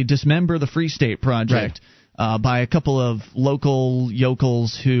essentially dismember the Free State Project by a couple of local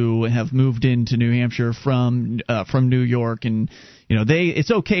yokels who have moved into New Hampshire from New York, and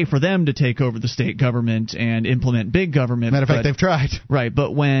it's okay for them to take over the state government and implement big government. Matter of fact, they've tried. Right,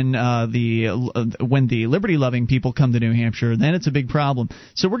 but when the liberty-loving people come to New Hampshire, then it's a big problem.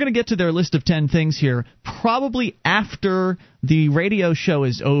 So we're going to get to their list of 10 things here probably after the radio show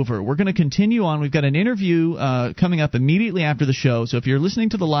is over. We're going to continue on. We've got an interview coming up immediately after the show. So if you're listening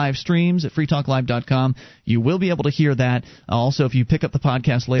to the live streams at freetalklive.com, you will be able to hear that. Also, if you pick up the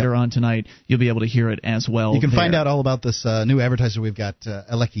podcast later on tonight, you'll be able to hear it as well. You can find out all about this new advertiser we've got,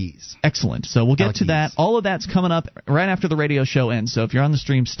 Alekis. Excellent. So we'll get to that. All of that's coming up right after the radio show ends. So if you're on the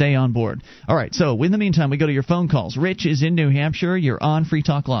stream, stay on board. All right. So in the meantime, we go to your phone calls. Rich is in New Hampshire. You're on Free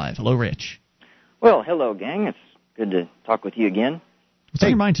Talk Live. Hello, Rich. Well, hello, gang. It's good to talk with you again. What's on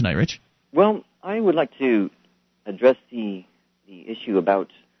your mind tonight, Rich? Well, I would like to address the issue about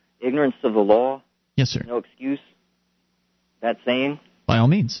ignorance of the law. Yes, sir. No excuse. That saying. By all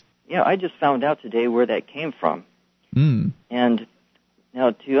means. Yeah, I just found out today where that came from. And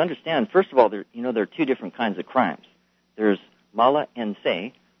now to understand, first of all, there are two different kinds of crimes. There's mala and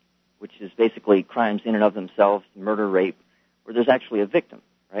se, which is basically crimes in and of themselves, murder, rape, where there's actually a victim,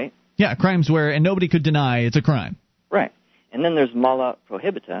 right? Yeah, crimes where, and nobody could deny it's a crime. Right. And then there's mala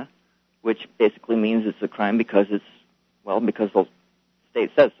prohibita, which basically means it's a crime because the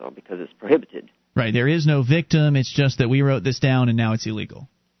state says so, because it's prohibited. Right. There is no victim. It's just that we wrote this down and now it's illegal.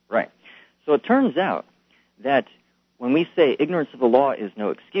 Right. So it turns out that when we say ignorance of the law is no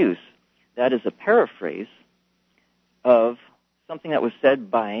excuse, that is a paraphrase of something that was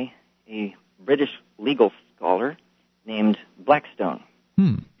said by a British legal scholar named Blackstone.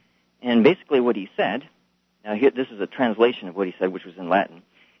 And basically what he said, now here, this is a translation of what he said, which was in Latin.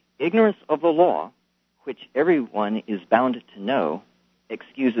 Ignorance of the law, which everyone is bound to know,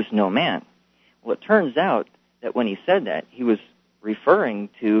 excuses no man. Well, it turns out that when he said that, he was referring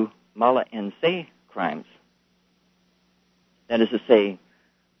to mala and se crimes. That is to say,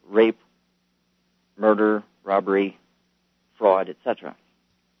 rape, murder, robbery, fraud, etc.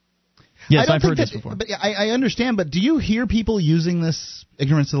 Yes, I've heard this before. But I understand, but do you hear people using this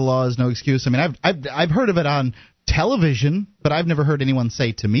ignorance of the law is no excuse? I mean, I've heard of it on television, but I've never heard anyone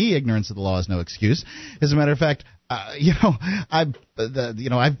say to me ignorance of the law is no excuse. As a matter of fact, I've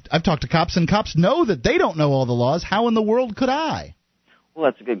talked to cops, and cops know that they don't know all the laws. How in the world could I? Well,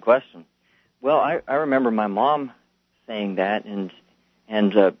 that's a good question. Well, I remember my mom saying that, and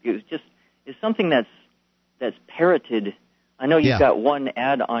it's something that's parroted. I know you've got one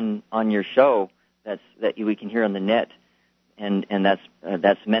ad on your show that we can hear on the net, and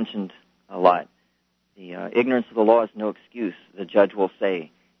that's mentioned a lot. The ignorance of the law is no excuse. The judge will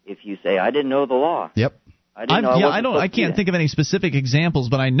say, if you say, I didn't know the law. Yep. I can't think of any specific examples,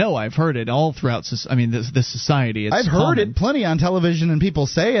 but I know I've heard it all throughout. This society. It's I've heard it plenty on television, and people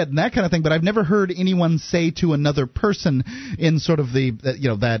say it and that kind of thing. But I've never heard anyone say to another person in sort of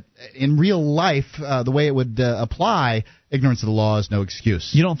that in real life the way it would apply. Ignorance of the law is no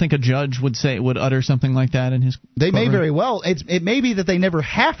excuse. You don't think a judge would utter something like that in his? They may very well. It may be that they never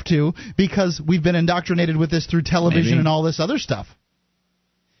have to because we've been indoctrinated with this through television and all this other stuff.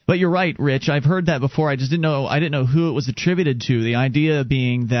 But you're right, Rich. I've heard that before. I just didn't know. I didn't know who it was attributed to. The idea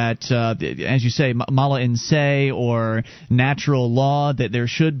being that, as you say, mala in se or natural law, that there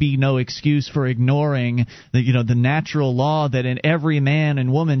should be no excuse for ignoring the natural law that every man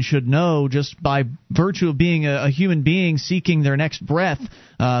and woman should know just by virtue of being a human being seeking their next breath.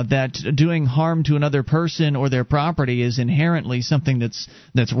 That doing harm to another person or their property is inherently something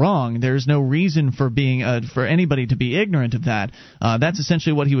that's wrong. There's no reason for for anybody to be ignorant of that. That's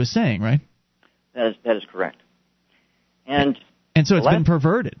essentially what he was saying, right? That is correct. And so it's been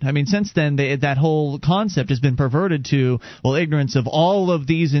perverted. I mean, since then, that whole concept has been perverted to, ignorance of all of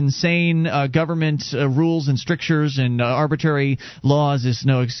these insane government rules and strictures and arbitrary laws is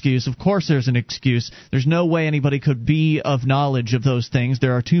no excuse. Of course there's an excuse. There's no way anybody could be of knowledge of those things.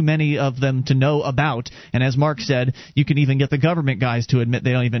 There are too many of them to know about. And as Mark said, you can even get the government guys to admit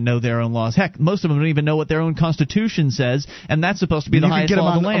they don't even know their own laws. Heck, most of them don't even know what their own Constitution says, and that's supposed to be the highest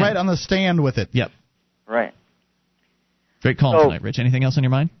law of the land. Right on the stand with it. Yep. Right. Great call tonight, Rich. Anything else on your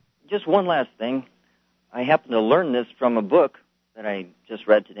mind? Just one last thing. I happened to learn this from a book that I just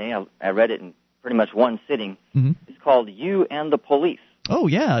read today. I read it in pretty much one sitting. Mm-hmm. It's called You and the Police. Oh,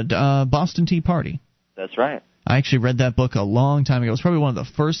 yeah, Boston Tea Party. That's right. I actually read that book a long time ago. It was probably one of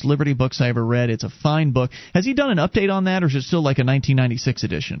the first Liberty books I ever read. It's a fine book. Has he done an update on that, or is it still like a 1996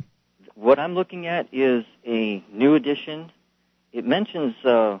 edition? What I'm looking at is a new edition. It mentions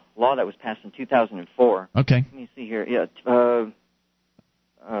a law that was passed in 2004. Okay. Let me see here. Yeah.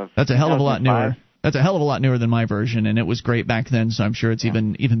 That's a hell of a lot newer. That's a hell of a lot newer than my version, and it was great back then, so I'm sure it's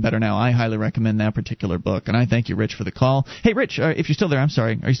even better now. I highly recommend that particular book, and I thank you, Rich, for the call. Hey, Rich, if you're still there, I'm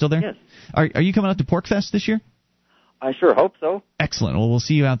sorry. Are you still there? Yes. Are you coming out to Porkfest this year? I sure hope so. Excellent. Well, we'll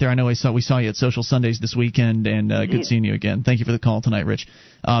see you out there. I know we saw you at Social Sundays this weekend, and good seeing you again. Thank you for the call tonight, Rich.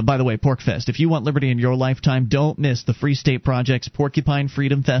 By the way, Porkfest. If you want liberty in your lifetime, don't miss the Free State Project's Porcupine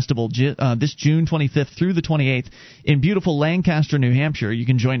Freedom Festival this June 25th through the 28th in beautiful Lancaster, New Hampshire. You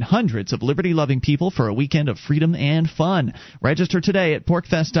can join hundreds of liberty-loving people for a weekend of freedom and fun. Register today at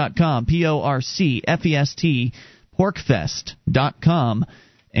porkfest.com, Porcfest, porkfest.com.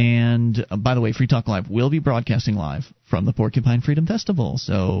 And by the way, Free Talk Live will be broadcasting live from the Porcupine Freedom Festival.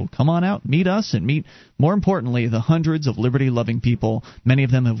 So come on out, meet us, and meet, more importantly, the hundreds of liberty-loving people, many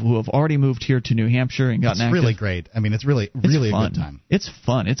of them who have already moved here to New Hampshire and gotten active. It's really great. I mean, it's really a good time. It's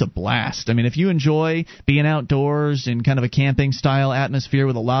fun. It's a blast. I mean, if you enjoy being outdoors in kind of a camping-style atmosphere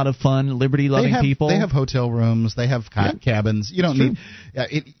with a lot of fun, liberty-loving people. They have hotel rooms. They have cabins. You don't need...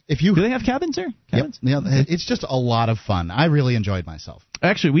 Do they have cabins there? Cabins? Yep. It's just a lot of fun. I really enjoyed myself.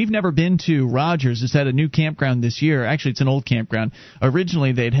 Actually, we've never been to Rogers. It's at a new campground this year. Actually, it's an old campground.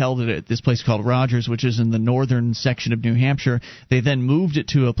 Originally, they'd held it at this place called Rogers, which is in the northern section of New Hampshire. They then moved it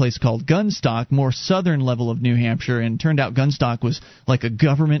to a place called Gunstock, more southern level of New Hampshire, and turned out Gunstock was like a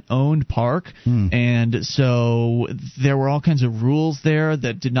government-owned park. And so there were all kinds of rules there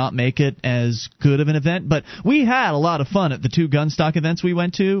that did not make it as good of an event. But we had a lot of fun at the two Gunstock events we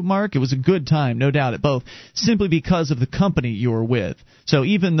went to, Mark. It was a good time, no doubt, at both, simply because of the company you were with. So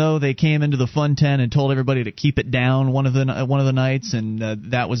even though they came into the fun tent and told everybody to keep it down one of the nights, and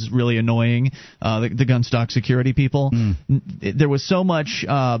that was really annoying, the Gunstock security people, there was so much,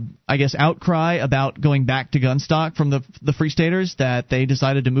 outcry about going back to Gunstock from the Free Staters that they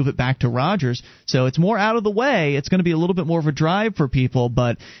decided to move it back to Rogers. So it's more out of the way. It's going to be a little bit more of a drive for people,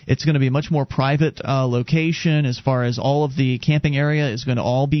 but it's going to be a much more private location as far as all of the camping area is going to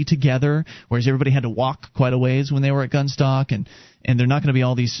all be together, whereas everybody had to walk quite a ways when they were at Gunstock, and and there are not going to be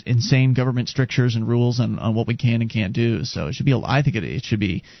all these insane government strictures and rules on what we can and can't do. So it should be. I think it should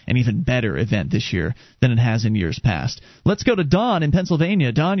be an even better event this year than it has in years past. Let's go to Don in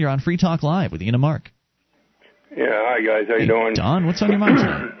Pennsylvania. Don, you're on Free Talk Live with Ian and Mark. Yeah, hi guys, how you doing? Don, what's on your mind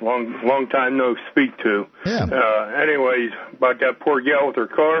tonight? long time no speak to. Yeah. Anyways, about that poor gal with her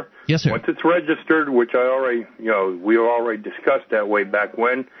car. Yes, sir. Once it's registered, which I already, we already discussed that way back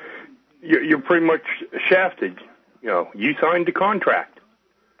when, you're pretty much shafted. You signed the contract.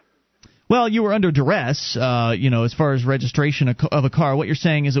 Well, you were under duress, as far as registration of a car. What you're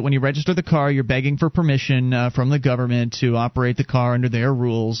saying is that when you register the car, you're begging for permission from the government to operate the car under their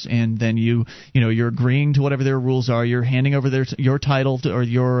rules, and then you're agreeing to whatever their rules are. You're handing over your title or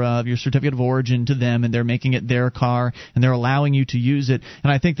your certificate of origin to them, and they're making it their car, and they're allowing you to use it.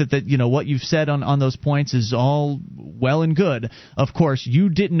 And I think that what you've said on those points is all well and good. Of course, you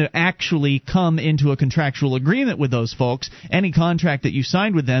didn't actually come into a contractual agreement with those folks. Any contract that you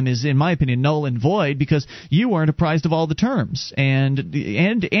signed with them is, in my opinion, null and void because you weren't apprised of all the terms, and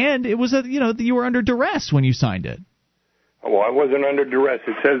it was you were under duress when you signed it. Well, I wasn't under duress.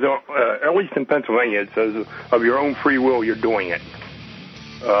 It says, at least in Pennsylvania, it says of your own free will you're doing it.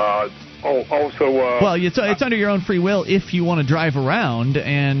 Well, it's under your own free will if you want to drive around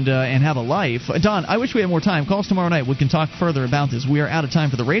and have a life. Don, I wish we had more time. Call us tomorrow night. We can talk further about this. We are out of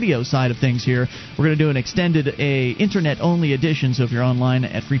time for the radio side of things here. We're going to do an extended internet-only edition, so if you're online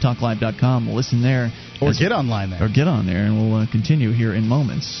at freetalklive.com, listen there. Or get online there. Or get on there, and we'll continue here in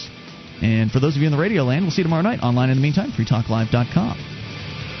moments. And for those of you in the radio land, we'll see you tomorrow night. Online in the meantime, freetalklive.com.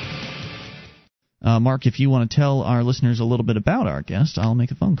 Mark, if you want to tell our listeners a little bit about our guest, I'll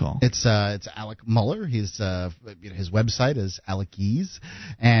make a phone call. It's Alec Muller. His website is Alekees,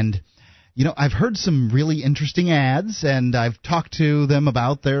 and I've heard some really interesting ads, and I've talked to them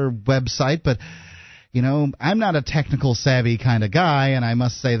about their website, but I'm not a technical savvy kind of guy, and I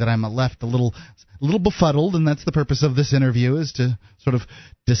must say that I'm left a little befuddled, and that's the purpose of this interview, is to sort of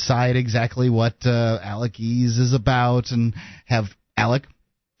decide exactly what Alekees is about and have Alec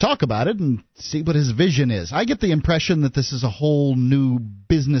talk about it and see what his vision is. I get the impression that this is a whole new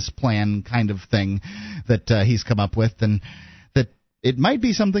business plan kind of thing that he's come up with, and that it might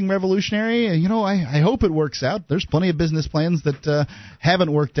be something revolutionary. I hope it works out. There's plenty of business plans that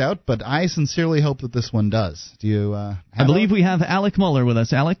haven't worked out, but I sincerely hope that this one does. Do you? I believe we have Alec Muller with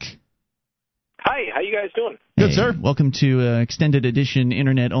us. Alec? Hi, how you guys doing? Good, sir. Welcome to extended edition,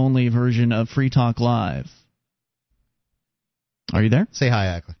 internet-only version of Free Talk Live. Are you there? Say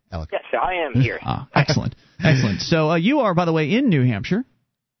hi, Alec. Yes, I am here. Excellent. Excellent. So you are, by the way, in New Hampshire.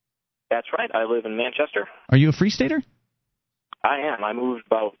 That's right. I live in Manchester. Are you a Free Stater? I am. I moved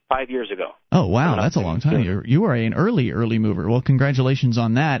about 5 years ago. Oh, wow. That's a long time. You are an early mover. Well, congratulations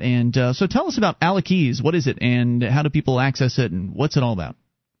on that. And so tell us about Alekees. What is it, and how do people access it, and what's it all about?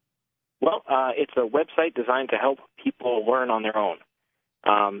 Well, it's a website designed to help people learn on their own.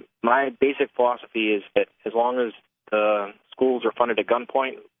 My basic philosophy is that as long as the schools are funded at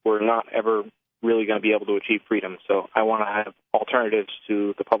gunpoint, we're not ever really going to be able to achieve freedom. So I want to have alternatives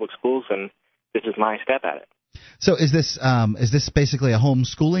to the public schools, and this is my step at it. So is this basically a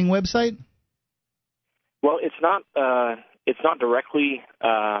homeschooling website? Well, it's not directly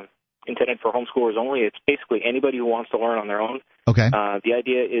intended for homeschoolers only. It's basically anybody who wants to learn on their own. Okay. The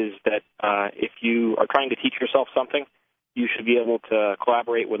idea is that if you are trying to teach yourself something, you should be able to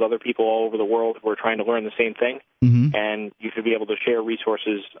collaborate with other people all over the world who are trying to learn the same thing, and you should be able to share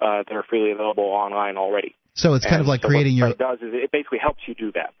resources that are freely available online already. So it's kind of like creating your. What it does is it basically helps you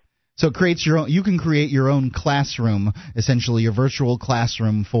do that. So it creates your own. You can create your own classroom, essentially your virtual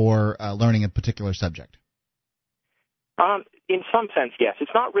classroom for learning a particular subject. In some sense, yes.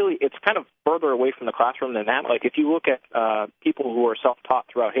 It's not really. It's kind of further away from the classroom than that. Like if you look at people who are self-taught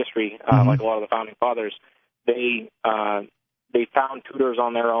throughout history, like a lot of the founding fathers, they found tutors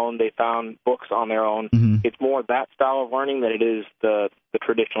on their own. They found books on their own. It's more that style of learning than it is the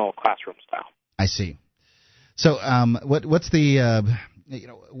traditional classroom style. I see. So what's the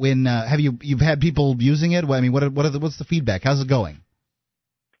when have you've had people using it? I mean, what's the feedback? How's it going?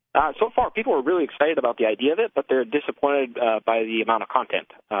 So far, people are really excited about the idea of it, but they're disappointed by the amount of content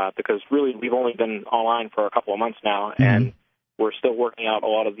because really we've only been online for a couple of months now, and we're still working out a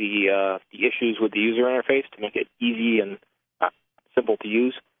lot of the issues with the user interface to make it easy and simple to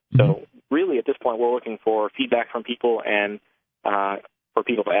use. So really, at this point, we're looking for feedback from people and for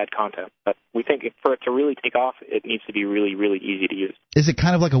people to add content. But we think for it to really take off, it needs to be really, really easy to use. Is it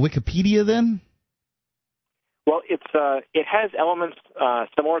kind of like a Wikipedia then? Well, it has elements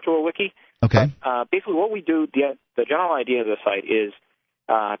similar to a wiki. Okay. But, basically, what we do, the general idea of the site is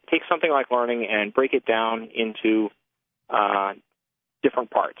take something like learning and break it down into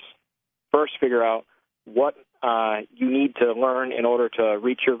different parts. First, figure out what you need to learn in order to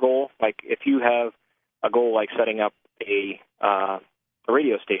reach your goal. Like if you have a goal like setting up a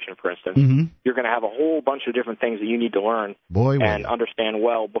radio station, for instance, you're going to have a whole bunch of different things that you need to learn and understand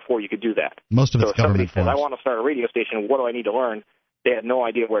well before you could do that. Most of it's government forms. So if somebody says, I want to start a radio station, what do I need to learn? They have no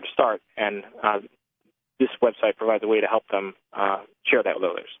idea where to start, and this website provides a way to help them share that with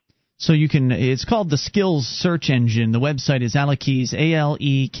others. So you can. It's called the Skills Search Engine. The website is Alekese,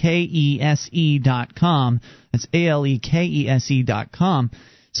 ALEKESE.com. That's ALEKESE.com.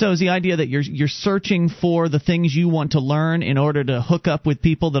 So is the idea that you're searching for the things you want to learn in order to hook up with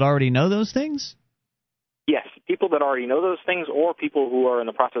people that already know those things? Yes, people that already know those things, or people who are in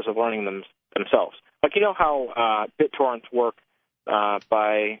the process of learning them themselves. Like you know how BitTorrents work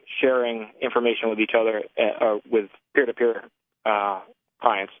by sharing information with each other, with peer-to-peer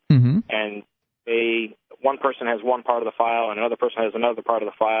clients, and one person has one part of the file and another person has another part of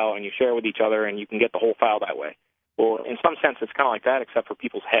the file, and you share with each other, and you can get the whole file that way. Well, in some sense, it's kind of like that, except for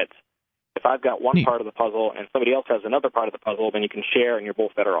people's heads. If I've got one part of the puzzle and somebody else has another part of the puzzle, then you can share, and you're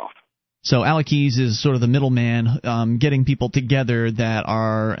both better off. So Alekese is sort of the middleman, getting people together that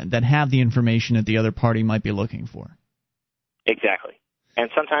have the information that the other party might be looking for. Exactly. And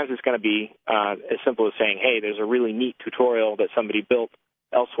sometimes it's going to be as simple as saying, hey, there's a really neat tutorial that somebody built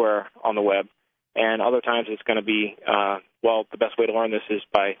elsewhere on the web. And other times it's going to be, the best way to learn this is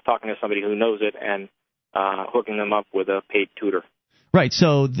by talking to somebody who knows it and hooking them up with a paid tutor. Right.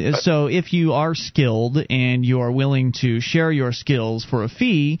 So if you are skilled and you are willing to share your skills for a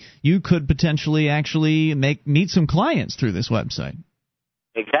fee, you could potentially actually meet some clients through this website.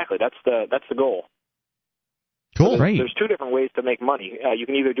 Exactly. That's the goal. Cool. So there's two different ways to make money. You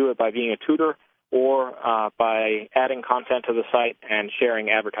can either do it by being a tutor or by adding content to the site and sharing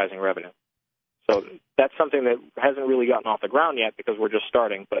advertising revenue. So that's something that hasn't really gotten off the ground yet because we're just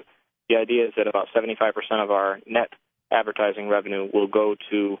starting. But the idea is that about 75% of our net advertising revenue will go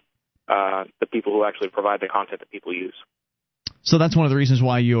to the people who actually provide the content that people use. So that's one of the reasons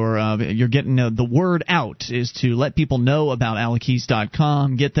why you're getting the word out, is to let people know about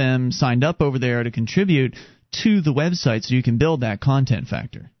Alekese.com, get them signed up over there to contribute to the website so you can build that content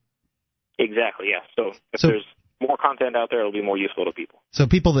factor. Exactly, yeah. So if there's more content out there, it'll be more useful to people. So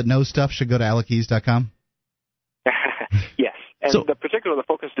people that know stuff should go to Alekese.com? Yes. And the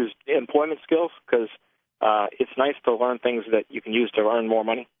focus is employment skills, because it's nice to learn things that you can use to earn more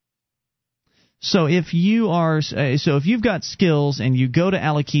money. So if you've got skills and you go to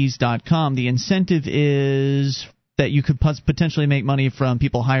Alekese.com, the incentive is that you could potentially make money from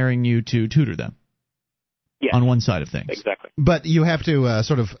people hiring you to tutor them. Yes. On one side of things. Exactly. But you have to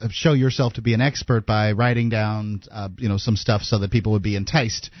sort of show yourself to be an expert by writing down some stuff so that people would be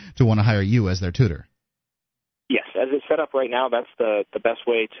enticed to want to hire you as their tutor. Yes, as it's set up right now, that's the best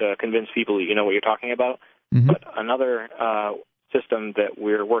way to convince people that you know what you're talking about. Mm-hmm. But another system that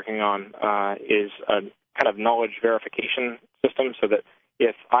we're working on is a kind of knowledge verification system, so that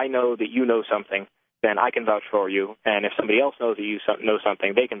if I know that you know something, then I can vouch for you, and if somebody else knows that you know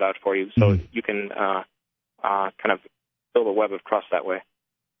something, they can vouch for you. So you can kind of build a web of trust that way.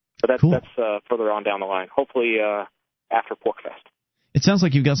 But that's further on down the line, hopefully after PorcFest. It sounds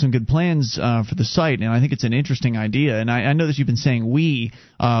like you've got some good plans for the site, and I think it's an interesting idea. And I know that you've been saying we.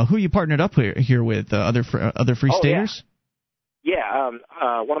 Who are you partnered up here with? Other Free Staters? Yeah.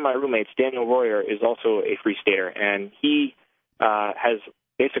 One of my roommates, Daniel Royer, is also a Free Stater, and he has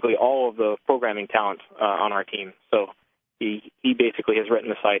basically all of the programming talent on our team. So he basically has written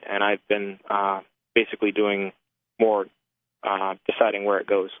the site, and I've been basically doing more deciding where it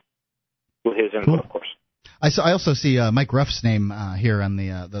goes with his input, of course. I also see Mike Ruff's name here on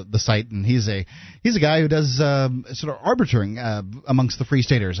the site, and he's a guy who does sort of arbitering amongst the Free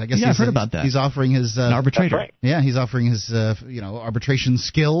Staters. I guess I've heard about that. He's offering his an arbitrator. Right. Yeah, he's offering his arbitration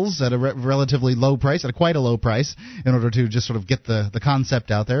skills at a relatively low price, at quite a low price, in order to just sort of get the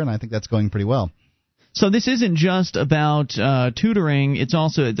concept out there, and I think that's going pretty well. So this isn't just about tutoring. It's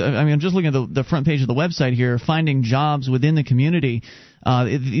also, I'm just looking at the front page of the website here, finding jobs within the community.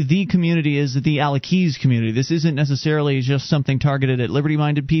 The community is the Alekese community. This isn't necessarily just something targeted at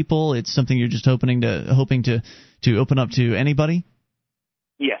liberty-minded people. It's something you're just hoping to open up to anybody?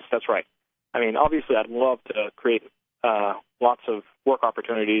 Yes, that's right. I mean, obviously, I'd love to create lots of work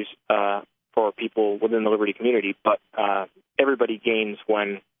opportunities for people within the liberty community, but everybody gains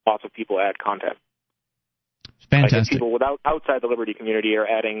when lots of people add content. Fantastic. Like if people outside the liberty community are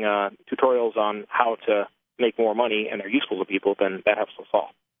adding tutorials on how to make more money and they're useful to people, then that helps us all.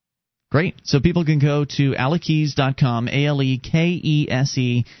 Great. So people can go to Alekese.com,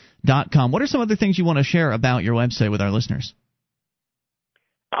 ALEKESE.com. What are some other things you want to share about your website with our listeners?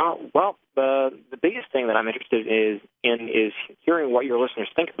 Well, the biggest thing that I'm interested in is hearing what your listeners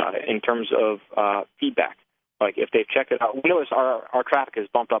think about it in terms of feedback. Like if they've checked it out. We notice our traffic has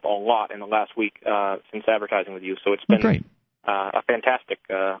bumped up a lot in the last week since advertising with you, so it's been a fantastic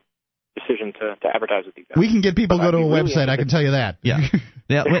decision to advertise with you guys. We can get people to go to a website, I can tell you that. Yeah.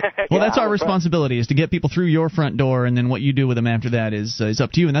 Well, that's our responsibility, is to get people through your front door, and then what you do with them after that is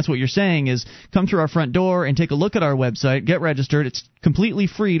up to you. And that's what you're saying is come through our front door and take a look at our website, get registered. It's completely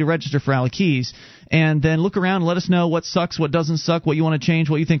free to register for Alec Keys, and then look around and let us know what sucks, what doesn't suck, what you want to change,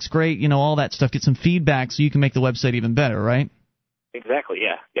 what you think's great, all that stuff. Get some feedback so you can make the website even better, right? Exactly,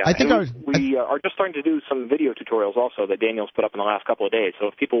 yeah. I think we are just starting to do some video tutorials also that Daniel's put up in the last couple of days. So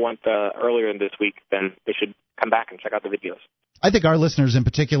if people went earlier in this week, then they should come back and check out the videos. I think our listeners in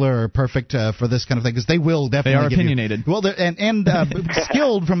particular are perfect for this kind of thing because they will definitely. They are opinionated. And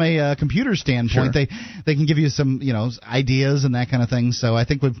skilled from a computer standpoint. Sure. They can give you some ideas and that kind of thing. So I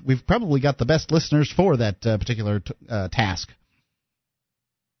think we've probably got the best listeners for that particular task.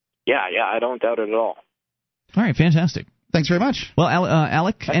 Yeah, I don't doubt it at all. All right, fantastic. Thanks very much. Well,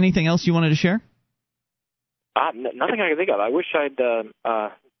 Alec, anything else you wanted to share? Nothing I can think of. I wish I'd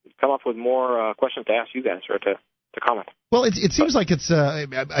come up with more questions to ask you guys or to comment. Well, it seems like it's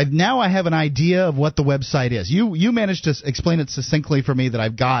now I have an idea of what the website is. You managed to explain it succinctly for me that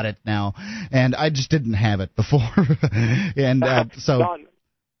I've got it now, and I just didn't have it before. And so, Don, go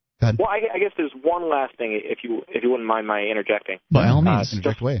ahead. Well, I guess there's one last thing, if you wouldn't mind my interjecting. By all means,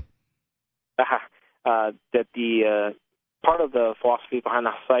 interject away. That the part of the philosophy behind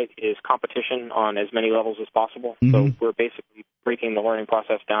the site is competition on as many levels as possible. Mm-hmm. So we're basically breaking the learning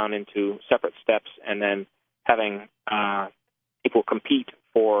process down into separate steps and then having people compete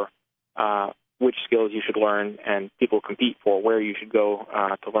for which skills you should learn, and people compete for where you should go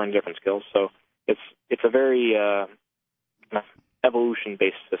to learn different skills. So it's a very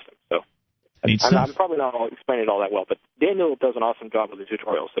evolution-based system. So I'm probably not explaining it all that well, but Daniel does an awesome job with the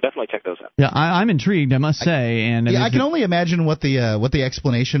tutorials, so definitely check those out. Yeah, I'm intrigued, I must say. And I can only imagine what the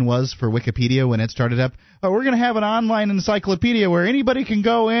explanation was for Wikipedia when it started up. Oh, we're going to have an online encyclopedia where anybody can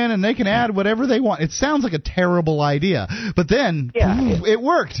go in and they can add whatever they want. It sounds like a terrible idea, but then it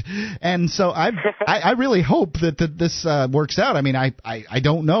worked, and so I really hope that this works out. I mean, I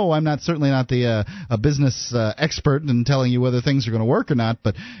don't know. I'm certainly not the a business expert in telling you whether things are going to work or not,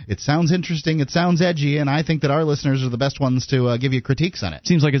 but it sounds interesting. It sounds edgy, and I think that our listeners are the best ones to give you critiques on it.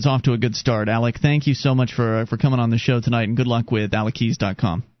 Seems like it's off to a good start. Alec, thank you so much for coming on the show tonight, and good luck with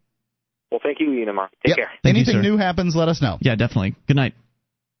AlecKeys.com. Well, thank you, Ian and Mark. Take care. Anything new happens, let us know. Yeah, definitely. Good night.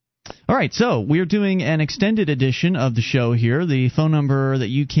 All right, so we're doing an extended edition of the show here. The phone number that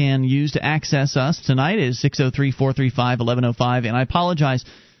you can use to access us tonight is 603-435-1105, and I apologize.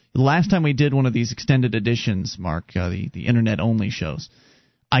 The last time we did one of these extended editions, Mark, the Internet-only shows,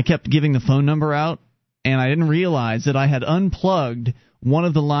 I kept giving the phone number out, and I didn't realize that I had unplugged one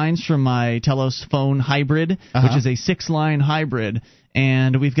of the lines from my Telos phone hybrid, which is a 6-line hybrid,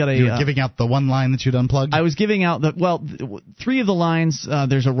 and we've got a... You were giving out the one line that you'd unplugged? I was giving out 3 of the lines,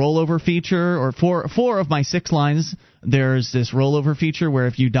 there's a rollover feature, or 4 of my 6 lines, there's this rollover feature where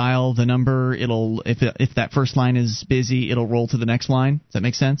if you dial the number, if that first line is busy, it'll roll to the next line. Does that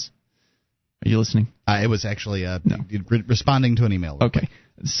make sense? Are you listening? It was actually responding to an email. Okay.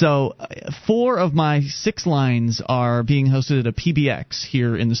 So 4 of my 6 lines are being hosted at a PBX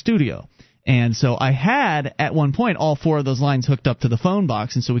here in the studio. And so I had, at one point, all 4 of those lines hooked up to the phone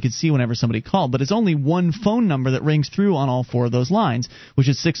box, and so we could see whenever somebody called. But it's only one phone number that rings through on all 4 of those lines, which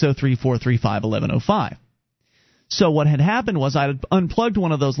is 603-435-1105. So what had happened was I had unplugged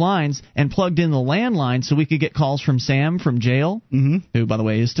one of those lines and plugged in the landline so we could get calls from Sam from jail, who, by the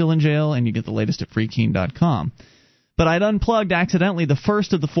way, is still in jail, and you get the latest at freekeen.com. But I'd unplugged accidentally the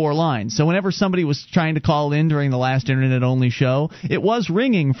first of the 4 lines. So whenever somebody was trying to call in during the last Internet-only show, it was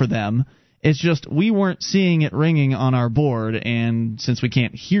ringing for them. It's just we weren't seeing it ringing on our board, and since we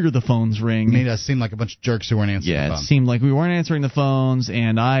can't hear the phones ring... It made us seem like a bunch of jerks who weren't answering the phone. Yeah, it seemed like we weren't answering the phones,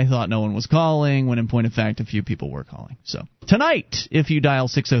 and I thought no one was calling, when in point of fact, a few people were calling. So tonight, if you dial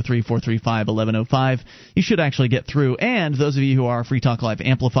 603-435-1105, you should actually get through, and those of you who are Free Talk Live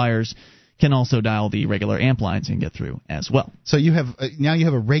amplifiers can also dial the regular amp lines and get through as well. So you have now you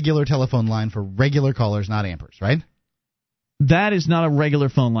have a regular telephone line for regular callers, not ampers, right? That is not a regular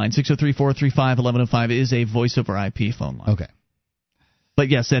phone line. 603-435-1105 is a voice-over IP phone line. Okay. But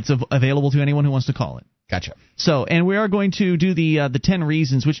yes, it's available to anyone who wants to call it. Gotcha. So, and we are going to do the 10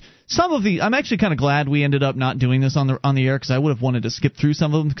 reasons, which some of the I'm actually kind of glad we ended up not doing this on the air because I would have wanted to skip through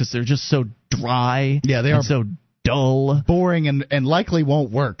some of them because they're just so dry. Yeah, they are so dull, boring, and likely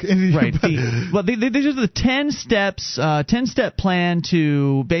won't work. Right. These are the 10 steps, 10-step plan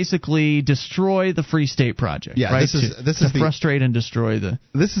to basically destroy the Free State Project. Yeah, right? This is frustrate and destroy the.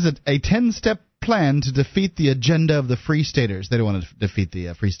 This is a 10-step plan to defeat the agenda of the Free Staters. They don't want to defeat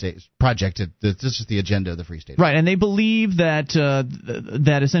the Free State Project. This is the agenda of the Free Staters. Right, and they believe that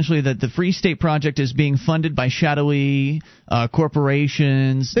that essentially that the Free State Project is being funded by shadowy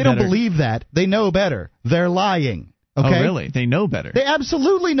corporations. They don't believe that. They know better. They're lying. Okay? Oh, really? They know better. They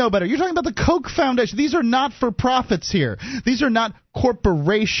absolutely know better. You're talking about the Koch Foundation. These are not for profits here. These are not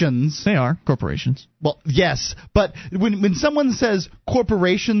corporations. They are corporations. Well, yes, but when someone says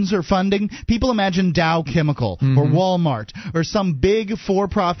corporations are funding, people imagine Dow Chemical or Walmart or some big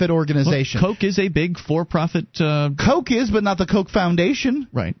for-profit organization. Well, Koch is a big for-profit. Koch is, but not the Koch Foundation.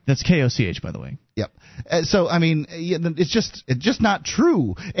 Right. That's KOCH, by the way. Yep. So I mean, it's just not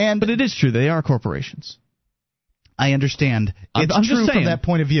true. But it is true. They are corporations. I understand. It's I'm true just saying. From that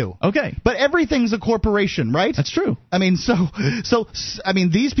point of view. Okay. But everything's a corporation, right? That's true. I mean,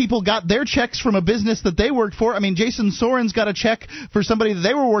 these people got their checks from a business that they worked for. I mean, Jason Soren's got a check for somebody that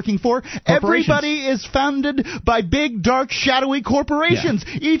they were working for. Everybody is founded by big, dark, shadowy corporations.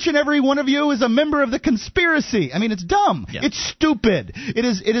 Yeah. Each and every one of you is a member of the conspiracy. I mean, it's dumb. Yeah. It's stupid.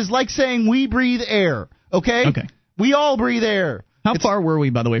 It is like saying we breathe air. Okay? Okay. We all breathe air. How far were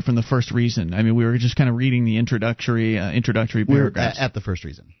we, by the way, from the first reason? I mean, we were just kind of reading the introductory paragraphs. We're at the first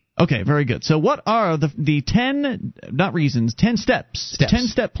reason. Okay, very good. So what are the 10, not reasons, 10 steps.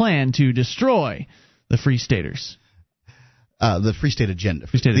 10-step plan to destroy the Free Staters? The Free State agenda.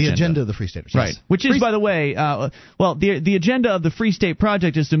 The agenda of the Free Staters. Right. Yes. Which is, by the way, the agenda of the Free State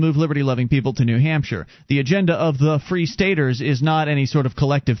Project is to move liberty-loving people to New Hampshire. The agenda of the Free Staters is not any sort of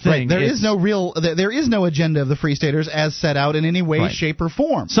collective thing. Right. There is no agenda of the Free Staters as set out in any way, shape, or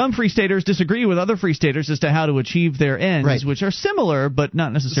form. Some Free Staters disagree with other Free Staters as to how to achieve their ends, which are similar but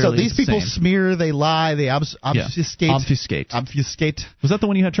not necessarily the same. So these people same. Smear, they lie, they obfuscate. Obfuscate. Was that the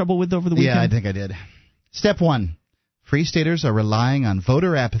one you had trouble with over the weekend? Yeah, I think I did. Step 1. Free Staters are relying on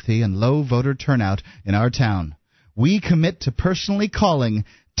voter apathy and low voter turnout in our town. We commit to personally calling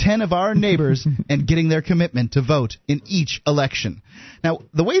 10 of our neighbors and getting their commitment to vote in each election. Now,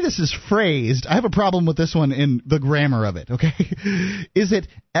 the way this is phrased, I have a problem with this one in the grammar of it, okay? Is it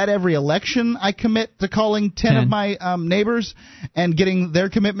at every election I commit to calling 10 of my neighbors and getting their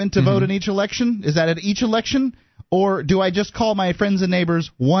commitment to vote in each election? Is that at each election? Or do I just call my friends and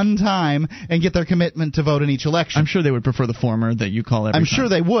neighbors one time and get their commitment to vote in each election? I'm sure they would prefer the former, that you call every time. I'm sure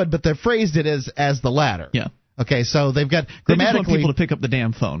they would, but they've phrased it as the latter. Yeah. Okay, so they've got grammatically... They just want people to pick up the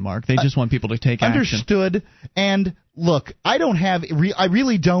damn phone, Mark. They just want people to take action. Understood. And look, I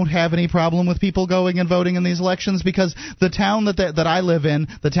really don't have any problem with people going and voting in these elections, because the town that I live in,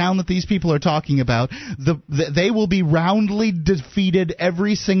 the town that these people are talking about, they will be roundly defeated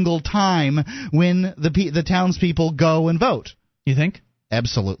every single time when the townspeople go and vote. You think?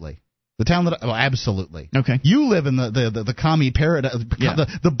 Absolutely. The town absolutely. Okay. You live in the commie paradise,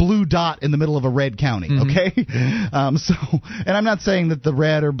 the blue dot in the middle of a red county. Okay. And I'm not saying that the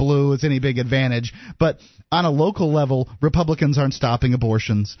red or blue is any big advantage, but on a local level, Republicans aren't stopping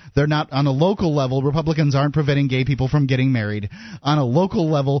abortions. They're not on a local level. Republicans aren't preventing gay people from getting married. On a local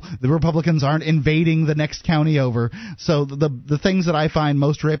level, the Republicans aren't invading the next county over. So the things that I find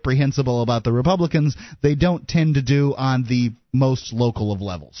most reprehensible about the Republicans, they don't tend to do on the most local of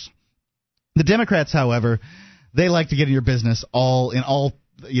levels. The Democrats, however, they like to get in your business all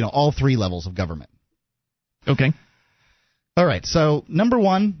three levels of government. Okay. All right. So number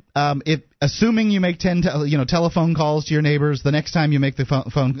one, assuming you make 10 telephone calls to your neighbors, the next time you make the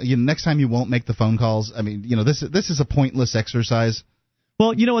phone, next time you won't make the phone calls. I mean, this is a pointless exercise.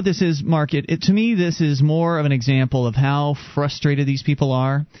 Well, you know what this is, Mark? To me, this is more of an example of how frustrated these people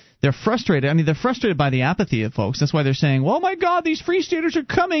are. They're frustrated. I mean, they're frustrated by the apathy of folks. That's why they're saying, well, my God, these Free Staters are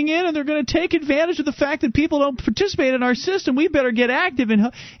coming in and they're going to take advantage of the fact that people don't participate in our system. We better get active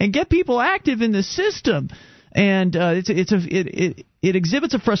and get people active in the system. And it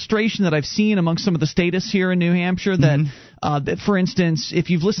exhibits a frustration that I've seen amongst some of the statists here in New Hampshire that for instance, if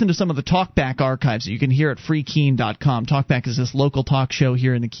you've listened to some of the Talkback archives that you can hear at freekeene.com, Talkback is this local talk show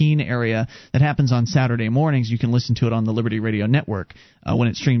here in the Keene area that happens on Saturday mornings. You can listen to it on the Liberty Radio Network when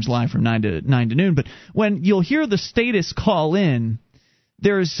it streams live from 9 to noon. But when you'll hear the statists call in,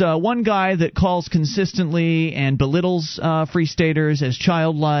 there's one guy that calls consistently and belittles Free Staters as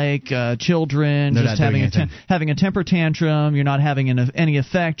childlike, children, They're just having a temper tantrum. You're not having any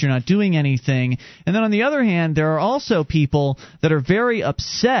effect. You're not doing anything. And then on the other hand, there are also people that are very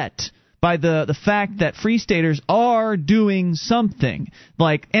upset by the fact that Free Staters are doing something,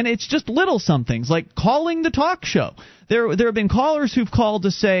 and it's just little somethings, like calling the talk show. There have been callers who've called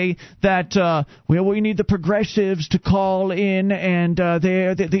to say that we need the progressives to call in, and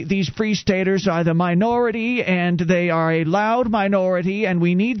these Free Staters are the minority, and they are a loud minority, and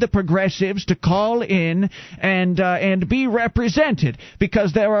we need the progressives to call in and be represented,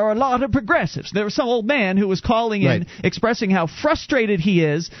 because there are a lot of progressives. There was some old man who was calling in, expressing how frustrated he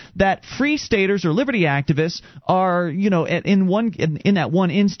is that Free Staters or liberty activists are, in that one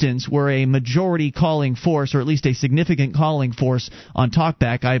instance, were a majority calling force, or at least a significant calling force on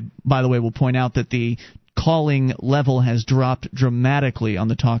TalkBack. I, by the way, will point out that the calling level has dropped dramatically on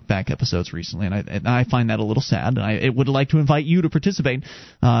the TalkBack episodes recently, and I find that a little sad. I would like to invite you to participate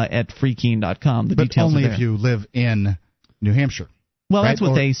at freekeen.com. The details only are there. If you live in New Hampshire. Well, that's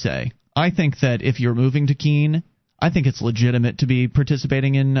what they say. I think that if you're moving to Keene, I think it's legitimate to be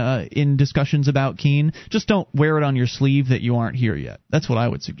participating in discussions about Keene. Just don't wear it on your sleeve that you aren't here yet. That's what I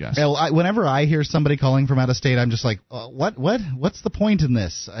would suggest. Well, whenever I hear somebody calling from out of state, I'm just like, what's the point in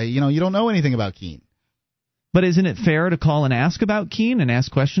this? You don't know anything about Keene. But isn't it fair to call and ask about Keene and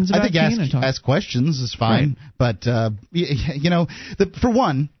ask questions about Keene? I think ask questions is fine. Right. But, for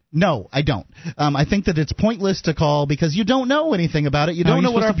one, no, I don't. I think that it's pointless to call because you don't know anything about it. You don't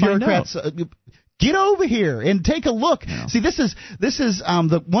know what our bureaucrats... Get over here and take a look. Yeah. See, this is one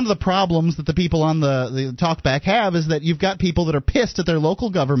of the problems that the people on the TalkBack have is that you've got people that are pissed at their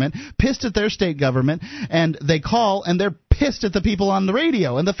local government, pissed at their state government, and they call and they're pissed at the people on the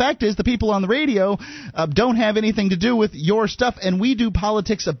radio. And the fact is the people on the radio don't have anything to do with your stuff, and we do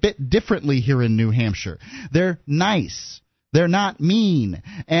politics a bit differently here in New Hampshire. They're nice. They're not mean,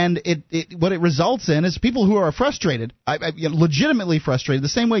 and what it results in is people who are frustrated, legitimately frustrated, the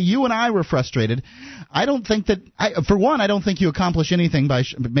same way you and I were frustrated. I don't think that, for one, I don't think you accomplish anything by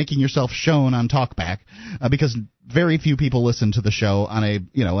making yourself shown on TalkBack, because very few people listen to the show on a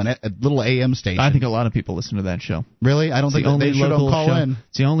little AM station. I think a lot of people listen to that show. Really? I don't think they should call in.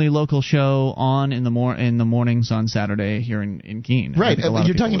 It's the only local show on in the mornings on Saturday here in Keene. Right.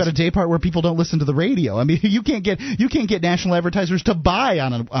 You're talking about a day part where people don't listen to the radio. I mean, you can't get national advertisers to buy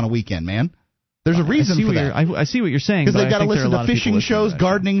on a weekend, man. There's a reason for that. I see what you're saying. Because they've got to listen to fishing shows,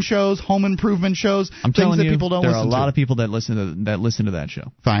 gardening shows, home improvement shows. I'm telling you, people don't there listen are a lot of people that listen to that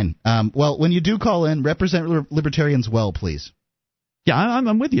show. Fine. Well, when you do call in, represent libertarians well, please. Yeah,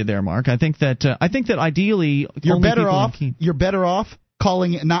 I'm with you there, Mark. I think that ideally you're better off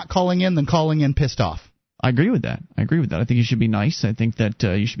not calling in than calling in pissed off. I agree with that. I think you should be nice. I think that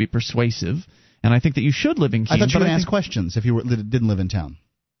you should be persuasive, and I think that you should live in Keene. I thought you were going to ask questions if you didn't live in town.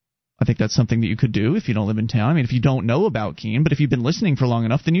 I think that's something that you could do if you don't live in town. I mean, if you don't know about Keene, but if you've been listening for long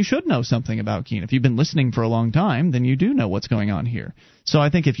enough, then you should know something about Keene. If you've been listening for a long time, then you do know what's going on here. So I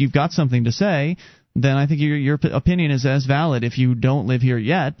think if you've got something to say, then I think your opinion is as valid if you don't live here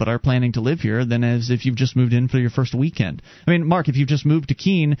yet but are planning to live here than as if you've just moved in for your first weekend. I mean, Mark, if you've just moved to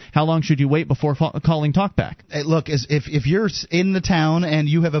Keene, how long should you wait before calling TalkBack? Look, if you're in the town and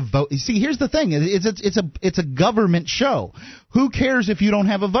you have a vote, see, here's the thing: it's a government show. Who cares if you don't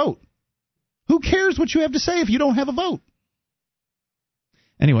have a vote? Who cares what you have to say if you don't have a vote?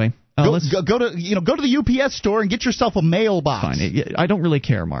 Anyway, go to the UPS store and get yourself a mailbox. Fine. I don't really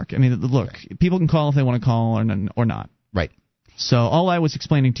care, Mark. I mean, look, people can call if they want to call or not. Right. So all I was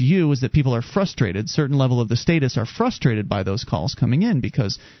explaining to you is that people are frustrated. Certain level of the statists are frustrated by those calls coming in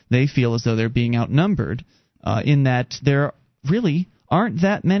because they feel as though they're being outnumbered in that there really aren't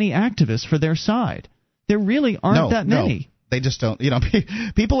that many activists for their side. There really aren't that many. No. They just don't,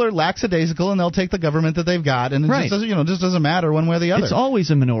 people are lackadaisical and they'll take the government that they've got, and it just doesn't matter one way or the other. It's always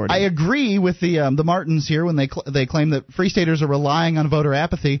a minority. I agree with the Martins here when they claim that Free Staters are relying on voter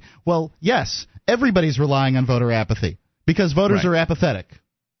apathy. Well, yes, everybody's relying on voter apathy because voters are apathetic.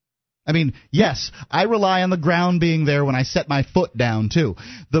 I mean, yes, I rely on the ground being there when I set my foot down too.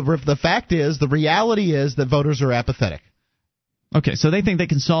 The fact is, the reality is that voters are apathetic. Okay, so they think they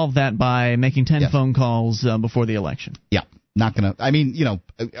can solve that by making 10 phone calls before the election. Yeah. Not gonna. I mean,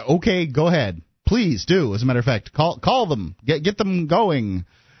 okay, go ahead, please do. As a matter of fact, call them, get them going.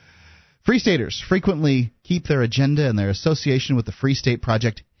 Free Staters frequently keep their agenda and their association with the Free State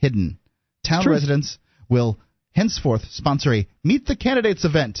Project hidden. Town residents will henceforth sponsor a Meet the Candidates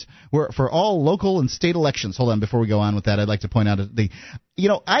event for all local and state elections. Hold on, before we go on with that, I'd like to point out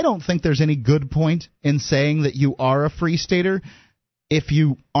I don't think there's any good point in saying that you are a Free Stater if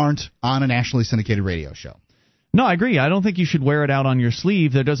you aren't on a nationally syndicated radio show. No, I agree. I don't think you should wear it out on your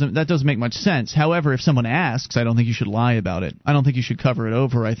sleeve. That doesn't make much sense. However, if someone asks, I don't think you should lie about it. I don't think you should cover it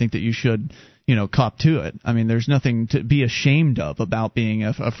over. I think that you should, cop to it. I mean, there's nothing to be ashamed of about being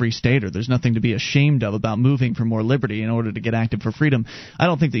a free stater. There's nothing to be ashamed of about moving for more liberty in order to get active for freedom. I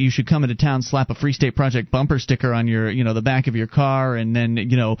don't think that you should come into town, slap a Free State Project bumper sticker on your, the back of your car, and then,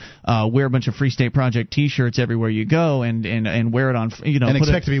 wear a bunch of Free State Project T-shirts everywhere you go, and wear it on, and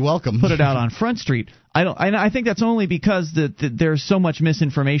expect to be welcome. Put it out on Front Street. I think that's only because there's so much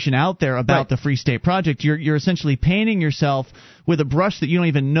misinformation out there about the Free State Project. You're essentially painting yourself with a brush that you don't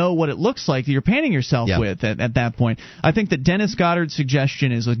even know what it looks like that you're painting yourself with at that point. I think that Dennis Goddard's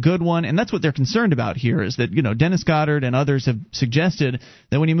suggestion is a good one, and that's what they're concerned about here, is that Dennis Goddard and others have suggested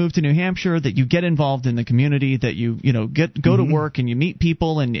that when you move to New Hampshire that you get involved in the community, that you go to work and you meet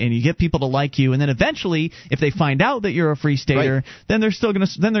people and you get people to like you, and then eventually if they find out that you're a Free Stater, then they're going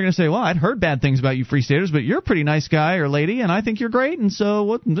to say, well, I'd heard bad things about you Free Staters, but you're a pretty nice guy or lady, and I think you're great, and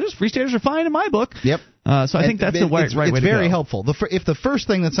so those Free Staters are fine in my book. Yep. So I think that's the right way to go. It's very helpful. If the first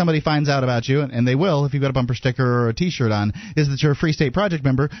thing that somebody finds out about you, and they will if you've got a bumper sticker or a T-shirt on, is that you're a Free State Project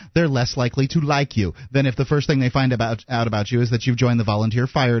member, they're less likely to like you than if the first thing they find out about you is that you've joined the volunteer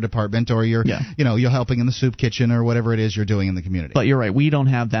fire department or you're helping in the soup kitchen or whatever it is you're doing in the community. But you're right, we don't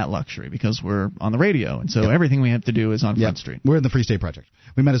have that luxury because we're on the radio, and so everything we have to do is on Front Street. We're in the Free State Project.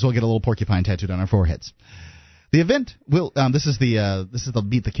 We might as well get a little porcupine tattooed on our foreheads. The event will. This is the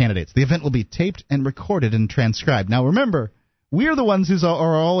Meet the Candidates. The event will be taped and recorded and transcribed. Now, remember, we're the ones who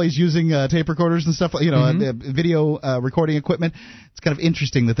are always using tape recorders and stuff. Video recording equipment. It's kind of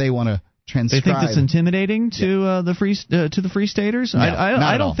interesting that they want to transcribe. They think that's intimidating to the Free Staters. No,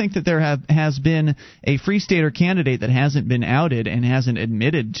 I don't think that there has been a Free Stater candidate that hasn't been outed and hasn't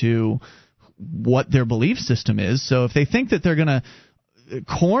admitted to what their belief system is. So if they think that they're going to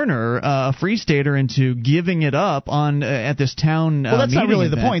corner a Free Stater into giving it up on at this town well, that's not really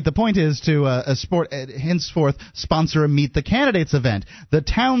event. The point. The point is to henceforth sponsor a Meet the Candidates event. The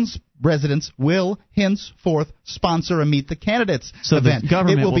town's residents will henceforth sponsor a Meet the Candidates event. The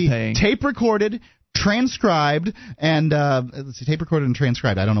government it will be pay. Tape recorded, transcribed, and tape recorded and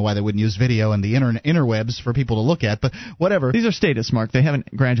transcribed. I don't know why they wouldn't use video and the interwebs for people to look at, but whatever. These are statists, Mark. They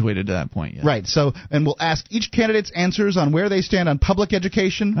haven't graduated to that point yet. Right. So, and we'll ask each candidate's answers on where they stand on public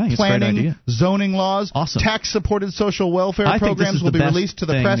education, planning, zoning laws, tax-supported social welfare programs will be released to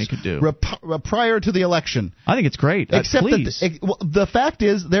the press prior to the election. I think it's great. Except that the fact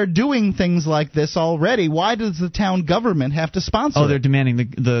is they're doing things like this already. Why does the town government have to sponsor it? Oh, they're demanding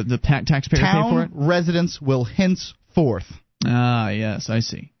the taxpayer pay for it? Residents will henceforth. Ah, yes, I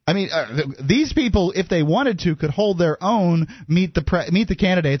see. I mean, these people, if they wanted to, could hold their own meet the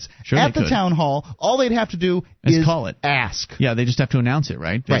candidates at the town hall. All they'd have to do is call it. Ask. Yeah, they just have to announce it,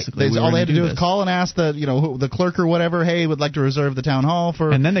 right? Basically, all they have to do is call and ask the clerk or whatever. Hey, would like to reserve the town hall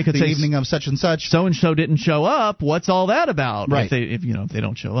for and then they could say, evening of such and such. So and so didn't show up. What's all that about? Right. If they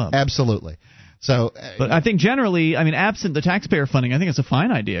don't show up. Absolutely. So, but I think generally, absent the taxpayer funding, I think it's a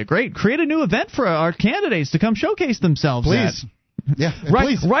fine idea. Great. Create a new event for our candidates to come showcase themselves. Please. Yeah,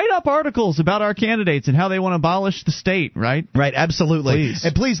 write up articles about our candidates and how they want to abolish the state, right? Right, absolutely. Please.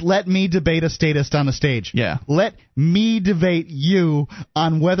 And please let me debate a statist on the stage. Yeah. Let me debate you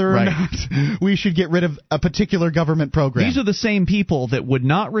on whether or not we should get rid of a particular government program. These are the same people that would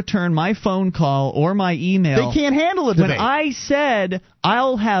not return my phone call or my email. They can't handle a debate. When I said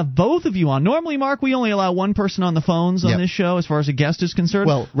I'll have both of you on. Normally, Mark, we only allow one person on the phones on this show as far as a guest is concerned.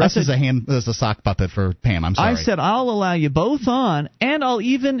 Well, Russ is a sock puppet for Pam. I'm sorry. I said I'll allow you both on, and I'll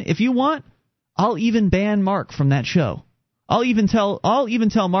even, if you want, I'll even ban Mark from that show. I'll even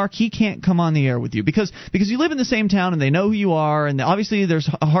tell Mark he can't come on the air with you because you live in the same town and they know who you are, and obviously there's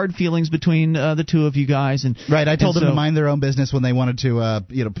hard feelings between the two of you guys. And right, I told them to mind their own business when they wanted to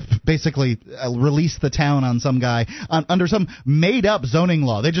basically release the town on some guy under some made up zoning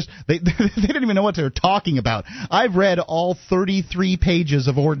law. They didn't even know what they were talking about. I've read all 33 pages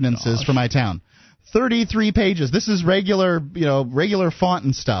of ordinances for my town. 33 pages. This is regular font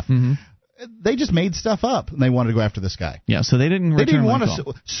and stuff. Mm-hmm. They just made stuff up, and they wanted to go after this guy. Yeah, so they didn't want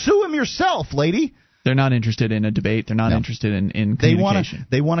to sue him yourself, lady. They're not interested in a debate. They're not interested in communication.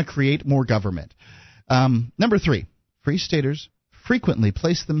 They want to create more government. Number 3, Free Staters frequently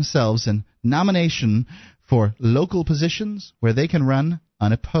place themselves in nomination for local positions where they can run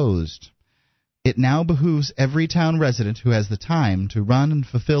unopposed. It now behooves every town resident who has the time to run and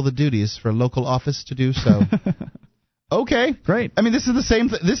fulfill the duties for local office to do so. Okay, great. I mean, this is the same.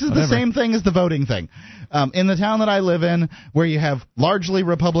 The same thing as the voting thing. In the town that I live in, where you have largely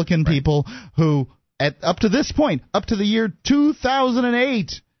Republican people who, up to this point, up to the year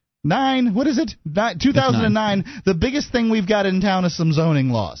 2009, the biggest thing we've got in town is some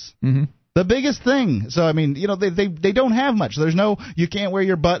zoning laws. Mm-hmm. The biggest thing. So, I mean, they don't have much. There's no, you can't wear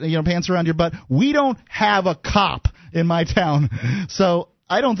your pants around your butt. We don't have a cop in my town. So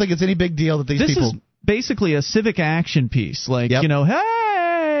I don't think it's any big deal that these people... This is basically a civic action piece. Like,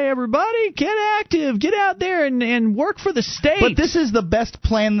 hey, everybody, get active. Get out there and work for the state. But this is the best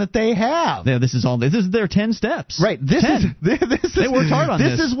plan that they have. Yeah, this is their 10 steps. Right. They worked hard on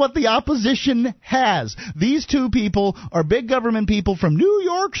this. This is what the opposition has. These two people are big government people from New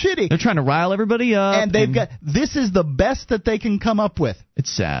York City. They're trying to rile everybody up. And this is the best that they can come up with.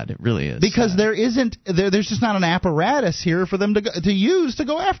 It's sad. It really is. Because there's just not an apparatus here for them to use to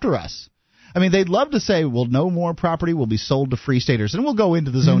go after us. I mean, they'd love to say, well, no more property will be sold to Free Staters. And we'll go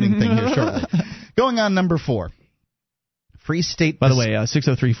into the zoning thing here shortly. Going on number 4. Free State... By the way,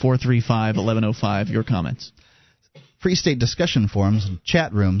 603-435-1105, your comments. Free State discussion forums and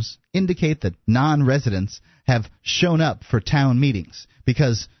chat rooms indicate that non-residents have shown up for town meetings.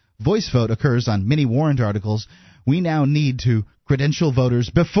 Because voice vote occurs on many warrant articles, we now need to credential voters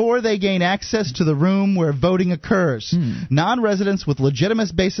before they gain access to the room where voting occurs. Non-residents with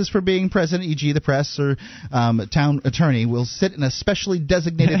legitimate basis for being present, e.g. the press or town attorney, will sit in a specially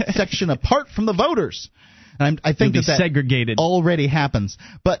designated section apart from the voters. And I think that segregated. Already happens.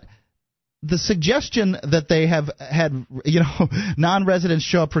 But the suggestion that they have had, non-residents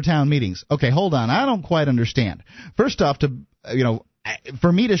show up for town meetings. Okay, hold on. I don't quite understand. First off,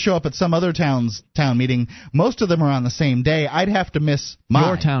 for me to show up at some other town's town meeting, most of them are on the same day. I'd have to miss mine.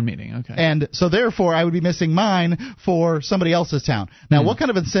 Your town meeting, okay. And so therefore I would be missing mine for somebody else's town. Now, what kind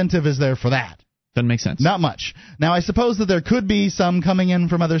of incentive is there for that? Doesn't make sense. Not much. Now, I suppose that there could be some coming in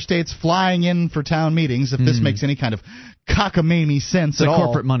from other states flying in for town meetings, if this makes any kind of cockamamie sense at all. The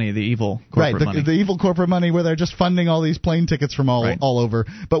corporate money, the evil corporate money. The evil corporate money where they're just funding all these plane tickets from all over,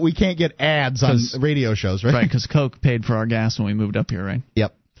 but we can't get ads on radio shows, right? Right, because Coke paid for our gas when we moved up here, right?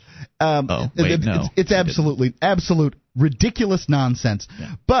 Yep. It's absolute ridiculous nonsense.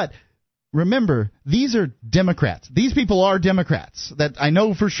 Yeah. But remember, these are Democrats. These people are Democrats. That I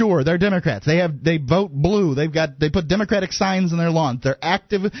know for sure. They're Democrats. They vote blue. They put Democratic signs in their lawn. They're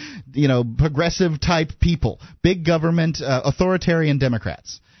active, progressive type people. Big government, authoritarian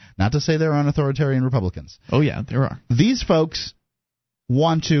Democrats. Not to say there aren't authoritarian Republicans. Oh yeah, there are. These folks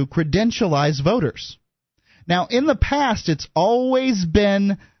want to credentialize voters. Now, in the past, it's always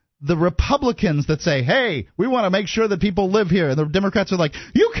been the Republicans that say, hey, we want to make sure that people live here. And the Democrats are like,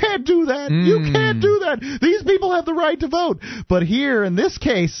 you can't do that. You can't do that. These people have the right to vote. But here, in this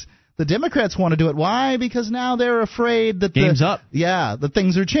case, the Democrats want to do it. Why? Because now they're afraid that game's up. Yeah, that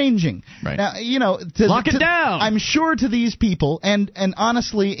things are changing. Right. Now, lock it down. I'm sure to these people, and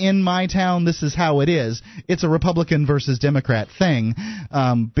honestly, in my town, this is how it is. It's a Republican versus Democrat thing,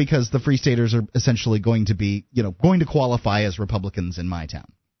 because the Free Staters are essentially going to be, going to qualify as Republicans in my town.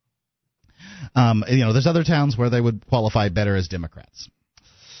 There's other towns where they would qualify better as Democrats.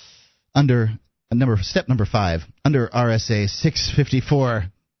 Step number 5, under RSA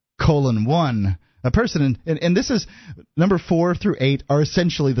 654:1, a person, and this is number 4 through 8 are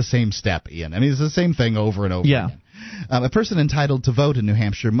essentially the same step, Ian. I mean, it's the same thing over and over again. A person entitled to vote in New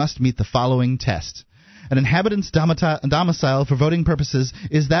Hampshire must meet the following test. An inhabitant's domicile for voting purposes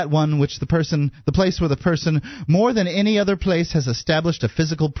is that one which the place where the person, more than any other place, has established a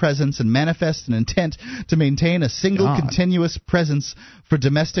physical presence and manifests an intent to maintain a single continuous presence for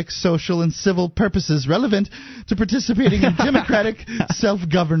domestic, social, and civil purposes relevant to participating in democratic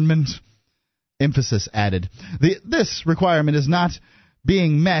self-government. Emphasis added. This requirement is not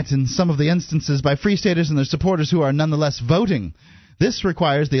being met in some of the instances by Free Staters and their supporters who are nonetheless voting. This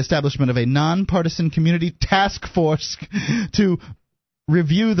requires the establishment of a nonpartisan community task force to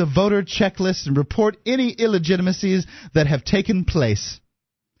review the voter checklist and report any illegitimacies that have taken place.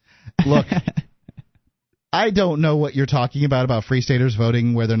 Look, I don't know what you're talking about Free Staters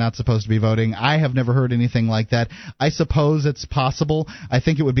voting where they're not supposed to be voting. I have never heard anything like that. I suppose it's possible. I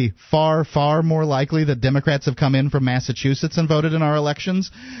think it would be far, far more likely that Democrats have come in from Massachusetts and voted in our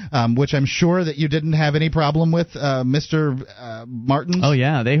elections, which I'm sure that you didn't have any problem with, Mr. Martin. Oh,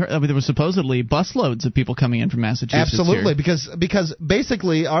 yeah. There were supposedly busloads of people coming in from Massachusetts. Absolutely, because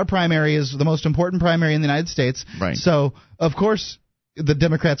basically our primary is the most important primary in the United States. Right. So, of course, the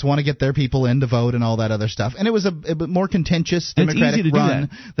Democrats want to get their people in to vote and all that other stuff. And it was a more contentious Democratic run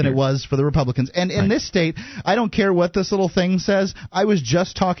than it was for the Republicans. And in this state, I don't care what this little thing says. I was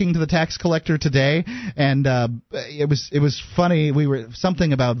just talking to the tax collector today, and it was funny. We were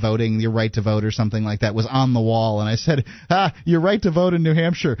something about voting, your right to vote or something like that was on the wall. And I said, your right to vote in New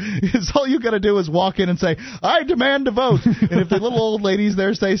Hampshire is all you got to do is walk in and say, I demand to vote. And if the little old ladies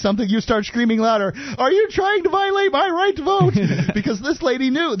there say something, you start screaming louder, are you trying to violate my right to vote? Because this lady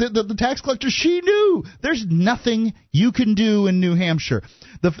knew. The tax collector, she knew. There's nothing you can do in New Hampshire.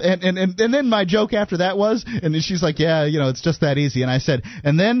 And then my joke after that was, and she's like, yeah, it's just that easy. And I said,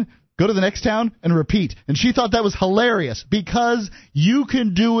 and then go to the next town and repeat. And she thought that was hilarious because you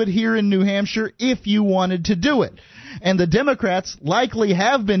can do it here in New Hampshire if you wanted to do it. And the Democrats likely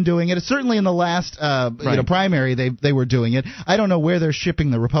have been doing it. Certainly in the last primary, they were doing it. I don't know where they're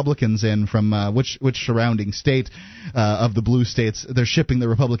shipping the Republicans in from, which surrounding state of the blue states they're shipping the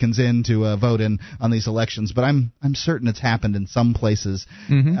Republicans in to vote in on these elections. But I'm certain it's happened in some places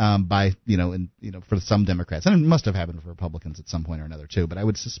by for some Democrats, and it must have happened for Republicans at some point or another too. But I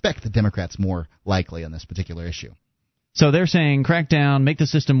would suspect the Democrats more likely on this particular issue. So they're saying crack down, make the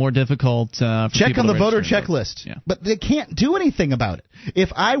system more difficult. For check on the voter vote. checklist. Yeah. But they can't do anything about it.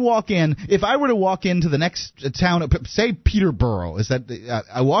 If I were to walk into the next town, say Peterborough,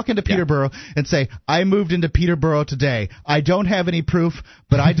 I walk into Peterborough and say, I moved into Peterborough today. I don't have any proof,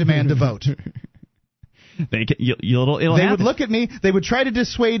 but I demand a vote. They would look at me. They would try to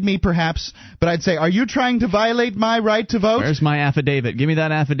dissuade me, perhaps, but I'd say, "Are you trying to violate my right to vote?" Where's my affidavit? Give me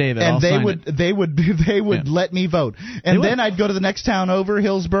that affidavit. And they would let me vote. And then I'd go to the next town over,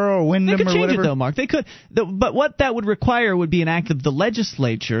 Hillsborough or Windham or whatever. They could change it, though, Mark. They could. But what that would require would be an act of the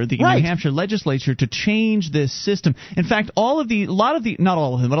legislature, the New Hampshire legislature, to change this system. In fact, not all of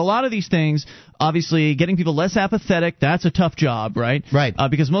them, but a lot of these things. Obviously, getting people less apathetic, that's a tough job, right? Right.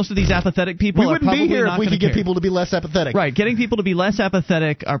 Because most of these apathetic people are probably not going to care. We wouldn't be here if we could get people to be less apathetic. Right. Getting people to be less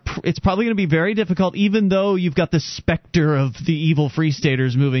apathetic, it's probably going to be very difficult, even though you've got the specter of the evil Free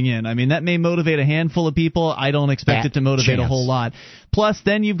Staters moving in. I mean, that may motivate a handful of people. I don't expect it to motivate a whole lot. Plus,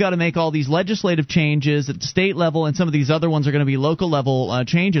 then you've got to make all these legislative changes at the state level, and some of these other ones are going to be local level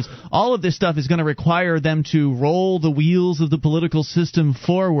changes. All of this stuff is going to require them to roll the wheels of the political system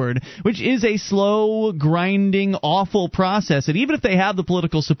forward, which is a slow, grinding, awful process. And even if they have the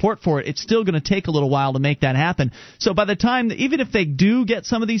political support for it, it's still going to take a little while to make that happen. So by the time, even if they do get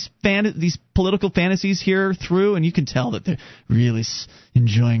some of these political fantasies here through, and you can tell that they're really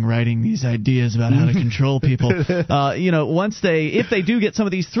enjoying writing these ideas about how to control people, if they do get some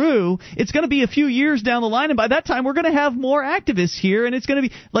of these through, it's going to be a few years down the line, and by that time we're going to have more activists here, and it's going to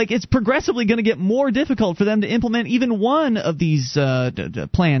be it's progressively going to get more difficult for them to implement even one of these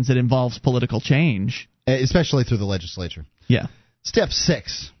plans that involves political change, especially through the legislature. Yeah. Step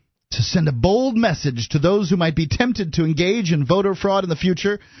 6. To send a bold message to those who might be tempted to engage in voter fraud in the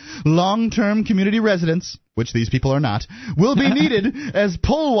future, long-term community residents, which these people are not, will be needed as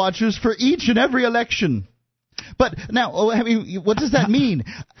poll watchers for each and every election. But now, what does that mean?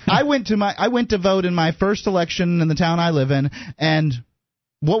 I went to vote in my first election in the town I live in, and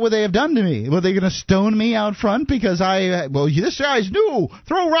what would they have done to me? Were they going to stone me out front because this guy's new,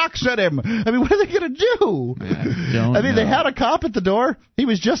 throw rocks at him? I mean, what are they going to do? They had a cop at the door. He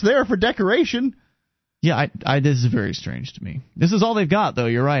was just there for decoration. Yeah, this is very strange to me. This is all they've got, though.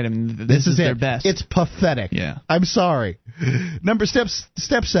 You're right. I mean, this is their best. It's pathetic. Yeah. I'm sorry.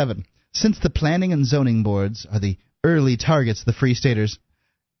 Step 7. Since the planning and zoning boards are the early targets of the Free Staters,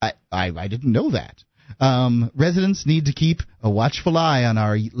 I didn't know that. Residents need to keep a watchful eye on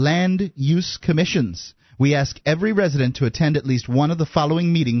our land use commissions. We ask every resident to attend at least one of the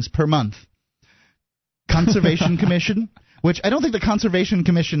following meetings per month. Conservation Commission, which I don't think the Conservation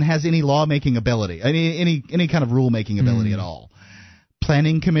Commission has any lawmaking ability, any kind of rulemaking ability at all.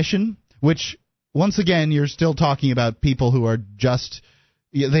 Planning Commission, which, once again, you're still talking about people who are just...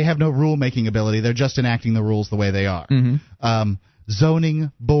 They have no rule-making ability. They're just enacting the rules the way they are.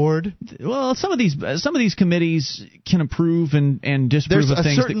 Zoning board. Well, some of these committees can approve and disapprove of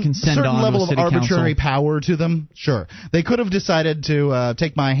things that can send on to a city council. There's a certain level of arbitrary power to them. Sure. They could have decided to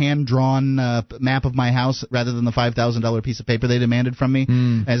take my hand-drawn map of my house rather than the $5,000 piece of paper they demanded from me.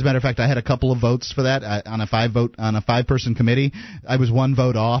 As a matter of fact, I had a couple of votes for that on a 5-person committee. I was one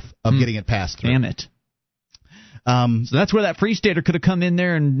vote off of getting it passed through. Damn it. So that's where that Free Stater could have come in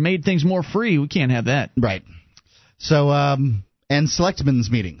there and made things more free. We can't have that. Right. So, and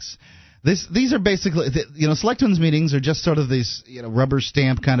selectmen's meetings. These are basically, selectmen's meetings are just sort of these, rubber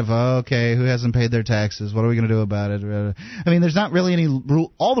stamp kind of, okay, who hasn't paid their taxes? What are we going to do about it? I mean, there's not really any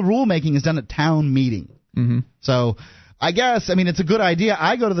rule. All the rulemaking is done at town meeting. So, I guess, it's a good idea.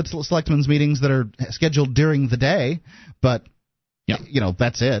 I go to the selectmen's meetings that are scheduled during the day, but,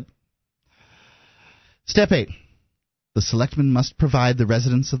 that's it. Step 8. The selectmen must provide the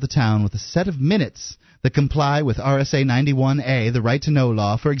residents of the town with a set of minutes that comply with RSA 91A, the right to know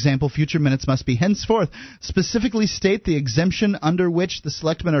law. For example, future minutes must be henceforth specifically state the exemption under which the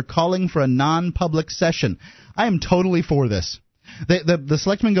selectmen are calling for a non-public session. I am totally for this. The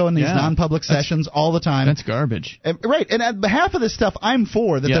selectmen go in these non-public sessions all the time. That's garbage. Right, and half of this stuff I'm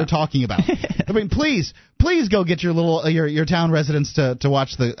for that they're talking about. I mean, please go get your little your town residents to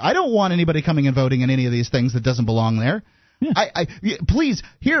watch the. I don't want anybody coming and voting in any of these things that doesn't belong there. Yeah. Please,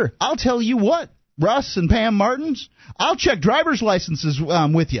 here, I'll tell you what, Russ and Pam Martins, I'll check driver's licenses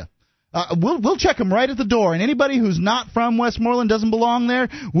with you. We'll check them right at the door, and anybody who's not from Westmoreland doesn't belong there.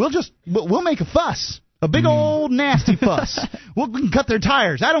 We'll make a fuss, a big old nasty fuss. We can cut their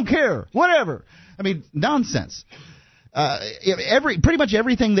tires. I don't care. Whatever. I mean, nonsense. Pretty much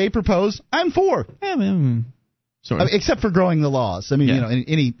everything they propose, I'm for. Sort of. Except for growing the laws. I mean,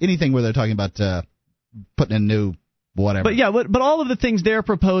 anything where they're talking about putting in new whatever. But all of the things they're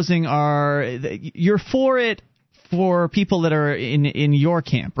proposing are you're for it. For people that are in your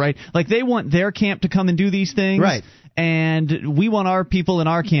camp, right? Like they want their camp to come and do these things, right? And we want our people in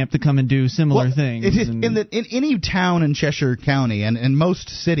our camp to come and do similar things. In any town in Cheshire County and in most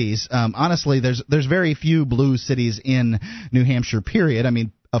cities, honestly, there's very few blue cities in New Hampshire. Period. I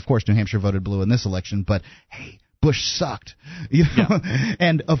mean, of course, New Hampshire voted blue in this election, but hey, Bush sucked,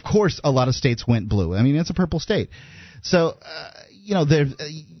 and of course, a lot of states went blue. I mean, it's a purple state, so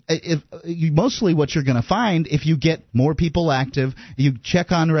mostly what you're going to find if you get more people active, you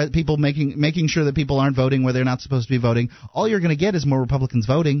check on people making sure that people aren't voting where they're not supposed to be voting, all you're going to get is more Republicans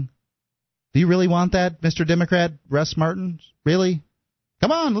voting. Do you really want that, Mr. Democrat Russ Martins? Really?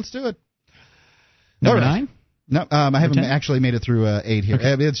 Come on, let's do it. Number 9? No, I haven't actually made it through 8 here.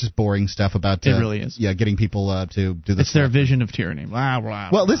 Okay. It's just boring stuff about it really is. Yeah, getting people to do this. It's their vision of tyranny. Blah, blah,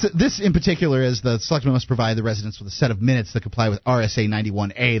 well, this in particular is the selectmen must provide the residents with a set of minutes that comply with RSA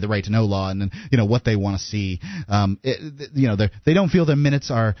 91A, the right to know law, and then what they want to see. They don't feel their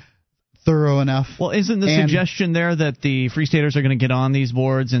minutes are thorough enough. Well, isn't the suggestion there that the Free Staters are going to get on these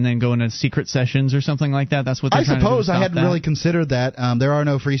boards and then go into secret sessions or something like that? That's what they're trying to do. I suppose I hadn't really considered that. There are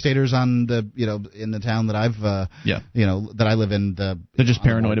no Free Staters on the in the town that I've that I live in. They're just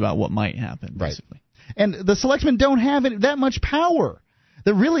paranoid about what might happen, basically. Right. And the selectmen don't have that much power.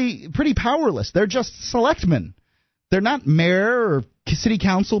 They're really pretty powerless. They're just selectmen. They're not mayor or city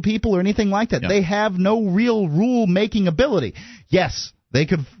council people or anything like that. Yep. They have no real rule-making ability. Yes, they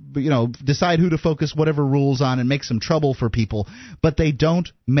could, decide who to focus whatever rules on and make some trouble for people, but they don't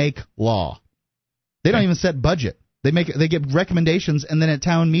make law. They don't even set budget. They give recommendations, and then at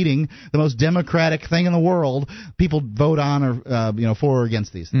town meeting, the most democratic thing in the world, people vote on or for or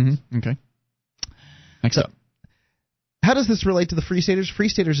against these things. Mm-hmm. Okay. Next up. How does this relate to the Free Staters? Free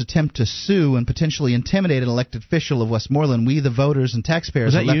Staters attempt to sue and potentially intimidate an elected official of Westmoreland. We, the voters and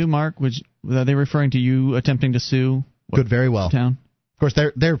taxpayers. Was that you, Mark? Are they referring to you attempting to sue? Could very well. Town. Of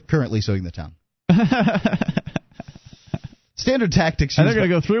course, they're currently suing the town. Standard tactics. And they're going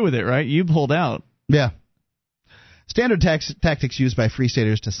to go through with it, right? You pulled out. Yeah. Standard tactics used by Free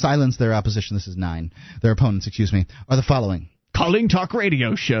Staters to silence their opposition. This is 9. Their opponents, are the following: calling talk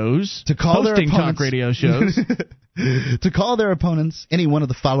radio shows, hosting talk radio shows, to call their opponents any one of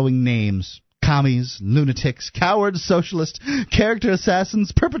the following names: commies, lunatics, cowards, socialists, character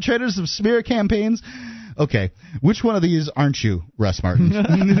assassins, perpetrators of smear campaigns. Okay, which one of these aren't you, Russ Martin?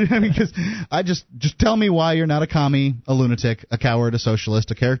 Because just tell me why you're not a commie, a lunatic, a coward, a socialist,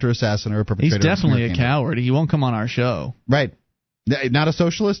 a character assassin, or a perpetrator. He's definitely a coward. He won't come on our show. Right. Not a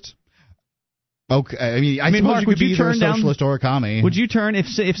socialist? Okay. I mean, Mark, you could be either a socialist or a commie. Would you turn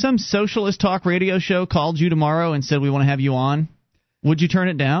if some socialist talk radio show called you tomorrow and said we want to have you on? Would you turn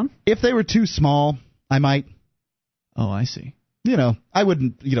it down? If they were too small, I might. Oh, I see. I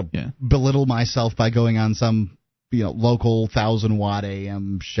wouldn't, belittle myself by going on some, local 1,000-watt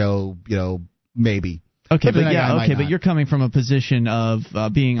AM show, maybe. Okay, but you're coming from a position of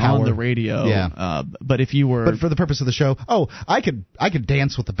being power on the radio. Yeah. But if you were, but for the purpose of the show, I could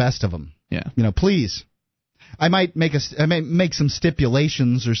dance with the best of them. Yeah. Please. I might make some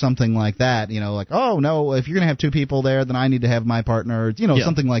stipulations or something like that. Like, oh no, if you're gonna have 2 people there, then I need to have my partner.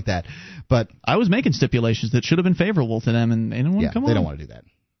 Something like that. But I was making stipulations that should have been favorable to them, and they didn't want to come on. They don't want to do that.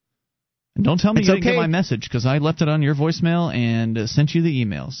 And don't tell me you didn't get my message, because I left it on your voicemail and sent you the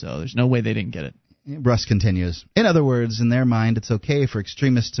email. So there's no way they didn't get it. Russ continues. In other words, in their mind, it's okay for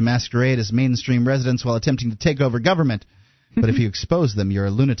extremists to masquerade as mainstream residents while attempting to take over government. But if you expose them, you're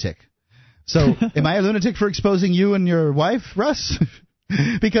a lunatic. So, am I a lunatic for exposing you and your wife, Russ?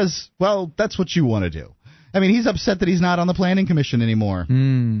 Because, well, that's what you want to do. I mean, he's upset that he's not on the planning commission anymore.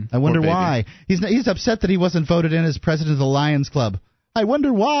 I wonder why. He's upset that he wasn't voted in as president of the Lions Club. I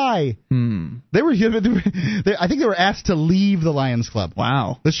wonder why. They were. I think they were asked to leave the Lions Club.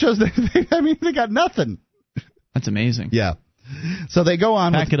 Wow. This shows that they got nothing. That's amazing. Yeah. So they go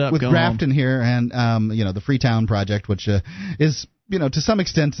on with Grafton home. here, and the Freetown Project, which is to some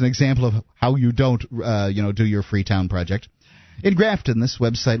extent an example of how you don't do your Freetown Project. In Grafton, this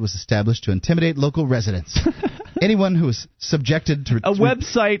website was established to intimidate local residents. Anyone who is subjected to... A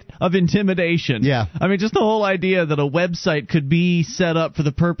website of intimidation. Yeah. I mean, just the whole idea that a website could be set up for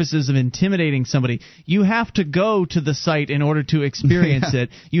the purposes of intimidating somebody. You have to go to the site in order to experience it.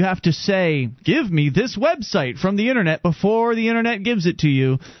 You have to say, give me this website from the Internet before the Internet gives it to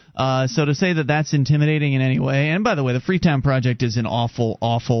you. So to say that that's intimidating in any way... And by the way, the Freetown Project is an awful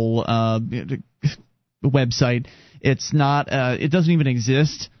website. It's not. It doesn't even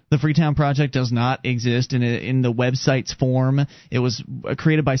exist. The Freetown Project does not exist in the website's form. It was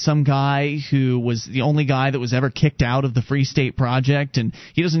created by some guy who was the only guy that was ever kicked out of the Free State Project, and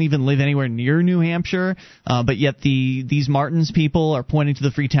he doesn't even live anywhere near New Hampshire. But yet these Martins people are pointing to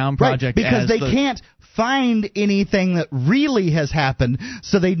the Freetown Project because they can't find anything that really has happened,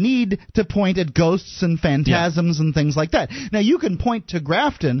 so they need to point at ghosts and phantasms and things like that. Now, you can point to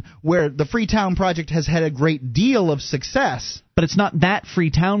Grafton, where the Freetown Project has had a great deal of success. But it's not that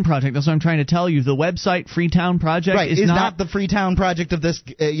Freetown Project. That's what I'm trying to tell you. The website Freetown Project is not the Freetown Project of this.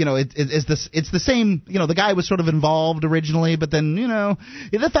 It's the same. The guy was sort of involved originally, but then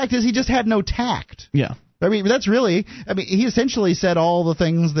the fact is he just had no tact. Yeah. I mean, he essentially said all the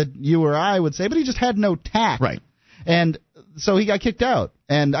things that you or I would say, but he just had no tact. Right. And so he got kicked out.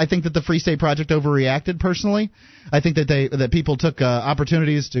 And I think that the Free State Project overreacted, personally. I think that people took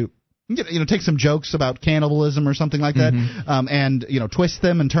opportunities to take some jokes about cannibalism or something like that, and twist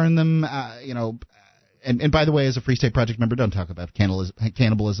them and turn them, And by the way, as a Free State Project member, don't talk about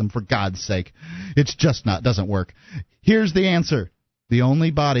cannibalism, for God's sake. It's just doesn't work. Here's the answer. The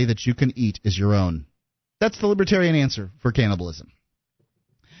only body that you can eat is your own. That's the libertarian answer for cannibalism.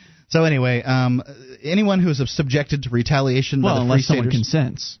 So anyway, anyone who is subjected to retaliation by the Free Staters... Well, unless someone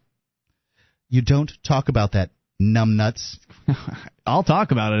consents. You don't talk about that, numbnuts. I'll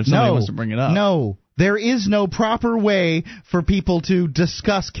talk about it if somebody wants to bring it up. No. There is no proper way for people to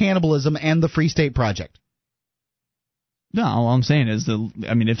discuss cannibalism and the Free State Project. No, all I'm saying is,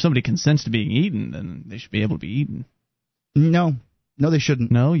 if somebody consents to being eaten, then they should be able to be eaten. No, they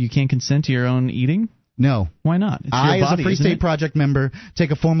shouldn't. No, you can't consent to your own eating? No. Why not? As a Free State Project member, take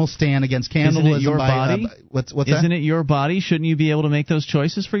a formal stand against cannibalism. Isn't it your body? What's Isn't it your body? Shouldn't you be able to make those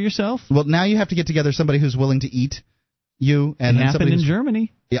choices for yourself? Well, now you have to get together somebody who's willing to eat you. And it happened in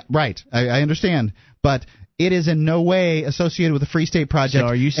Germany. Yeah, right. I understand. But it is in no way associated with the Free State Project. So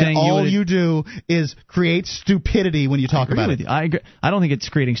are you saying you do is create stupidity when you talk about it? I agree. I don't think it's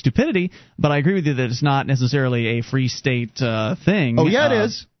creating stupidity, but I agree with you that it's not necessarily a Free State thing. Oh, yeah, it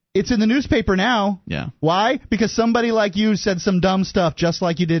is. It's in the newspaper now. Yeah. Why? Because somebody like you said some dumb stuff just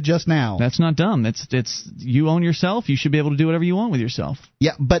like you did just now. That's not dumb. It's you own yourself. You should be able to do whatever you want with yourself.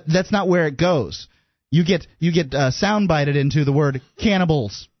 Yeah, but that's not where it goes. You get soundbited into the word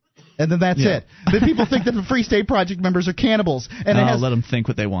cannibals, and then that's it. Then people think that the Free State Project members are cannibals, and let them think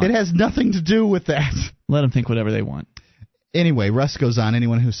what they want. It has nothing to do with that. Let them think whatever they want. Anyway, Russ goes on.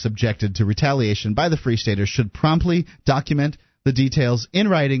 Anyone who's subjected to retaliation by the Free Staters should promptly document the details in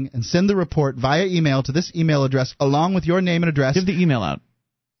writing and send the report via email to this email address along with your name and address. Give the email out.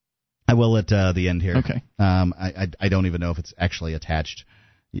 I will at the end here. Okay. I don't even know if it's actually attached.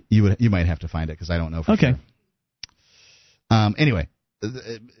 You might have to find it because I don't know for sure. Anyway,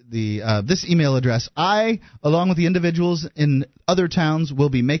 this email address, I, along with the individuals in other towns, will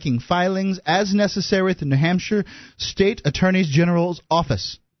be making filings as necessary with the New Hampshire State Attorney General's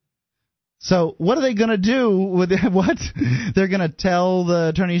office. So what are they going to do with what? They're going to tell the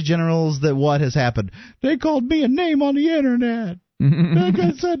attorneys generals that what has happened. They called me a name on the Internet.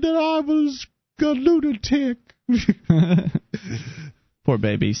 They said that I was a lunatic. Poor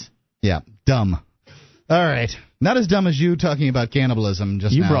babies. Yeah, dumb. All right. Not as dumb as you talking about cannibalism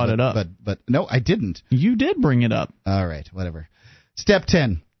just now. You brought it up. But no, I didn't. You did bring it up. All right, whatever. Step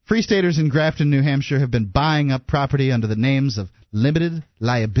 10. Free Staters in Grafton, New Hampshire have been buying up property under the names of limited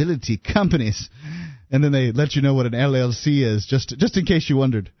liability companies. And then they let you know what an LLC is, just in case you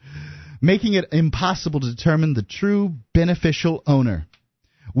wondered. Making it impossible to determine the true beneficial owner.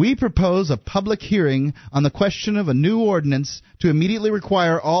 We propose a public hearing on the question of a new ordinance to immediately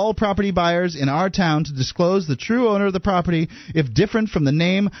require all property buyers in our town to disclose the true owner of the property if different from the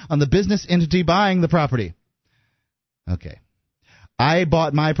name on the business entity buying the property. Okay. I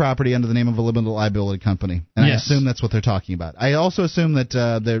bought my property under the name of a limited liability company, and I assume that's what they're talking about. I also assume that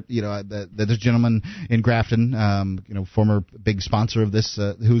that this gentleman in Grafton, former big sponsor of this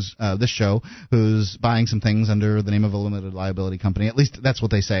this show, who's buying some things under the name of a limited liability company. At least that's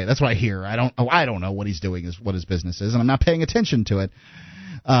what they say. That's what I hear. I don't know what he's doing, is what his business is, and I'm not paying attention to it.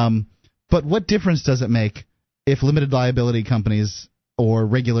 But what difference does it make if limited liability companies or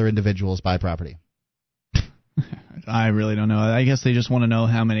regular individuals buy property? I really don't know. I guess they just want to know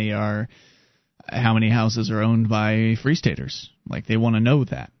how many houses are owned by Free Staters. Like, they want to know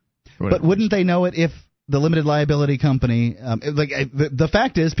that. But wouldn't they know it if the limited liability company? The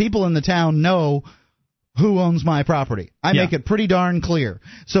fact is, people in the town know who owns my property. I make it pretty darn clear.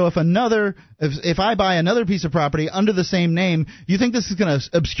 So if I buy another piece of property under the same name, you think this is going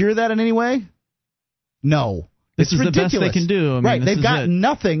to obscure that in any way? No. This is ridiculous. The best they can do. Right. They've got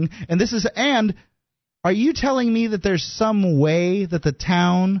nothing, and are you telling me that there's some way that the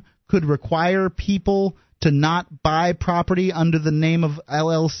town could require people to not buy property under the name of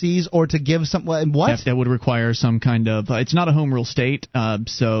LLCs, or to give some what? That would require some kind of. It's not a home rule state,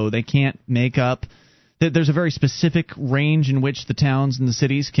 so they can't make up. There's a very specific range in which the towns and the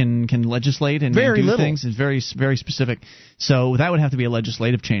cities can legislate and do things. It's very, very specific. So that would have to be a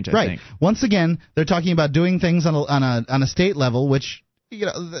legislative change, I think. Once again, they're talking about doing things on a state level, which,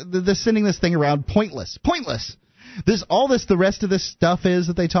 they're sending this thing around pointless. The rest of this stuff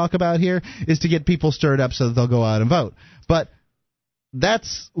that they talk about here is to get people stirred up so that they'll go out and vote. But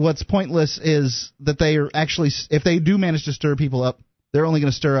that's what's pointless, is that they are actually, if they do manage to stir people up, they're mostly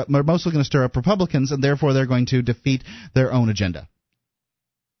going to stir up Republicans, and therefore they're going to defeat their own agenda.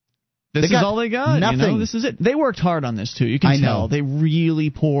 This is all they got. Nothing. This is it. They worked hard on this, too. You can tell. They really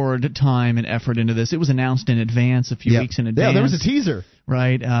poured time and effort into this. It was announced in advance, a few weeks in advance. Yeah, there was a teaser.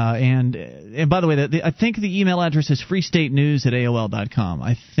 Right. And by the way, I think the email address is freestatenews@aol.com.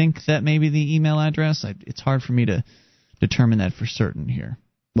 I think that may be the email address. It's hard for me to determine that for certain here.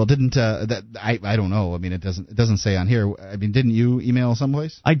 Well, I don't know. I mean, it doesn't say on here. I mean, didn't you email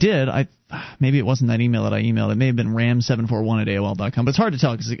someplace? I did. Maybe it wasn't that email that I emailed. It may have been ram741@aol.com. But it's hard to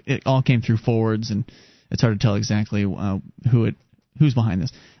tell because it all came through forwards, and it's hard to tell exactly who's behind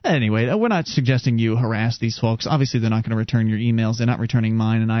this. Anyway, we're not suggesting you harass these folks. Obviously, they're not going to return your emails. They're not returning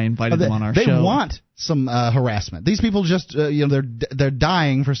mine, and I invited them on our show. They want some harassment. These people just, they're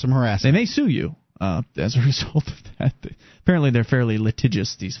dying for some harassment. They may sue you. As a result of that. Apparently they're fairly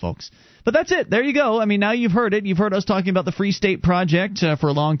litigious, these folks. But that's it. There you go. I mean, now you've heard it. You've heard us talking about the Free State Project for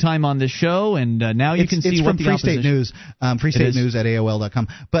a long time on this show, and now you can see what the opposition... It's from Free State News, freestatenews@aol.com.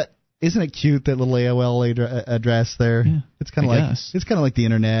 But isn't it cute, that little AOL address there? Yeah, it's kind of like the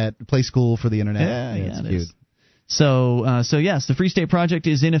internet, play school for the internet. Yeah, it's cute. Is. So yes, the Free State Project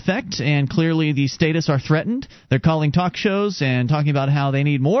is in effect, and clearly the statists are threatened. They're calling talk shows and talking about how they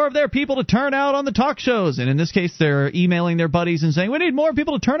need more of their people to turn out on the talk shows. And in this case, they're emailing their buddies and saying, we need more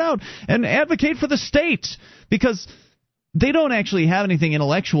people to turn out and advocate for the state, because they don't actually have anything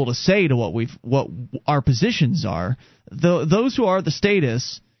intellectual to say to what our positions are. Those who are the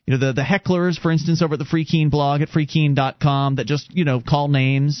statists, the hecklers, for instance, over at the Free Keene blog at freekeene.com, that just call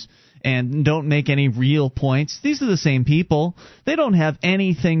names and don't make any real points. These are the same people. They don't have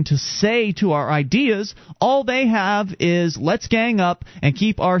anything to say to our ideas. All they have is, let's gang up and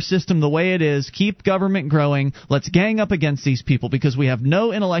keep our system the way it is, keep government growing. Let's gang up against these people, because we have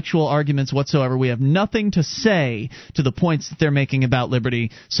no intellectual arguments whatsoever. We have nothing to say to the points that they're making about liberty.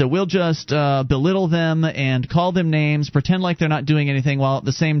 So we'll just belittle them and call them names, pretend like they're not doing anything, while at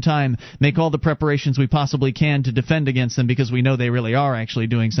the same time make all the preparations we possibly can to defend against them, because we know they really are actually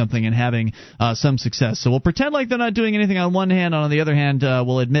doing something and having some success. So we'll pretend like they're not doing anything on one hand, and on the other hand,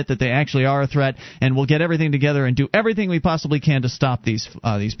 we'll admit that they actually are a threat, and we'll get everything together and do everything we possibly can to stop these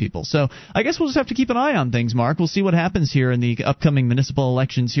people. So I guess we'll just have to keep an eye on things, Mark. We'll see what happens here in the upcoming municipal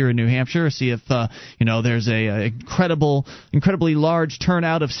elections here in New Hampshire. See if there's a incredibly large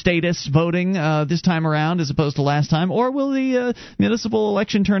turnout of statists voting this time around as opposed to last time, or will the municipal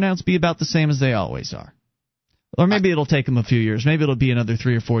election turnouts be about the same as they always are? Or maybe it'll take them a few years. Maybe it'll be another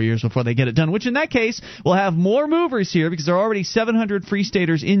 3 or 4 years before they get it done, which in that case, we'll have more movers here, because there are already 700 Free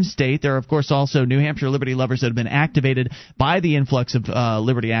Staters in state. There are, of course, also New Hampshire Liberty Lovers that have been activated by the influx of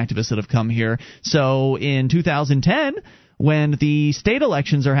liberty activists that have come here. So in 2010, when the state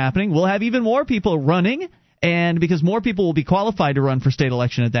elections are happening, we'll have even more people running And because more people will be qualified to run for state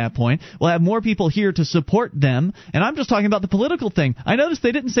election at that point, we'll have more people here to support them. And I'm just talking about the political thing. I noticed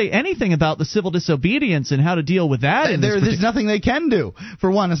they didn't say anything about the civil disobedience and how to deal with that. There's nothing they can do. For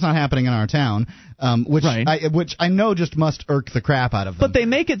one, it's not happening in our town, which I know just must irk the crap out of them. But they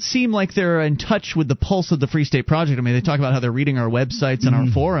make it seem like they're in touch with the pulse of the Free State Project. I mean, they talk about how they're reading our websites and our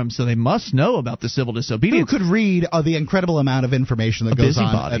forums, so they must know about the civil disobedience. Who could read the incredible amount of information that goes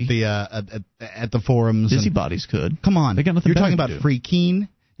on at the forums? Busybodies could. Come on. They got nothing You're talking to about do. Free Keene?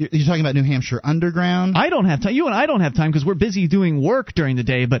 You're talking about New Hampshire Underground? I don't have time. You and I don't have time because we're busy doing work during the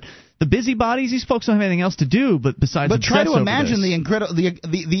day. But the busybodies, these folks don't have anything else to do besides. But try to imagine the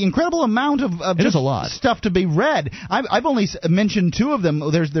incredible amount of just a lot. Stuff to be read. I've only mentioned two of them.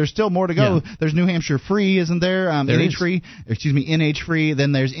 There's still more to go. Yeah. There's New Hampshire Free, isn't there? NH Free. Excuse me, NH Free.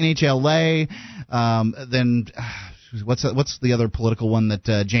 Then there's NHLA. Then. What's the other political one that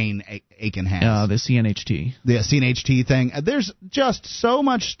Jane Aiken has? The CNHT. The CNHT thing. There's just so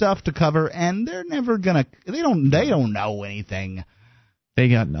much stuff to cover, and they're never gonna. They don't know anything. They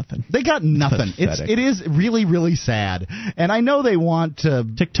got nothing. They got nothing. It is really, really sad. And I know they want to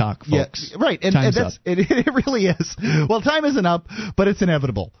TikTok, folks. Yeah, right. And it really is. Well, time isn't up, but it's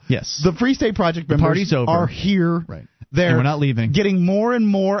inevitable. Yes. The Free State Project members are here. Right. They're we're not leaving. Getting more and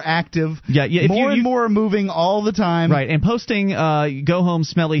more active. More and more moving all the time. Right, and posting "Go home,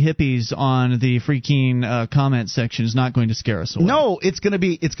 smelly hippies" on the Free Keene comment section is not going to scare us away. No, it's going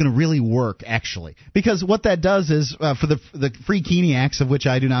to really work actually, because what that does is for the Free Keeniacs, of which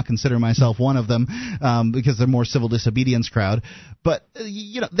I do not consider myself one of them, because they're more civil disobedience crowd. But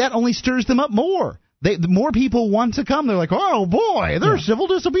that only stirs them up more. The more people want to come. They're like, oh boy, there's civil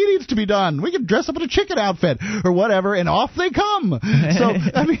disobedience to be done. We can dress up in a chicken outfit or whatever, and off they come. So,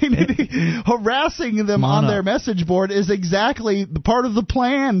 I mean, harassing them on their message board is exactly the part of the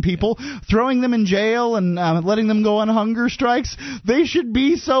plan, people. Throwing them in jail and letting them go on hunger strikes. They should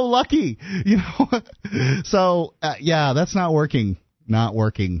be so lucky, So, that's not working. Not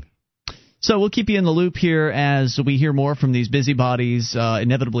working. So we'll keep you in the loop here as we hear more from these busybodies.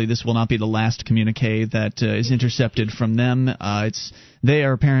 Inevitably, this will not be the last communique that is intercepted from them. They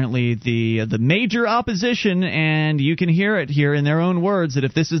are apparently the major opposition, and you can hear it here in their own words that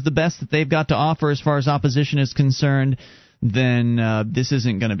if this is the best that they've got to offer as far as opposition is concerned, then this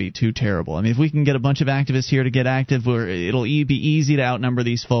isn't going to be too terrible. I mean, if we can get a bunch of activists here to get active, it'll be easy to outnumber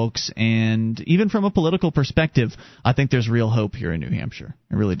these folks. And even from a political perspective, I think there's real hope here in New Hampshire.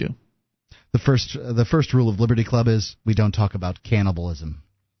 I really do. The first rule of Liberty Club is we don't talk about cannibalism.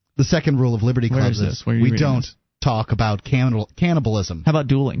 The second rule of Liberty Club is we don't talk about cannibalism. How about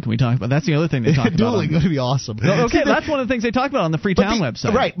dueling? Can we talk about that's the other thing they talk about? Dueling would be awesome. Okay, that's one of the things they talk about on the Freetown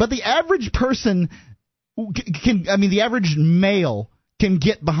website. Right, but the average person the average male can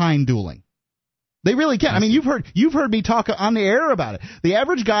get behind dueling. They really can. I mean, you've heard me talk on the air about it. The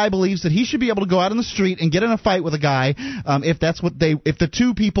average guy believes that he should be able to go out in the street and get in a fight with a guy if the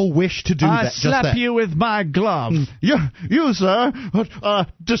two people wish to do that. I slap you with my glove. You sir,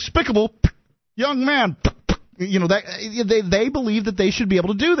 despicable young man. They believe that they should be able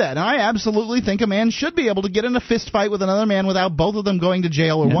to do that. And I absolutely think a man should be able to get in a fist fight with another man without both of them going to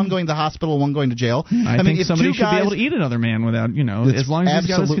jail, or one going to the hospital, one going to jail. I mean, if somebody should be able to eat another man without, as long as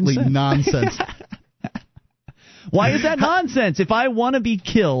he's got his consent. Absolutely nonsense. Why is that nonsense? If I want to be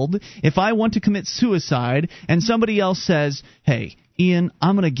killed, if I want to commit suicide, and somebody else says, hey, Ian,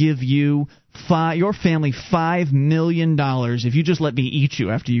 I'm going to give you your family $5 million if you just let me eat you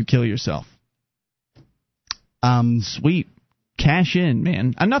after you kill yourself. Sweet. Cash in,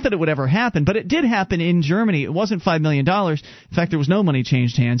 man. Not that it would ever happen, but it did happen in Germany. It wasn't $5 million. In fact, there was no money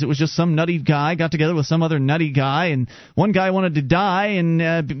changed hands. It was just some nutty guy got together with some other nutty guy, and one guy wanted to die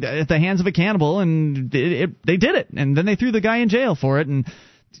at the hands of a cannibal, and they did it. And then they threw the guy in jail for it. And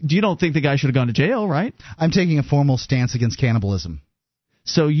you don't think the guy should have gone to jail, right? I'm taking a formal stance against cannibalism.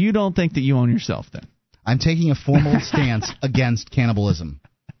 So you don't think that you own yourself, then? I'm taking a formal stance against cannibalism.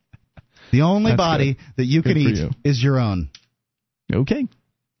 The only body that you can eat is your own. Okay.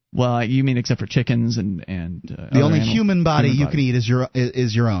 Well, you mean except for chickens and the only human body you can eat is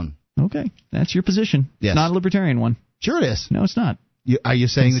your own. Okay, that's your position. Yes. Not a libertarian one. Sure it is. No, it's not. Are you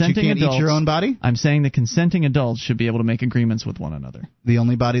saying that you can't eat your own body? I'm saying that consenting adults should be able to make agreements with one another. The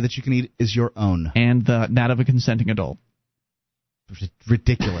only body that you can eat is your own. And that of a consenting adult.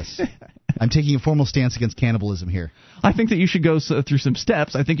 ridiculous. I'm taking a formal stance against cannibalism here. I think that you should go through some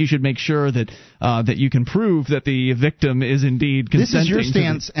steps. I think you should make sure that that you can prove that the victim is indeed consenting. This is your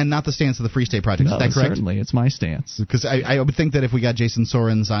stance and not the stance of the Free State Project. No, is that correct? Certainly, it's my stance. Because I would think that if we got Jason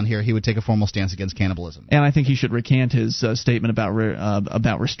Sorens on here, he would take a formal stance against cannibalism. And I think he should recant his statement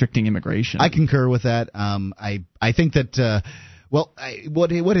about restricting immigration. I concur with that. I think that.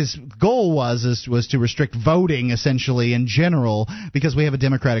 What his goal was to restrict voting essentially in general, because we have a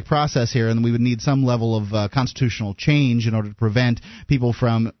democratic process here, and we would need some level of constitutional change in order to prevent people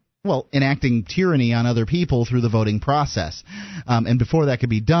from enacting tyranny on other people through the voting process. And before that could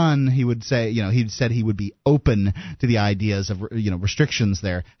be done, he would say, he said he would be open to the ideas of restrictions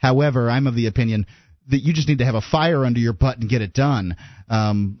there. However, I'm of the opinion that you just need to have a fire under your butt and get it done.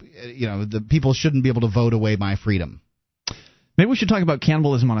 The people shouldn't be able to vote away my freedom. Maybe we should talk about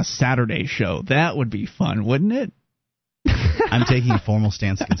cannibalism on a Saturday show. That would be fun, wouldn't it? I'm taking a formal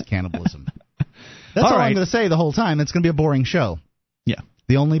stance against cannibalism. That's all I'm going to say the whole time. It's going to be a boring show. Yeah.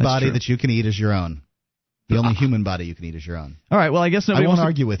 The only body that you can eat is your own. The only human body you can eat is your own. All right. Well, I guess nobody won't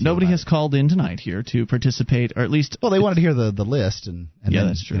argue with you. Nobody has called in tonight here to participate, or at least. Well, they wanted to hear the list, and then,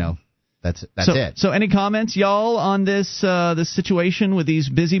 that's true. That's it. So, any comments, y'all, on this situation with these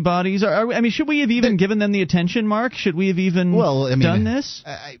busybodies? Should we have even given them the attention, Mark? Should we have even done this?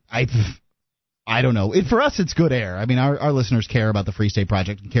 I don't know. For us, it's good air. I mean, our listeners care about the Free State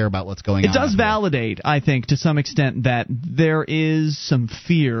Project and care about what's going on. It does validate, I think, to some extent, that there is some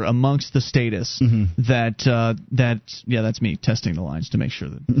fear amongst the status that that's me testing the lines to make sure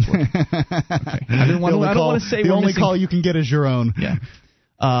that it's working. Okay. I don't want to say the only call you can get is your own. Yeah.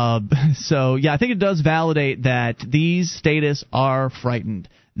 I think it does validate that these statists are frightened.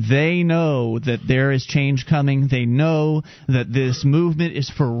 They know that there is change coming. They know that this movement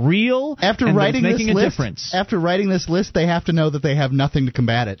is for real. After writing this list, they have to know that they have nothing to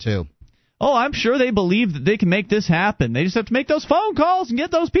combat it too. Oh, I'm sure they believe that they can make this happen. They just have to make those phone calls and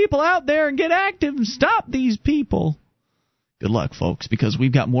get those people out there and get active and stop these people. Good luck, folks, because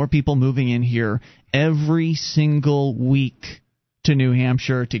we've got more people moving in here every single week to New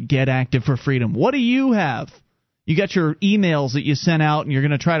Hampshire to get active for freedom. What do you have? You got your emails that you sent out, and you're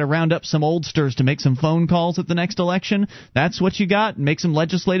going to try to round up some oldsters to make some phone calls at the next election. That's what you got. Make some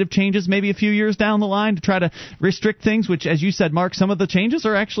legislative changes maybe a few years down the line to try to restrict things, which, as you said, Mark, some of the changes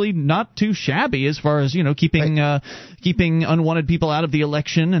are actually not too shabby as far as, keeping unwanted people out of the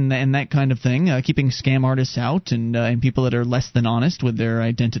election and that kind of thing, keeping scam artists out and people that are less than honest with their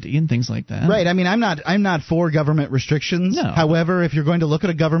identity and things like that. Right. I mean, I'm not for government restrictions. No. However, if you're going to look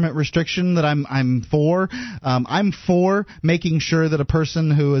at a government restriction that I'm for, I'm for making sure that a person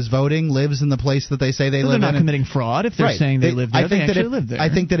who is voting lives in the place that they say they live in. They're not committing fraud if they're saying they live there. They actually live there.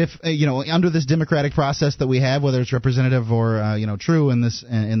 I think that if under this democratic process that we have, whether it's representative or true in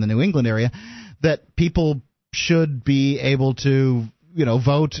the New England area, that people should be able to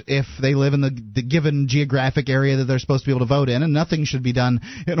vote if they live in the given geographic area that they're supposed to be able to vote in, and nothing should be done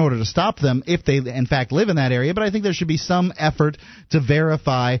in order to stop them if they in fact live in that area. But I think there should be some effort to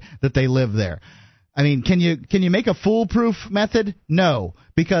verify that they live there. I mean, can you make a foolproof method? No,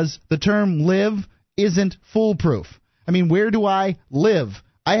 because the term live isn't foolproof. I mean, where do I live?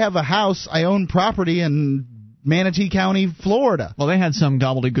 I have a house. I own property in Manatee County, Florida. Well, they had some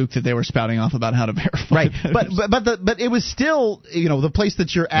gobbledygook that they were spouting off about how to verify. Right, but it was still the place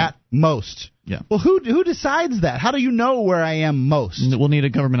that you're at most. Yeah. Well, who decides that? How do you know where I am most? We'll need a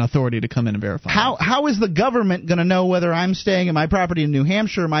government authority to come in and verify. How is the government going to know whether I'm staying at my property in New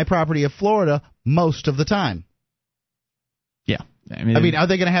Hampshire or my property of Florida most of the time? Yeah. I mean, are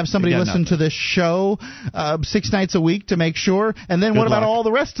they going to have somebody listen to this show 6 nights a week to make sure? And then what about all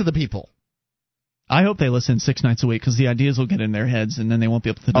the rest of the people? I hope they listen 6 nights a week, because the ideas will get in their heads, and then they won't be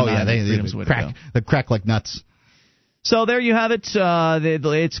able to deny freedom's way to go. They crack like nuts. So there you have it.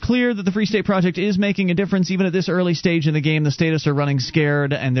 It's clear that the Free State Project is making a difference even at this early stage in the game. The statists are running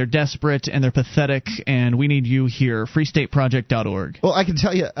scared, and they're desperate, and they're pathetic, and we need you here. freestateproject.org. Well, I can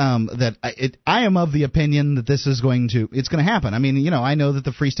tell you that I am of the opinion that this is going to happen. I mean, I know that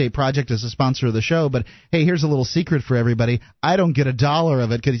the Free State Project is a sponsor of the show, but hey, here's a little secret for everybody. I don't get $1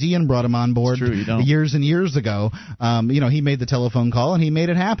 of it because Ian brought him on board years and years ago. He made the telephone call, and he made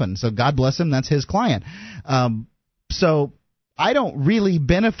it happen. So God bless him. That's his client. So I don't really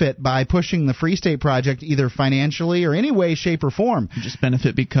benefit by pushing the Free State Project either financially or any way, shape, or form. You just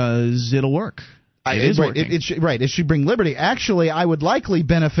benefit because it'll work. It should bring liberty. Actually, I would likely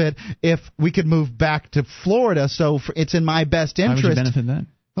benefit if we could move back to Florida, so it's in my best interest. Why would you benefit then?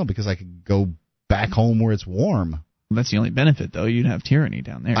 Well, because I could go back home where it's warm. Well, that's the only benefit, though. You'd have tyranny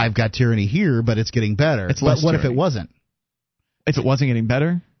down there. I've got tyranny here, but it's getting better. It's less what tyranny. If it wasn't? If it wasn't getting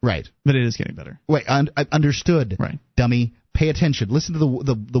better? Right. But it is getting better. Wait, understood. Right. Dummy. Pay attention. Listen to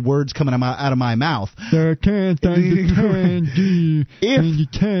the words coming out of my mouth. If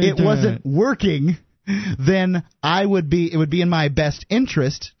it wasn't working, then it would be in my best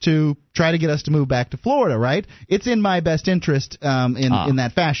interest to try to get us to move back to Florida, right? It's in my best interest in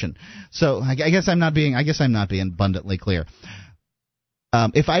that fashion. So I guess I'm not being abundantly clear.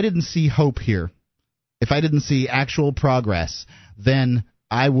 If I didn't see hope here, if I didn't see actual progress, then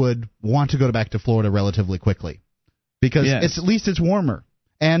I would want to go back to Florida relatively quickly. Because at least it's warmer,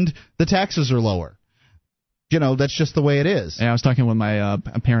 and the taxes are lower. You know, that's just the way it is. Yeah, I was talking with my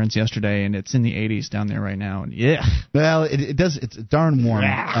parents yesterday, and it's in the 80s down there right now. And well, it's darn warm,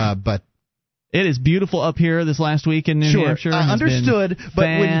 but it is beautiful up here this last week in New Hampshire. Understood, but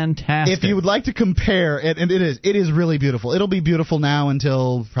fantastic. If you would like to compare, and it is really beautiful. It'll be beautiful now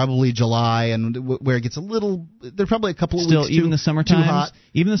until probably July, and where it gets a little. There's probably a couple of weeks even the summer too times, hot.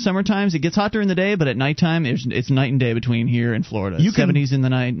 Even the summer times, it gets hot during the day, but at nighttime, it's night and day between here and Florida. 70s in the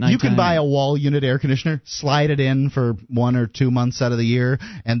nighttime. You can buy a wall unit air conditioner, slide it in for 1 or 2 months out of the year,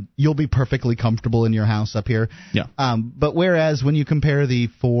 and you'll be perfectly comfortable in your house up here. Yeah. But whereas when you compare the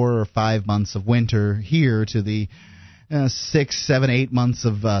 4 or 5 months of winter here to the 6, 7, 8 months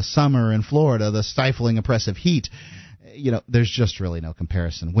of summer in Florida, the stifling, oppressive heat, there's just really no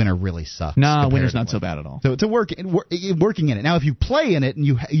comparison. Winter really sucks. No, winter's not so bad at all. So to working in it. Now, if you play in it and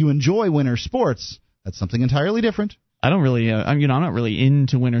you enjoy winter sports, that's something entirely different. I don't really, I'm not really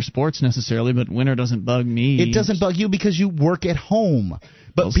into winter sports necessarily, but winter doesn't bug me. It doesn't bug you because you work at home.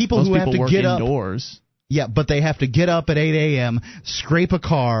 But most people who have to get up indoors. Yeah, but they have to get up at 8 a.m., scrape a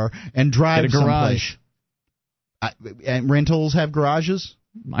car, and drive Get a garage. And rentals have garages?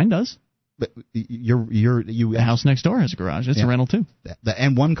 Mine does. But the house next door has a garage. It's a rental too.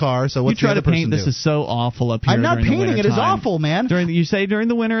 And one car. So what's you try the other to paint person this do? is so awful up here. I'm not during painting the it as awful, man. You say during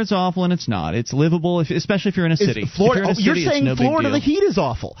the winter it's awful, and it's not. It's livable, especially if you're in a city. Florida, you're saying Florida, the heat is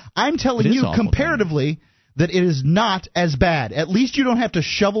awful. I'm telling you, comparatively, that it is not as bad. At least you don't have to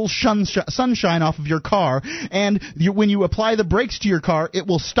shovel sunshine off of your car, and when you apply the brakes to your car, it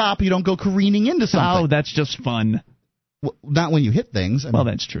will stop. You don't go careening into something. Oh, that's just fun. Well, not when you hit things. Well,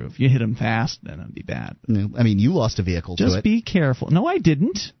 that's true. If you hit them fast, then it'd be bad. I mean, you lost a vehicle to it. Just be careful. No, I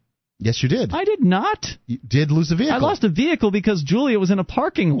didn't. Yes, you did. I did not. You did lose a vehicle. I lost a vehicle because Julia was in a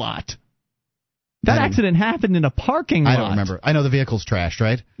parking lot. That accident happened in a parking lot. I don't remember. I know the vehicle's trashed,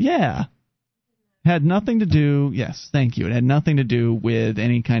 right? Yeah. Had nothing to do, yes, thank you. It had nothing to do with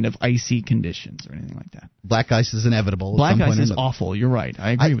any kind of icy conditions or anything like that. Black ice is inevitable. Black ice is awful. You're right.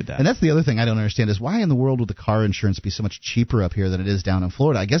 I agree with that. And that's the other thing I don't understand is why in the world would the car insurance be so much cheaper up here than it is down in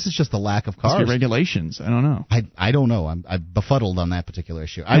Florida? I guess it's just the lack of cars. Regulations. I don't know. I don't know. I'm befuddled on that particular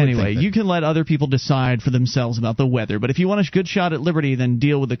issue. Anyway, you can let other people decide for themselves about the weather. But if you want a good shot at liberty, then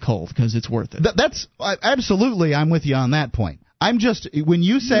deal with the cold because it's worth it. That's absolutely. I'm with you on that point. I'm just when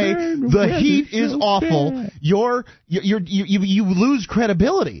you say the heat is awful, you lose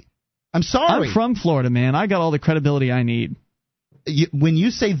credibility. I'm sorry. I'm from Florida, man. I got all the credibility I need. When you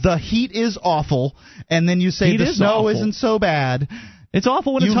say the heat is awful, and then you say the snow isn't so bad, it's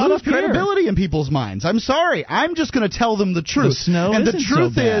awful when it's hot up here. You lose credibility in people's minds. I'm sorry. I'm just going to tell them the truth. The snow and isn't the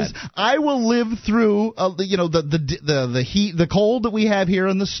truth so bad. is, I will live through the heat, the cold that we have here,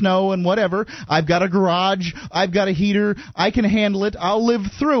 and the snow and whatever. I've got a garage. I've got a heater. I can handle it. I'll live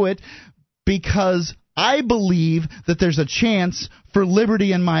through it because I believe that there's a chance for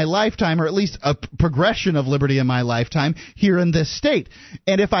liberty in my lifetime, or at least a progression of liberty in my lifetime here in this state.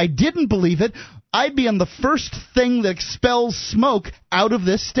 And if I didn't believe it, I'd be on the first thing that expels smoke out of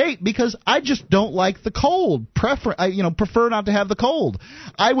this state because I just don't like the cold. Prefer not to have the cold.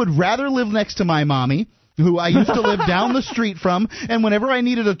 I would rather live next to my mommy, who I used to live down the street from, and whenever I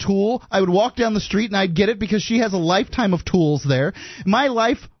needed a tool, I would walk down the street and I'd get it because she has a lifetime of tools there. My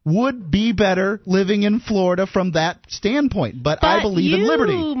life would be better living in Florida from that standpoint, but I believe in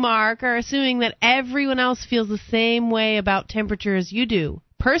liberty. You, Mark, are assuming that everyone else feels the same way about temperature as you do.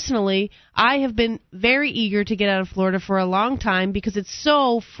 Personally, I have been very eager to get out of Florida for a long time because it's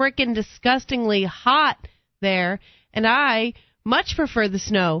so frickin' disgustingly hot there, and I much prefer the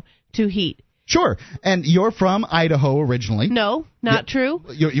snow to heat. Sure, and you're from Idaho originally. No, not true.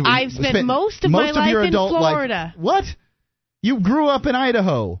 I've spent most of my life in Florida. What? You grew up in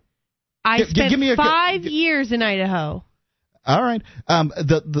Idaho. I spent 5 years in Idaho. All right.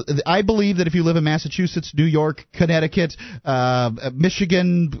 I believe that if you live in Massachusetts, New York, Connecticut,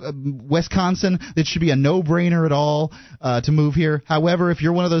 Michigan, Wisconsin, it should be a no-brainer at all to move here. However, if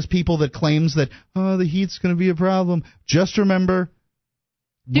you're one of those people that claims that the heat's going to be a problem, just remember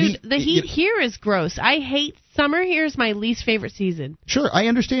Dude, the heat here is gross. I hate summer. Here is my least favorite season. Sure, I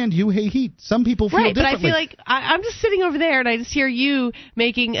understand you hate heat. Some people feel differently. Right, but I feel like I'm just sitting over there and I just hear you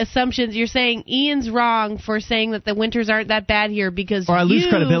making assumptions. You're saying Ian's wrong for saying that the winters aren't that bad here because I lose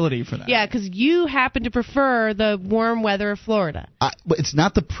credibility for that. Yeah, because you happen to prefer the warm weather of Florida. But it's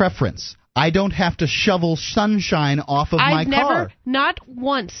not the preference. I don't have to shovel sunshine off of my car. I've never, not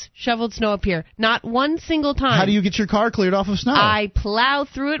once, shoveled snow up here. Not one single time. How do you get your car cleared off of snow? I plow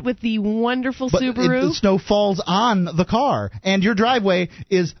through it with the wonderful Subaru. The snow falls on the car, and your driveway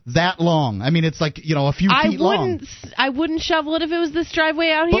is that long. I mean, it's like, a few feet long. I wouldn't shovel it if it was this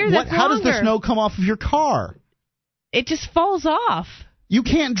driveway out here. But how does the snow come off of your car? It just falls off. You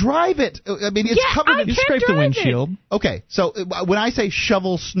can't drive it. I mean, it's covered in... You scrape the windshield. Okay, so when I say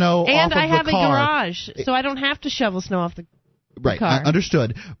shovel snow off of the car... And I have a garage, so I don't have to shovel snow off the car.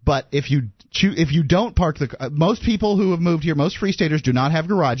 Understood. But if you don't park the... most people who have moved here, most Free Staters do not have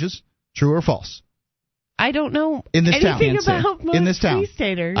garages. True or false? I don't know anything about most Free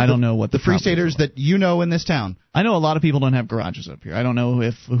Staters. I don't know what the Free Staters that you know in this town. I know a lot of people don't have garages up here. I don't know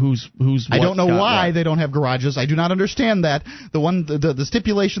who's. I don't know why they don't have garages. I do not understand that. The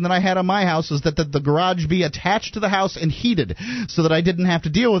stipulation that I had on my house is that the garage be attached to the house and heated, so that I didn't have to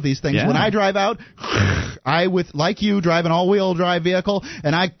deal with these things. Yeah. When I drive out, like you, drive an all-wheel drive vehicle,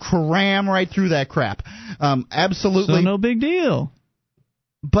 and I cram right through that crap. Absolutely. So no big deal.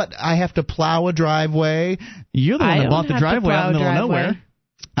 But I have to plow a driveway. You're the one that bought the driveway out in the middle of nowhere.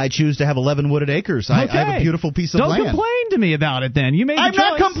 I choose to have 11 wooded acres. I have a beautiful piece of land. Don't complain to me about it then. You made the choice.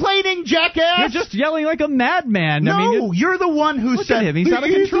 I'm not complaining, jackass! You're just yelling like a madman. No, you're the one who said him. He's out of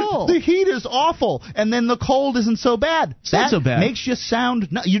control. The heat is awful, and then the cold isn't so bad. It's not so bad. Makes you sound...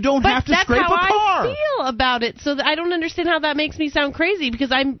 No, you don't have to scrape a car. That's how I feel about it, so I don't understand how that makes me sound crazy,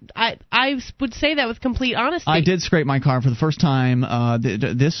 because I would say that with complete honesty. I did scrape my car for the first time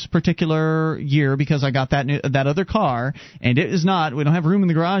this particular year because I got that other car, and it is not... We don't have room in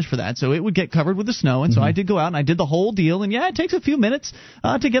the garage for that, so it would get covered with the snow, and so I did go out and I did the whole deal, and yeah, it takes a few minutes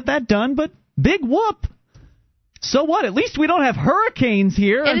to get that done, but big whoop. So what? At least we don't have hurricanes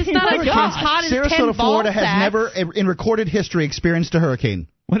here. And it's not as hot as 10 Sarasota, Florida sacks. has never, in recorded history, experienced a hurricane.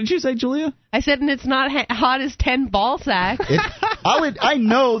 What did you say, Julia? I said, and it's not hot as 10 ball sacks. I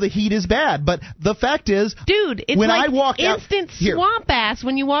know the heat is bad, but the fact is, dude, it's when like I walk instant swamp ass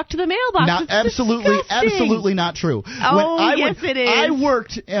when you walk to the mailbox. Absolutely not true. It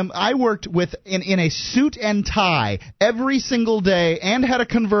is. I worked in a suit and tie every single day, and had a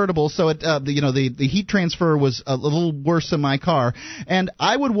convertible, so the heat transfer was a little worse in my car. And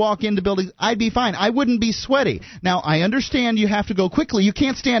I would walk into buildings, I'd be fine. I wouldn't be sweaty. Now I understand you have to go quickly. You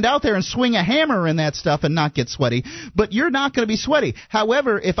can't stand out there and swing a hammer in that stuff and not get sweaty, but you're not going to be sweaty.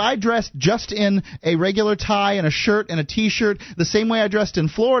 However, if I dressed just in a regular tie and a shirt and a t-shirt, the same way I dressed in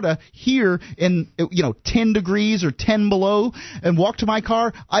Florida, here in 10 degrees or 10 below, and walked to my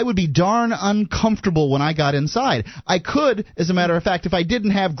car, I would be darn uncomfortable when I got inside. I could, as a matter of fact, if I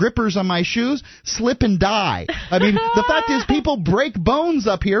didn't have grippers on my shoes, slip and die. I mean, the fact is, people break bones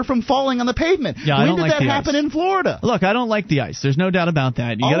up here from falling on the pavement. Yeah, when did that happen in Florida? Look, I don't like the ice. There's no doubt about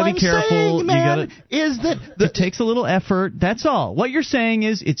that. You got to be careful. Saying, man, is that it takes a little effort. That's all. What you're saying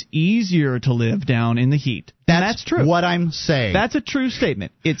is it's easier to live down in the heat. That's true. What I'm saying. That's a true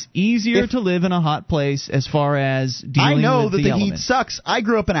statement. It's easier to live in a hot place as far as dealing with the elements. I know that the heat sucks. I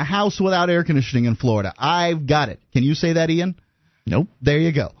grew up in a house without air conditioning in Florida. I've got it. Can you say that, Ian? Nope. There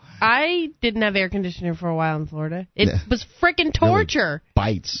you go. I didn't have air conditioning for a while in Florida. It was freaking torture.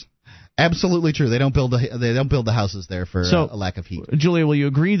 Really bites. Absolutely true. They don't build the houses there for a lack of heat. Julia, will you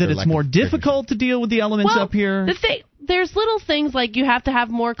agree that it's more difficult to deal with the elements up here? There's little things like you have to have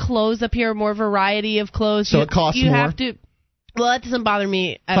more clothes up here, more variety of clothes. So it costs more? Well, that doesn't bother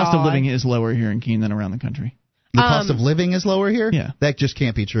me at all. Cost of living is lower here in Keene than around the country. The cost of living is lower here? Yeah. That just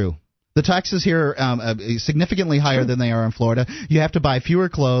can't be true. The taxes here are significantly higher than they are in Florida. You have to buy fewer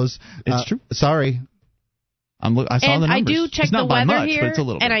clothes. It's true. Sorry. I saw the numbers. I do check the weather here,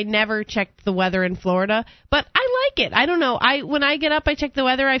 and I never checked the weather in Florida. But I like it. I don't know. When I get up, I check the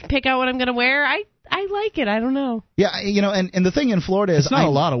weather. I pick out what I'm going to wear. I like it. I don't know. Yeah, and the thing in Florida is it's not a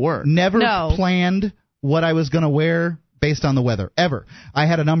lot of work. Never planned what I was going to wear based on the weather, ever. I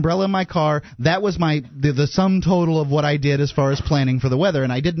had an umbrella in my car. That was the sum total of what I did as far as planning for the weather,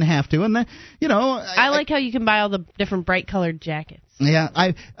 and I didn't have to. And I like how you can buy all the different bright colored jackets. Yeah,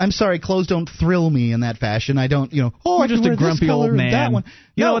 I'm sorry, clothes don't thrill me in that fashion. I don't, You're just a grumpy old man. That one.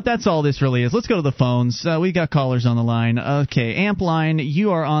 You know what? That's all this really is. Let's go to the phones. We got callers on the line. Okay, Amp Line,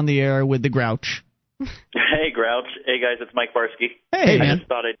 you are on the air with the Grouch. Hey, Grouch. Hey, guys, it's Mike Barsky. Hey, man. I just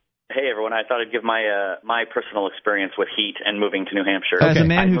thought I'd Hey, everyone. I thought I'd give my personal experience with heat and moving to New Hampshire. As a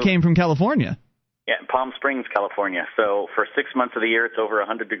man who came from California. Yeah, Palm Springs, California. So for 6 months of the year, it's over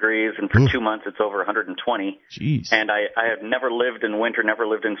 100 degrees, and for 2 months, it's over 120. Jeez. And I have never lived in winter, never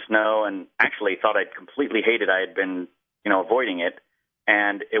lived in snow, and actually thought I'd completely hate it. I had been, avoiding it,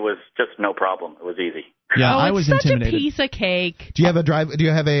 and it was just no problem. It was easy. Yeah, I was such intimidated. a piece of cake. Do you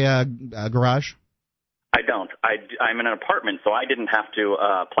have a garage? I don't. I'm in an apartment, so I didn't have to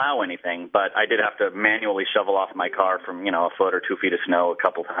plow anything, but I did have to manually shovel off my car from, a foot or 2 feet of snow a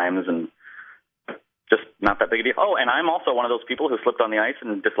couple times, and just not that big a deal. Oh, and I'm also one of those people who slipped on the ice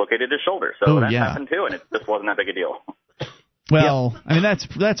and dislocated his shoulder, so that happened too, and it just wasn't that big a deal. Well, I mean,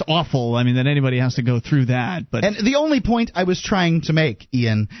 that's awful. I mean, that anybody has to go through that. But And the only point I was trying to make,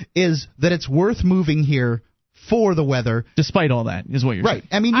 Ian, is that it's worth moving here for the weather. Despite all that, is what you're saying. Right.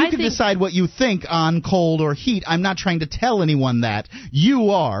 I mean, you can decide what you think on cold or heat. I'm not trying to tell anyone that. You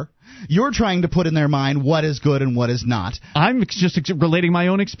are. You're trying to put in their mind what is good and what is not. I'm just relating my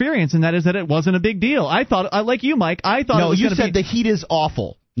own experience, and that is that it wasn't a big deal. I thought, like you, Mike, I thought it was you said the heat is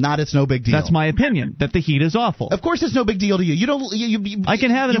awful. Not it's no big deal. That's my opinion, that the heat is awful. Of course it's no big deal to you. You don't. I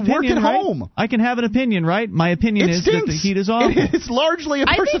can have an opinion. You work at home. I can have an opinion, right? My opinion is that the heat is awful. It's largely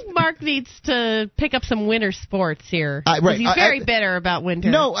I think Mark needs to pick up some winter sports here. Right. He's very bitter about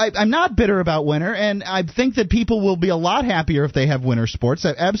winter. No, I'm not bitter about winter, and I think that people will be a lot happier if they have winter sports.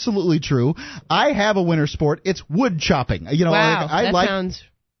 That's absolutely true. I have a winter sport. It's wood chopping. Wow, that sounds...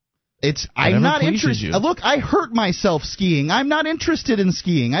 I'm not interested. Look, I hurt myself skiing. I'm not interested in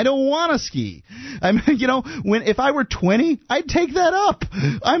skiing. I don't want to ski. If I were 20, I'd take that up.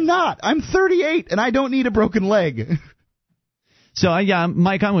 I'm not. I'm 38, and I don't need a broken leg. So,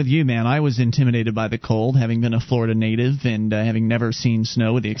 Mike, I'm with you, man. I was intimidated by the cold, having been a Florida native and having never seen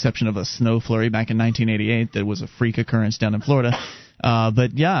snow, with the exception of a snow flurry back in 1988 that was a freak occurrence down in Florida.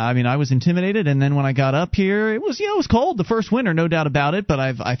 But yeah, I mean, I was intimidated, and then when I got up here, it was cold the first winter, no doubt about it. But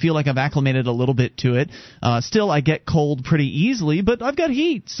I feel like I've acclimated a little bit to it. Still, I get cold pretty easily, but I've got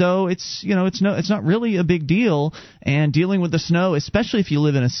heat, so it's not really a big deal. And dealing with the snow, especially if you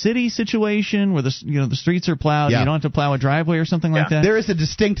live in a city situation where the streets are plowed, you don't have to plow a driveway or something like that. There is a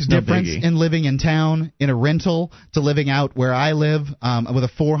distinct difference in living in town in a rental to living out where I live with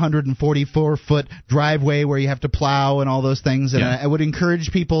a 444-foot driveway where you have to plow and all those things. And I would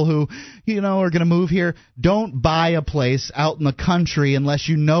encourage people who, are going to move here, don't buy a place out in the country unless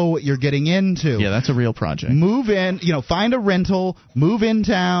you know what you're getting into. Yeah, that's a real project. Move in, find a rental, move in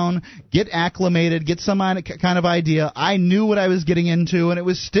town, get acclimated, get some kind of idea. I knew what I was getting into, and it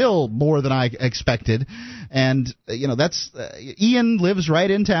was still more than I expected. And, that's Ian lives right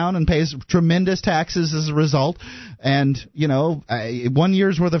in town and pays tremendous taxes as a result. And, 1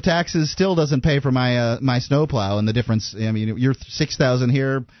 year's worth of taxes still doesn't pay for my snowplow, and the difference, you're $6,000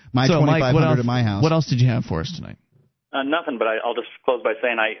 here, my $2,500 at my house. What else did you have for us tonight? Nothing, but I'll just close by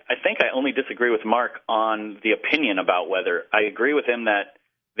saying I think I only disagree with Mark on the opinion about weather. I agree with him that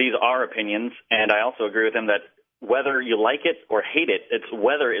these are opinions, and I also agree with him that whether you like it or hate it,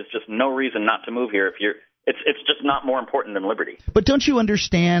 weather is just no reason not to move here. It's just not more important than liberty. But don't you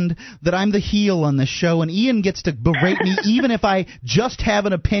understand that I'm the heel on this show, and Ian gets to berate me even if I just have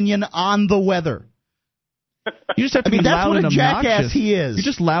an opinion on the weather? You just have to be loud and obnoxious. That's what a jackass he is. You're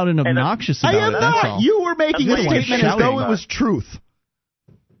just loud and obnoxious about it. I am not. You were making a statement as though it was truth.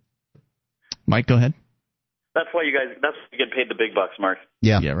 Mike, go ahead. That's why you get paid the big bucks, Mark.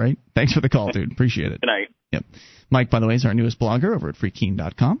 Yeah, right. Thanks for the call, dude. Appreciate it. Good night. Yep. Mike, by the way, is our newest blogger over at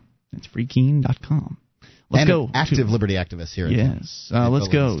freekeen.com. That's freekeen.com. Let's go. Active liberty activist here. Yes. Let's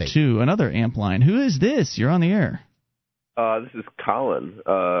go to another amp line. Who is this? You're on the air. This is Colin.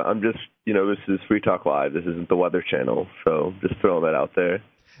 I'm just, this is Free Talk Live. This isn't the Weather Channel, so just throwing that out there.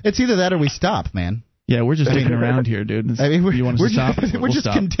 It's either that or we stop, man. Yeah, we're just dicking around here, dude. You want us to stop? We're just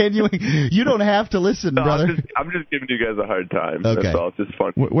continuing. You don't have to listen, brother. I'm just giving you guys a hard time. Okay. That's all. It's just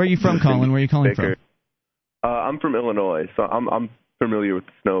fun. Where are you from, Colin? Where are you calling from? I'm from Illinois, so I'm familiar with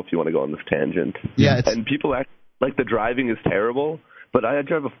the snow if you want to go on this tangent. Yeah. And people act like the driving is terrible, but I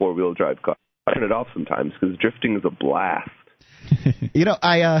drive a four-wheel drive car. I turn it off sometimes because drifting is a blast.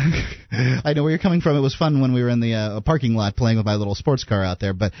 I know where you're coming from. It was fun when we were in the parking lot playing with my little sports car out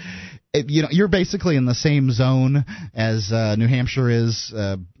there. But you're basically in the same zone as New Hampshire is.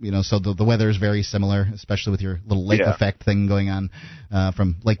 So the weather is very similar, especially with your little lake effect thing going on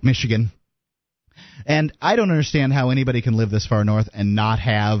from Lake Michigan. And I don't understand how anybody can live this far north and not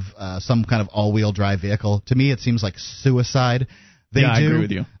have some kind of all-wheel drive vehicle. To me, it seems like suicide. I agree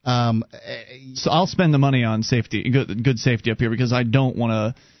with you. So I'll spend the money on safety, good safety up here, because I don't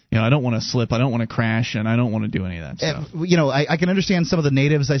want I don't want to slip, I don't want to crash, and I don't want to do any of that stuff. I can understand some of the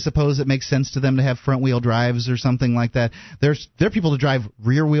natives. I suppose it makes sense to them to have front wheel drives or something like that. There are people who drive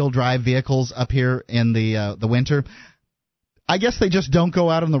rear wheel drive vehicles up here in the winter. I guess they just don't go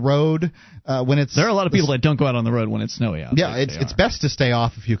out on the road when it's. There are a lot of people that don't go out on the road when it's snowy out. Yeah, it's best to stay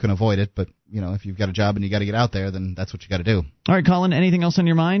off if you can avoid it. But if you've got a job and you got to get out there, then that's what you got to do. All right, Colin. Anything else on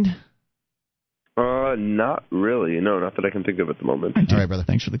your mind? Not really. No, not that I can think of at the moment. All right, brother.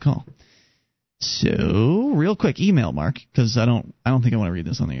 Thanks for the call. So, real quick, email, Mark, because I don't think I want to read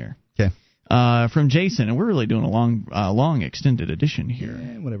this on the air. Okay. From Jason, and we're really doing a long extended edition here.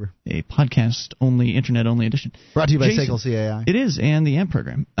 Yeah, whatever. A podcast-only, internet-only edition. Brought to you by Jason, Segal CAI. It is, and the AMP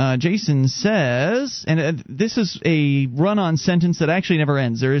program. Jason says, and this is a run-on sentence that actually never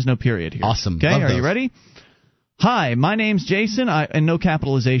ends. There is no period here. Awesome. Okay, Love are those. you ready? Hi, my name's Jason, and no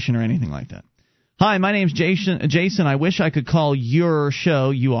capitalization or anything like that. Hi, my name's Jason. I wish I could call your show,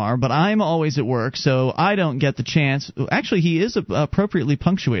 you are, but I'm always at work, so I don't get the chance. Actually, he is appropriately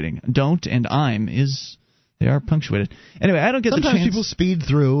punctuating. Don't and I'm they are punctuated. Anyway, I don't get the chance. Sometimes people speed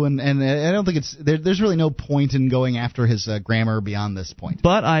through, and I don't think there's really no point in going after his grammar beyond this point.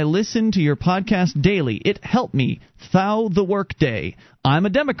 But I listen to your podcast daily. It helped me through the workday. I'm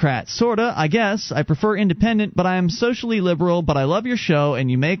a Democrat, sorta, I guess. I prefer independent, but I am socially liberal, but I love your show, and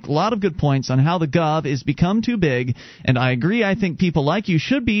you make a lot of good points on how the gov is become too big, and I agree. I think people like you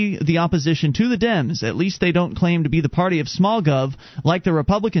should be the opposition to the Dems. At least they don't claim to be the party of small gov like the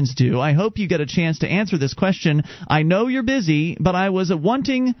Republicans do. I hope you get a chance to answer this question. I know you're busy, but I was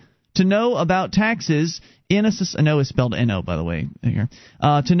wanting to know about taxes in a no is spelled N-O, by the way, here.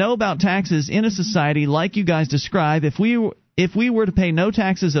 To know about taxes in a society like you guys describe. If we were to pay no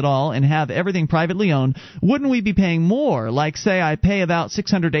taxes at all and have everything privately owned, wouldn't we be paying more? Like, say, I pay about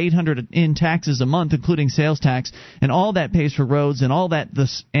 $600 to $800 in taxes a month, including sales tax, and all that pays for roads and all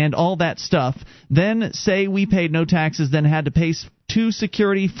that stuff. Then, say we paid no taxes, then had to pay to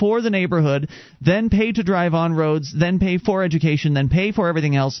security for the neighborhood, then pay to drive on roads, then pay for education, then pay for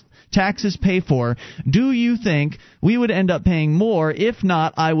everything else. Taxes pay for. Do you think we would end up paying more? If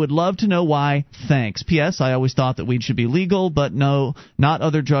not, I would love to know why. Thanks. P.S. I always thought that weed should be legal, but no, not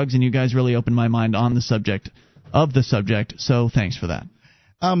other drugs, and you guys really opened my mind on the subject, so thanks for that.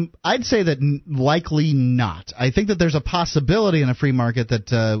 I'd say that likely not. I think that there's a possibility in a free market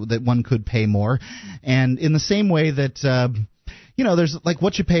that one could pay more, and in the same way that there's like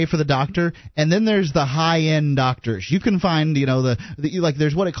what you pay for the doctor, and then there's the high-end doctors. You can find,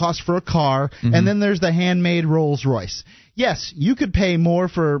 there's what it costs for a car, and then there's the handmade Rolls-Royce. Yes, you could pay more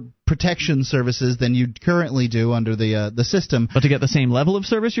for protection services than you currently do under the system. But to get the same level of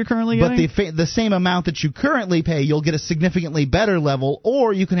service you're currently getting? But the same amount that you currently pay, you'll get a significantly better level,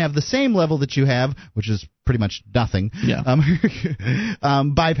 or you can have the same level that you have, which is pretty much nothing,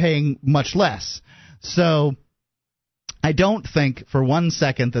 by paying much less. So I don't think for 1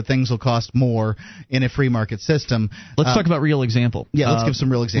 second that things will cost more in a free market system. Let's talk about real example. Yeah, let's give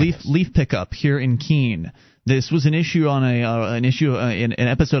some real examples. Leaf pickup here in Keene. This was an issue on an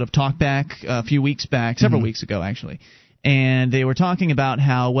episode of Talkback a few weeks back, several weeks ago actually. And they were talking about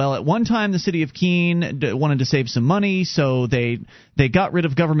how, well, at one time the city of Keene wanted to save some money, so they got rid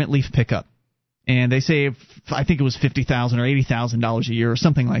of government leaf pickup. And they saved, I think it was $50,000 or $80,000 a year or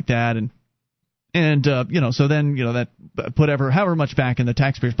something like that. And so then, that put however much back in the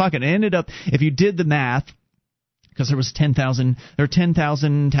taxpayer's pocket. It ended up, if you did the math, because there are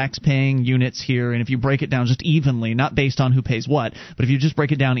 10,000 tax-paying units here, and if you break it down just evenly, not based on who pays what, but if you just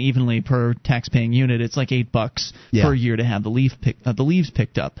break it down evenly per tax-paying unit, it's like $8 per year to have the leaves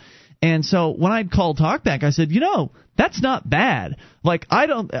picked up. And so when I'd called Talkback, I said, that's not bad. Like,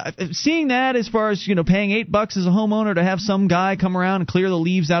 seeing that as far as, paying $8 as a homeowner to have some guy come around and clear the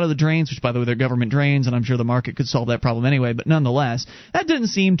leaves out of the drains, which, by the way, they're government drains, and I'm sure the market could solve that problem anyway, but nonetheless, that didn't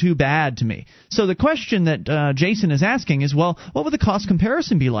seem too bad to me. So the question that Jason is asking is, well, what would the cost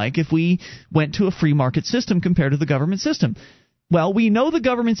comparison be like if we went to a free market system compared to the government system? Well, we know the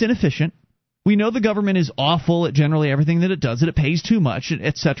government's inefficient. We know the government is awful at generally everything that it does, that it pays too much,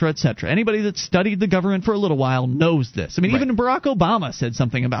 et cetera, et cetera. Anybody that's studied the government for a little while knows this. I mean, even Barack Obama said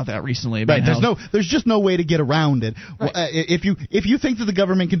something about that recently. About there's just no way to get around it. Right. If you think that the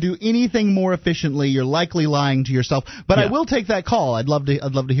government can do anything more efficiently, you're likely lying to yourself. But I will take that call. I'd love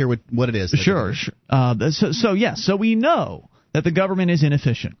to hear what it is. Sure. So we know that the government is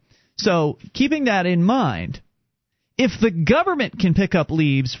inefficient. So keeping that in mind, if the government can pick up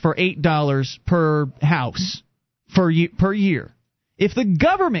leaves for $8 per house per year, If the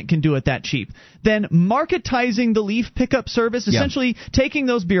government can do it that cheap, then marketizing the leaf pickup service, essentially taking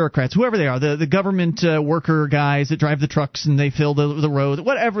those bureaucrats, whoever they are, the government worker guys that drive the trucks and they fill the roads,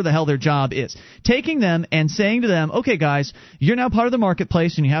 whatever the hell their job is, taking them and saying to them, okay, guys, you're now part of the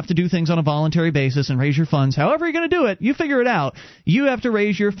marketplace and you have to do things on a voluntary basis and raise your funds. However you're going to do it, you figure it out. You have to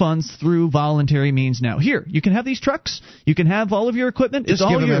raise your funds through voluntary means now. Here, you can have these trucks. You can have all of your equipment. Just it's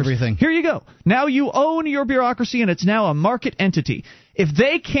all give them yours. everything. Here you go. Now you own your bureaucracy and it's now a market entity. If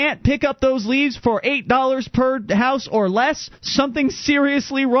they can't pick up those leaves for $8 per house or less, something's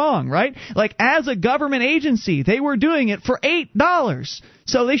seriously wrong, right? Like, as a government agency, they were doing it for $8.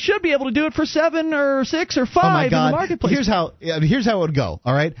 So they should be able to do it for $7 or $6 or $5 in the marketplace. Here's how it would go.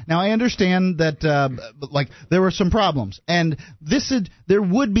 All right. Now I understand that there were some problems, and there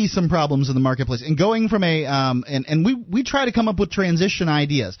would be some problems in the marketplace. And going from and we try to come up with transition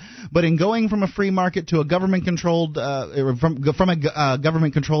ideas, but in going from a free market to a government controlled from a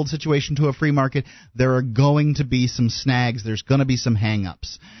government controlled situation to a free market, there are going to be some snags. There's going to be some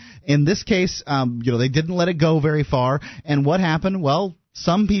hang-ups. In this case, they didn't let it go very far, and what happened? Well,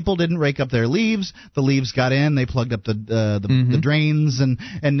 some people didn't rake up their leaves. The leaves got in. They plugged up the drains, and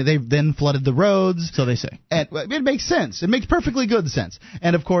they then flooded the roads. So they say. And it makes sense. It makes perfectly good sense.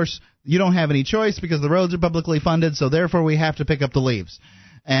 And, of course, you don't have any choice because the roads are publicly funded, so therefore we have to pick up the leaves.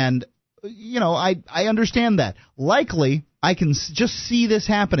 And, I understand that. Likely, I can just see this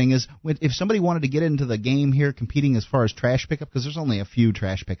happening is if somebody wanted to get into the game here competing as far as trash pickup, because there's only a few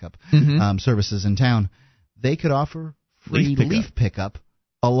trash pickup services in town, they could offer free leaf pickup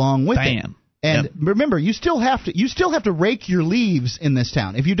along with it. And remember, you still have to rake your leaves in this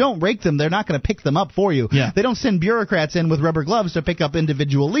town. If you don't rake them, they're not going to pick them up for you. They don't send bureaucrats in with rubber gloves to pick up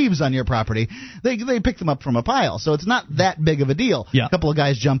individual leaves on your property. They pick them up from a pile, so it's not that big of a deal. A couple of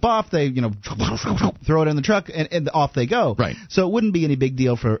guys jump off, they throw it in the truck, and off they go. Right. So it wouldn't be any big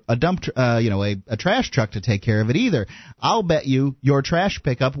deal for a dump, a trash truck to take care of it either. I'll bet you your trash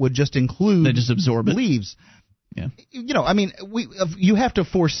pickup would just include they just absorb leaves. Yeah. You have to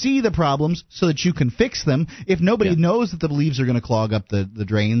foresee the problems so that you can fix them. If nobody knows that the leaves are going to clog up the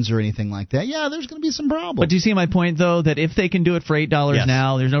drains or anything like that, there's going to be some problems. But do you see my point, though, that if they can do it for $8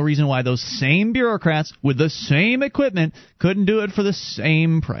 now, there's no reason why those same bureaucrats with the same equipment couldn't do it for the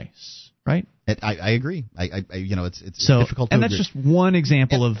same price, right? I agree. It's so difficult to and agree. That's just one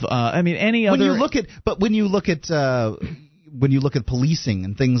example of any other. When you look at policing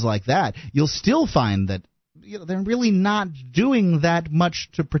and things like that, you'll still find that they're really not doing that much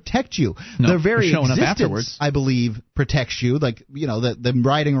to protect you. No, their very showing existence, up afterwards, I believe, protects you. Like them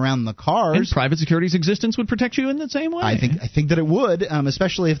riding around the cars. And private security's existence would protect you in the same way. I think that it would,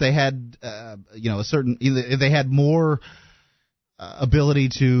 especially if they had if they had more ability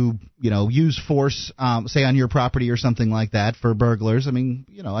to use force, say on your property or something like that for burglars. I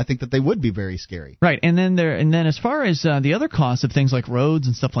think that they would be very scary. Right, and then as far as the other costs of things like roads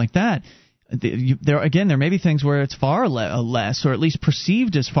and stuff like that. There may be things where it's far less, or at least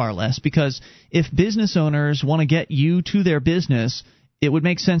perceived as far less, because if business owners want to get you to their business, it would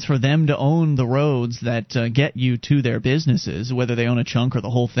make sense for them to own the roads that get you to their businesses, whether they own a chunk or the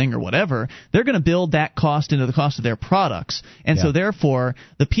whole thing or whatever. They're going to build that cost into the cost of their products. And so therefore,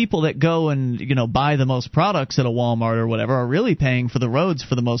 the people that go and buy the most products at a Walmart or whatever are really paying for the roads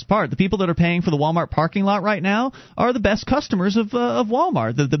for the most part. The people that are paying for the Walmart parking lot right now are the best customers of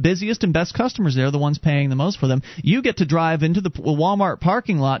Walmart. The busiest and best customers there are the ones paying the most for them. You get to drive into the Walmart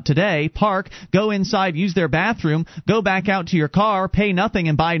parking lot today, park, go inside, use their bathroom, go back out to your car, pay nothing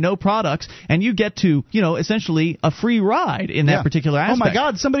and buy no products, and you get to, essentially a free ride in that particular aspect. Oh my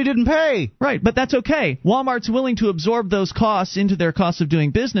God, somebody didn't pay. Right, but that's okay. Walmart's willing to absorb those costs into their cost of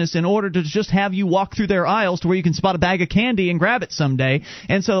doing business in order to just have you walk through their aisles to where you can spot a bag of candy and grab it someday.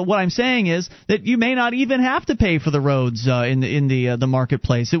 And so what I'm saying is that you may not even have to pay for the roads in the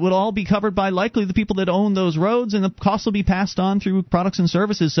marketplace. It would all be covered by likely the people that own those roads, and the costs will be passed on through products and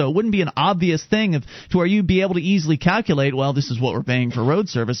services. So it wouldn't be an obvious thing to where you'd be able to easily calculate, well, this is what we're paying for road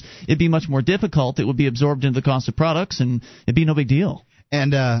service. It'd be much more difficult. It would be absorbed into the cost of products, and it'd be no big deal.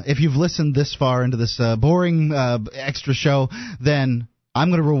 And if you've listened this far into this boring extra show, then I'm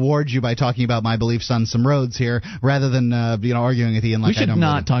going to reward you by talking about my beliefs on some roads here, rather than arguing with Ian like I don't. We should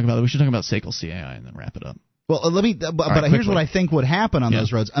not talk about it. We should talk about SACL CAI and then wrap it up. Well, here's what I think would happen on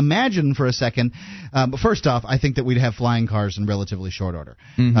those roads. Imagine for a second. First off, I think that we'd have flying cars in relatively short order.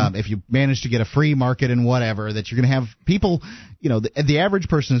 If you manage to get a free market and whatever, that you're going to have people. The average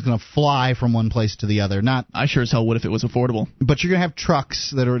person is going to fly from one place to the other. I sure as hell would if it was affordable. But you're going to have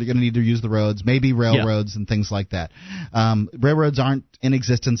trucks that are going to need to use the roads, maybe railroads and things like that. Railroads aren't in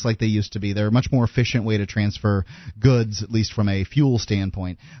existence like they used to be. They're a much more efficient way to transfer goods, at least from a fuel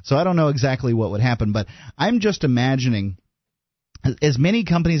standpoint. So I don't know exactly what would happen, but I'm just imagining as many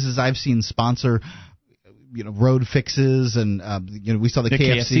companies as I've seen sponsor road fixes, and we saw the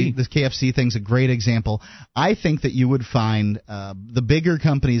KFC. This KFC thing's a great example. I think that you would find the bigger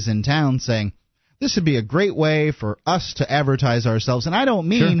companies in town saying, this would be a great way for us to advertise ourselves, and I don't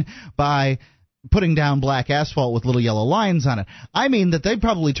mean by putting down black asphalt with little yellow lines on it. I mean that they'd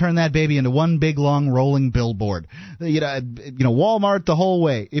probably turn that baby into one big long rolling billboard. Walmart the whole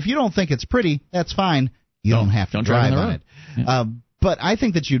way. If you don't think it's pretty, that's fine. You don't have to drive on it. Yeah. But I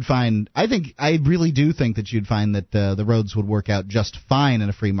think that I really do think that you'd find that the roads would work out just fine in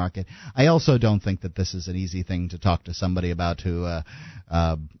a free market. I also don't think that this is an easy thing to talk to somebody about who,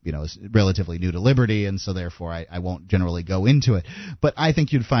 is relatively new to liberty, and so therefore I won't generally go into it. But I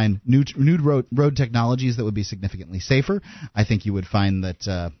think you'd find new road technologies that would be significantly safer. I think you would find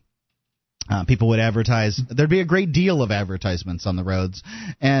that people would advertise. There'd be a great deal of advertisements on the roads,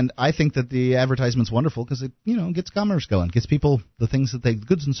 and I think that the advertisement's wonderful because it, gets commerce going, gets people the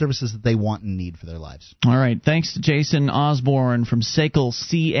goods and services that they want and need for their lives. All right, thanks to Jason Osborne from SACL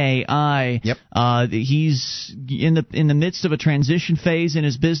CAI. Yep. He's in the midst of a transition phase in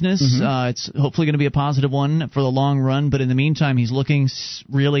his business. It's hopefully going to be a positive one for the long run, but in the meantime, he's looking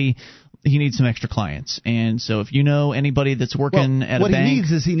really. He needs some extra clients, and so if you know anybody that's working at a bank,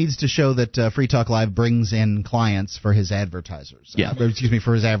 what he needs to show that Free Talk Live brings in clients for his advertisers.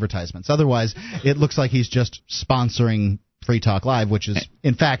 For his advertisements. Otherwise, it looks like he's just sponsoring Free Talk Live, which is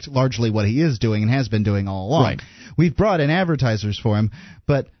in fact largely what he is doing and has been doing all along. Right. We've brought in advertisers for him,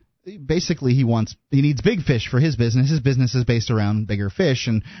 but basically he needs big fish for his business. His business is based around bigger fish,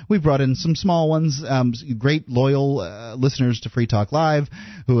 and we've brought in some small ones, great loyal listeners to Free Talk Live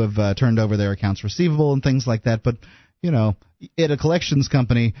who have turned over their accounts receivable and things like that. But at a collections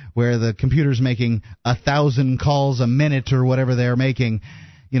company where the computer's making 1,000 calls a minute or whatever they're making,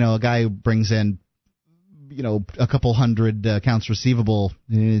 a guy who brings in a couple hundred accounts receivable,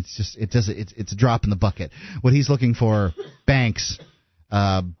 it's a drop in the bucket. What he's looking for, banks,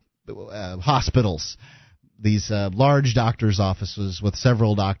 hospitals, these large doctors' offices with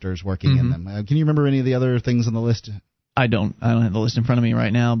several doctors working in them. Can you remember any of the other things on the list? I don't have the list in front of me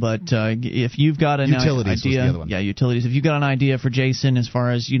right now, but if you've got an utilities idea, was the other one. Utilities. If you've got an idea for Jason as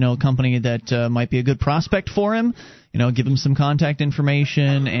far as a company that might be a good prospect for him, give him some contact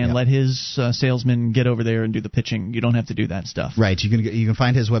information and let his salesman get over there and do the pitching. You don't have to do that stuff. Right. You can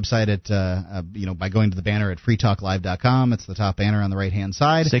find his website at by going to the banner at freetalklive.com. It's the top banner on the right hand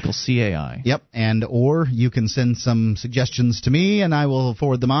side. SACL CAI. Yep. Or you can send some suggestions to me, and I will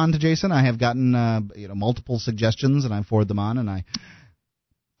forward them on to Jason. I have gotten multiple suggestions, and I forward them on, and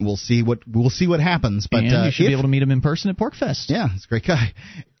we'll see what happens. But and you should be able to meet him in person at PorcFest. Yeah, he's a great guy.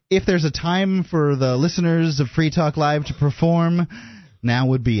 If there's a time for the listeners of Free Talk Live to perform, now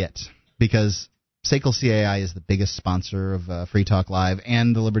would be it. Because SACL CAI is the biggest sponsor of Free Talk Live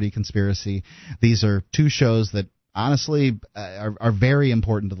and the Liberty Conspiracy. These are two shows that, honestly, are very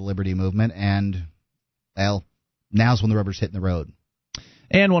important to the Liberty movement. And, well, now's when the rubber's hitting the road.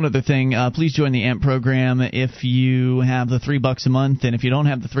 And one other thing, please join the AMP program if you have the $3 a month, and if you don't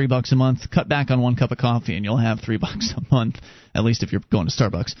have the $3 a month, cut back on 1 cup of coffee and you'll have $3 a month, at least if you're going to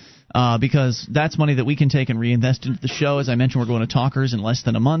Starbucks, because that's money that we can take and reinvest into the show. As I mentioned, we're going to Talkers in less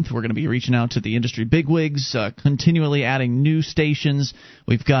than a month. We're going to be reaching out to the industry bigwigs, continually adding new stations.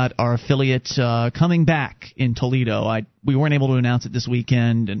 We've got our affiliate coming back in Toledo. We weren't able to announce it this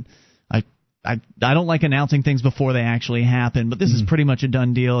weekend, and I don't like announcing things before they actually happen, but this is pretty much a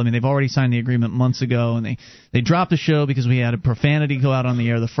done deal. I mean, they've already signed the agreement months ago, and they dropped the show because we had a profanity go out on the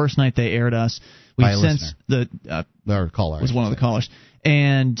air the first night they aired us. By a listener. Or caller. Was one of the callers.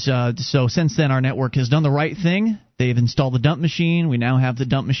 And so since then, our network has done the right thing. They've installed the dump machine. We now have the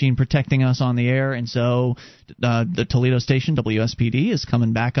dump machine protecting us on the air, and so the Toledo station, WSPD, is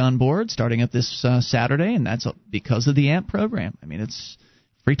coming back on board starting up this Saturday, and that's because of the AMP program. I mean,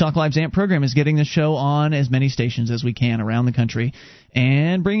 Free Talk Live's AMP program is getting the show on as many stations as we can around the country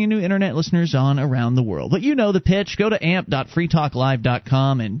and bringing new Internet listeners on around the world. But you know the pitch. Go to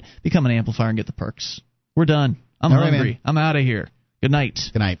amp.freetalklive.com and become an amplifier and get the perks. We're done. I'm hungry. I'm out of here. Good night.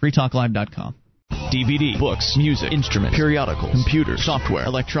 Good night. freetalklive.com. DVD, books, music, instruments, periodicals, computers, software,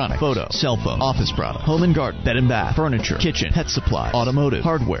 electronic, photo, cell phone, office product, home and garden, bed and bath, furniture, kitchen, pet supply, automotive,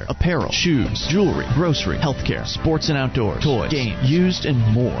 hardware, apparel, shoes, jewelry, grocery, healthcare, sports and outdoors, toys, games, used, and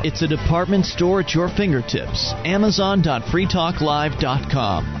more. It's a department store at your fingertips.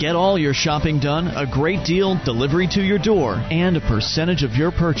 Amazon.freetalklive.com. Get all your shopping done, a great deal, delivery to your door, and a percentage of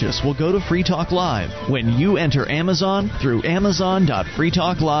your purchase will go to Free Talk Live when you enter Amazon through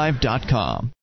Amazon.freetalklive.com.